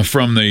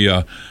from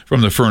the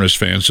furnace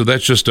fan. So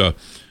that's just a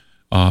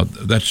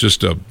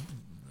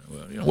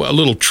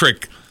little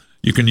trick.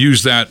 You can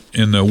use that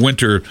in the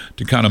winter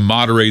to kind of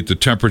moderate the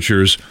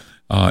temperatures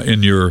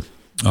in your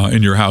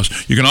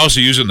house. You can also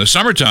use it in the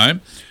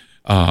summertime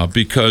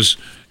because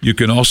you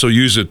can also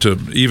use it to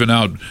even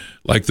out,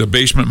 like the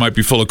basement might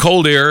be full of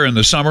cold air in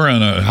the summer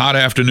on a hot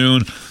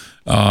afternoon,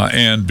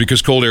 and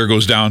because cold air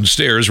goes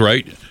downstairs,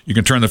 right? You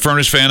can turn the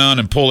furnace fan on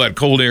and pull that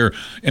cold air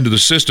into the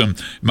system,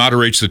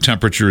 moderates the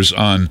temperatures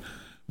on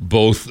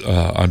both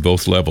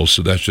levels.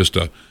 So that's just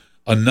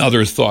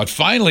another thought.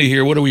 Finally,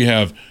 here, what do we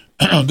have?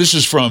 This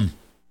is from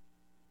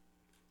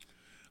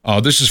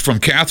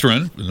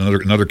Catherine,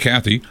 another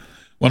Kathy.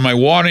 When my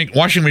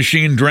washing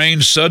machine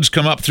drains, suds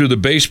come up through the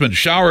basement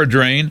shower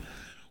drain.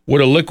 Would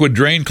a liquid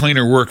drain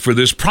cleaner work for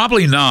this?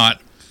 Probably not.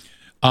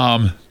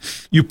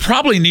 You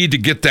probably need to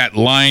get that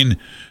line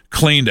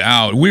cleaned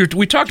out.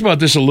 We talked about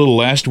this a little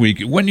last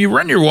week. When you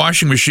run your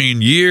washing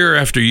machine year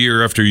after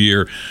year after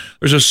year,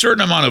 there's a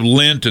certain amount of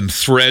lint and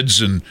threads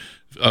and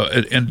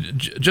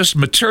just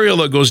material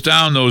that goes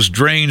down those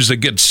drains that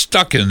get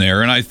stuck in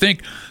there. And I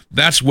think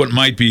that's what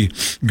might be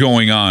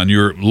going on.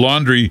 Your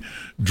laundry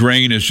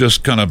drain is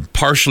just kind of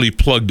partially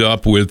plugged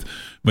up with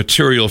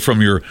material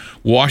from your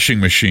washing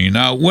machine.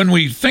 Now, when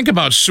we think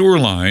about sewer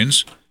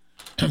lines,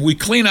 we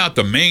clean out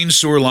the main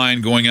sewer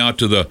line going out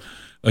to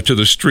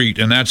the street,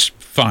 and that's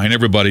fine.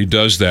 Everybody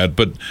does that.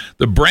 But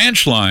the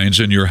branch lines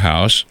in your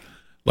house,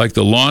 like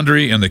the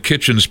laundry and the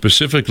kitchen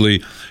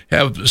specifically,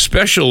 have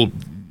special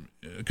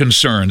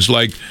concerns,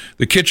 like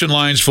the kitchen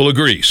line's full of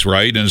grease,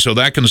 right? And so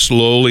that can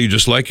slowly,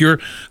 just like your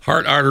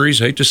heart arteries,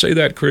 hate to say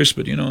that, Chris,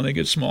 but they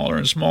get smaller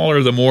and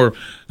smaller the more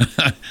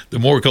the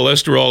more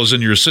cholesterol is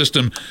in your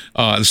system.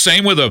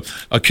 Same with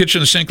a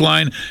kitchen sink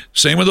line,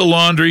 same with the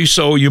laundry.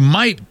 So you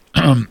might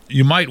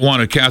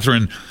want to,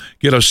 Catherine,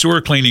 get a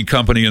sewer cleaning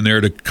company in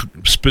there to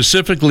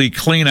specifically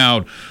clean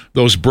out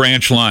those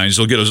branch lines.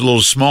 They'll get a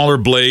little smaller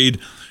blade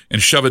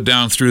and shove it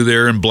down through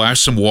there and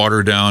blast some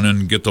water down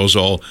and get those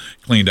all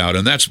cleaned out.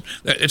 And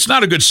it's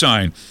not a good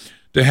sign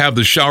to have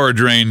the shower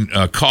drain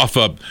cough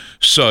up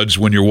suds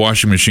when your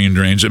washing machine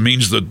drains. It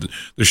means that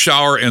the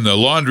shower and the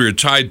laundry are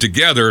tied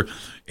together,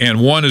 and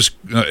one is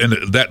and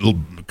that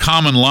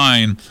common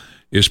line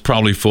is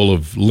probably full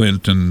of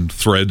lint and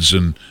threads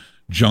and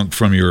junk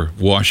from your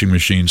washing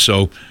machine.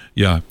 So,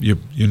 yeah, you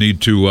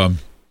need to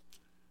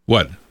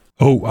what?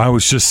 Oh, I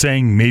was just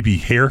saying maybe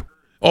hair.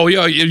 Oh,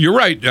 yeah, you're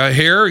right.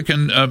 Hair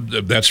can,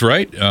 that's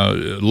right.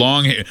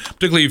 Long hair,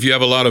 particularly if you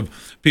have a lot of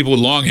people with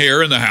long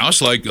hair in the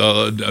house, like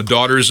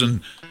daughters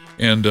and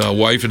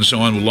wife and so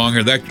on with long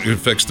hair. That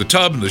affects the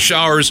tub, the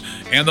showers,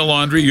 and the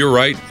laundry. You're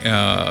right.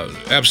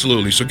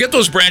 Absolutely. So get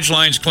those branch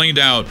lines cleaned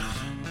out,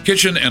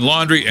 kitchen and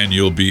laundry, and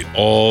you'll be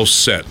all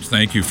set.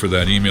 Thank you for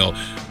that email.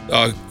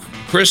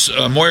 Chris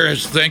Moyer,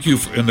 thank you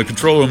in the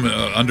control room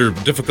under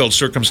difficult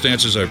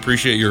circumstances. I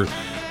appreciate your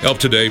help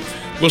today.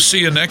 We'll see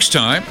you next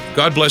time.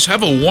 God bless.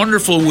 Have a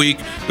wonderful week.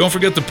 Don't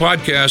forget the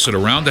podcast at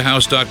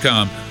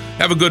AroundTheHouse.com.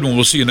 Have a good one.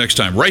 We'll see you next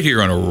time right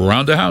here on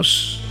Around the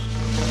House.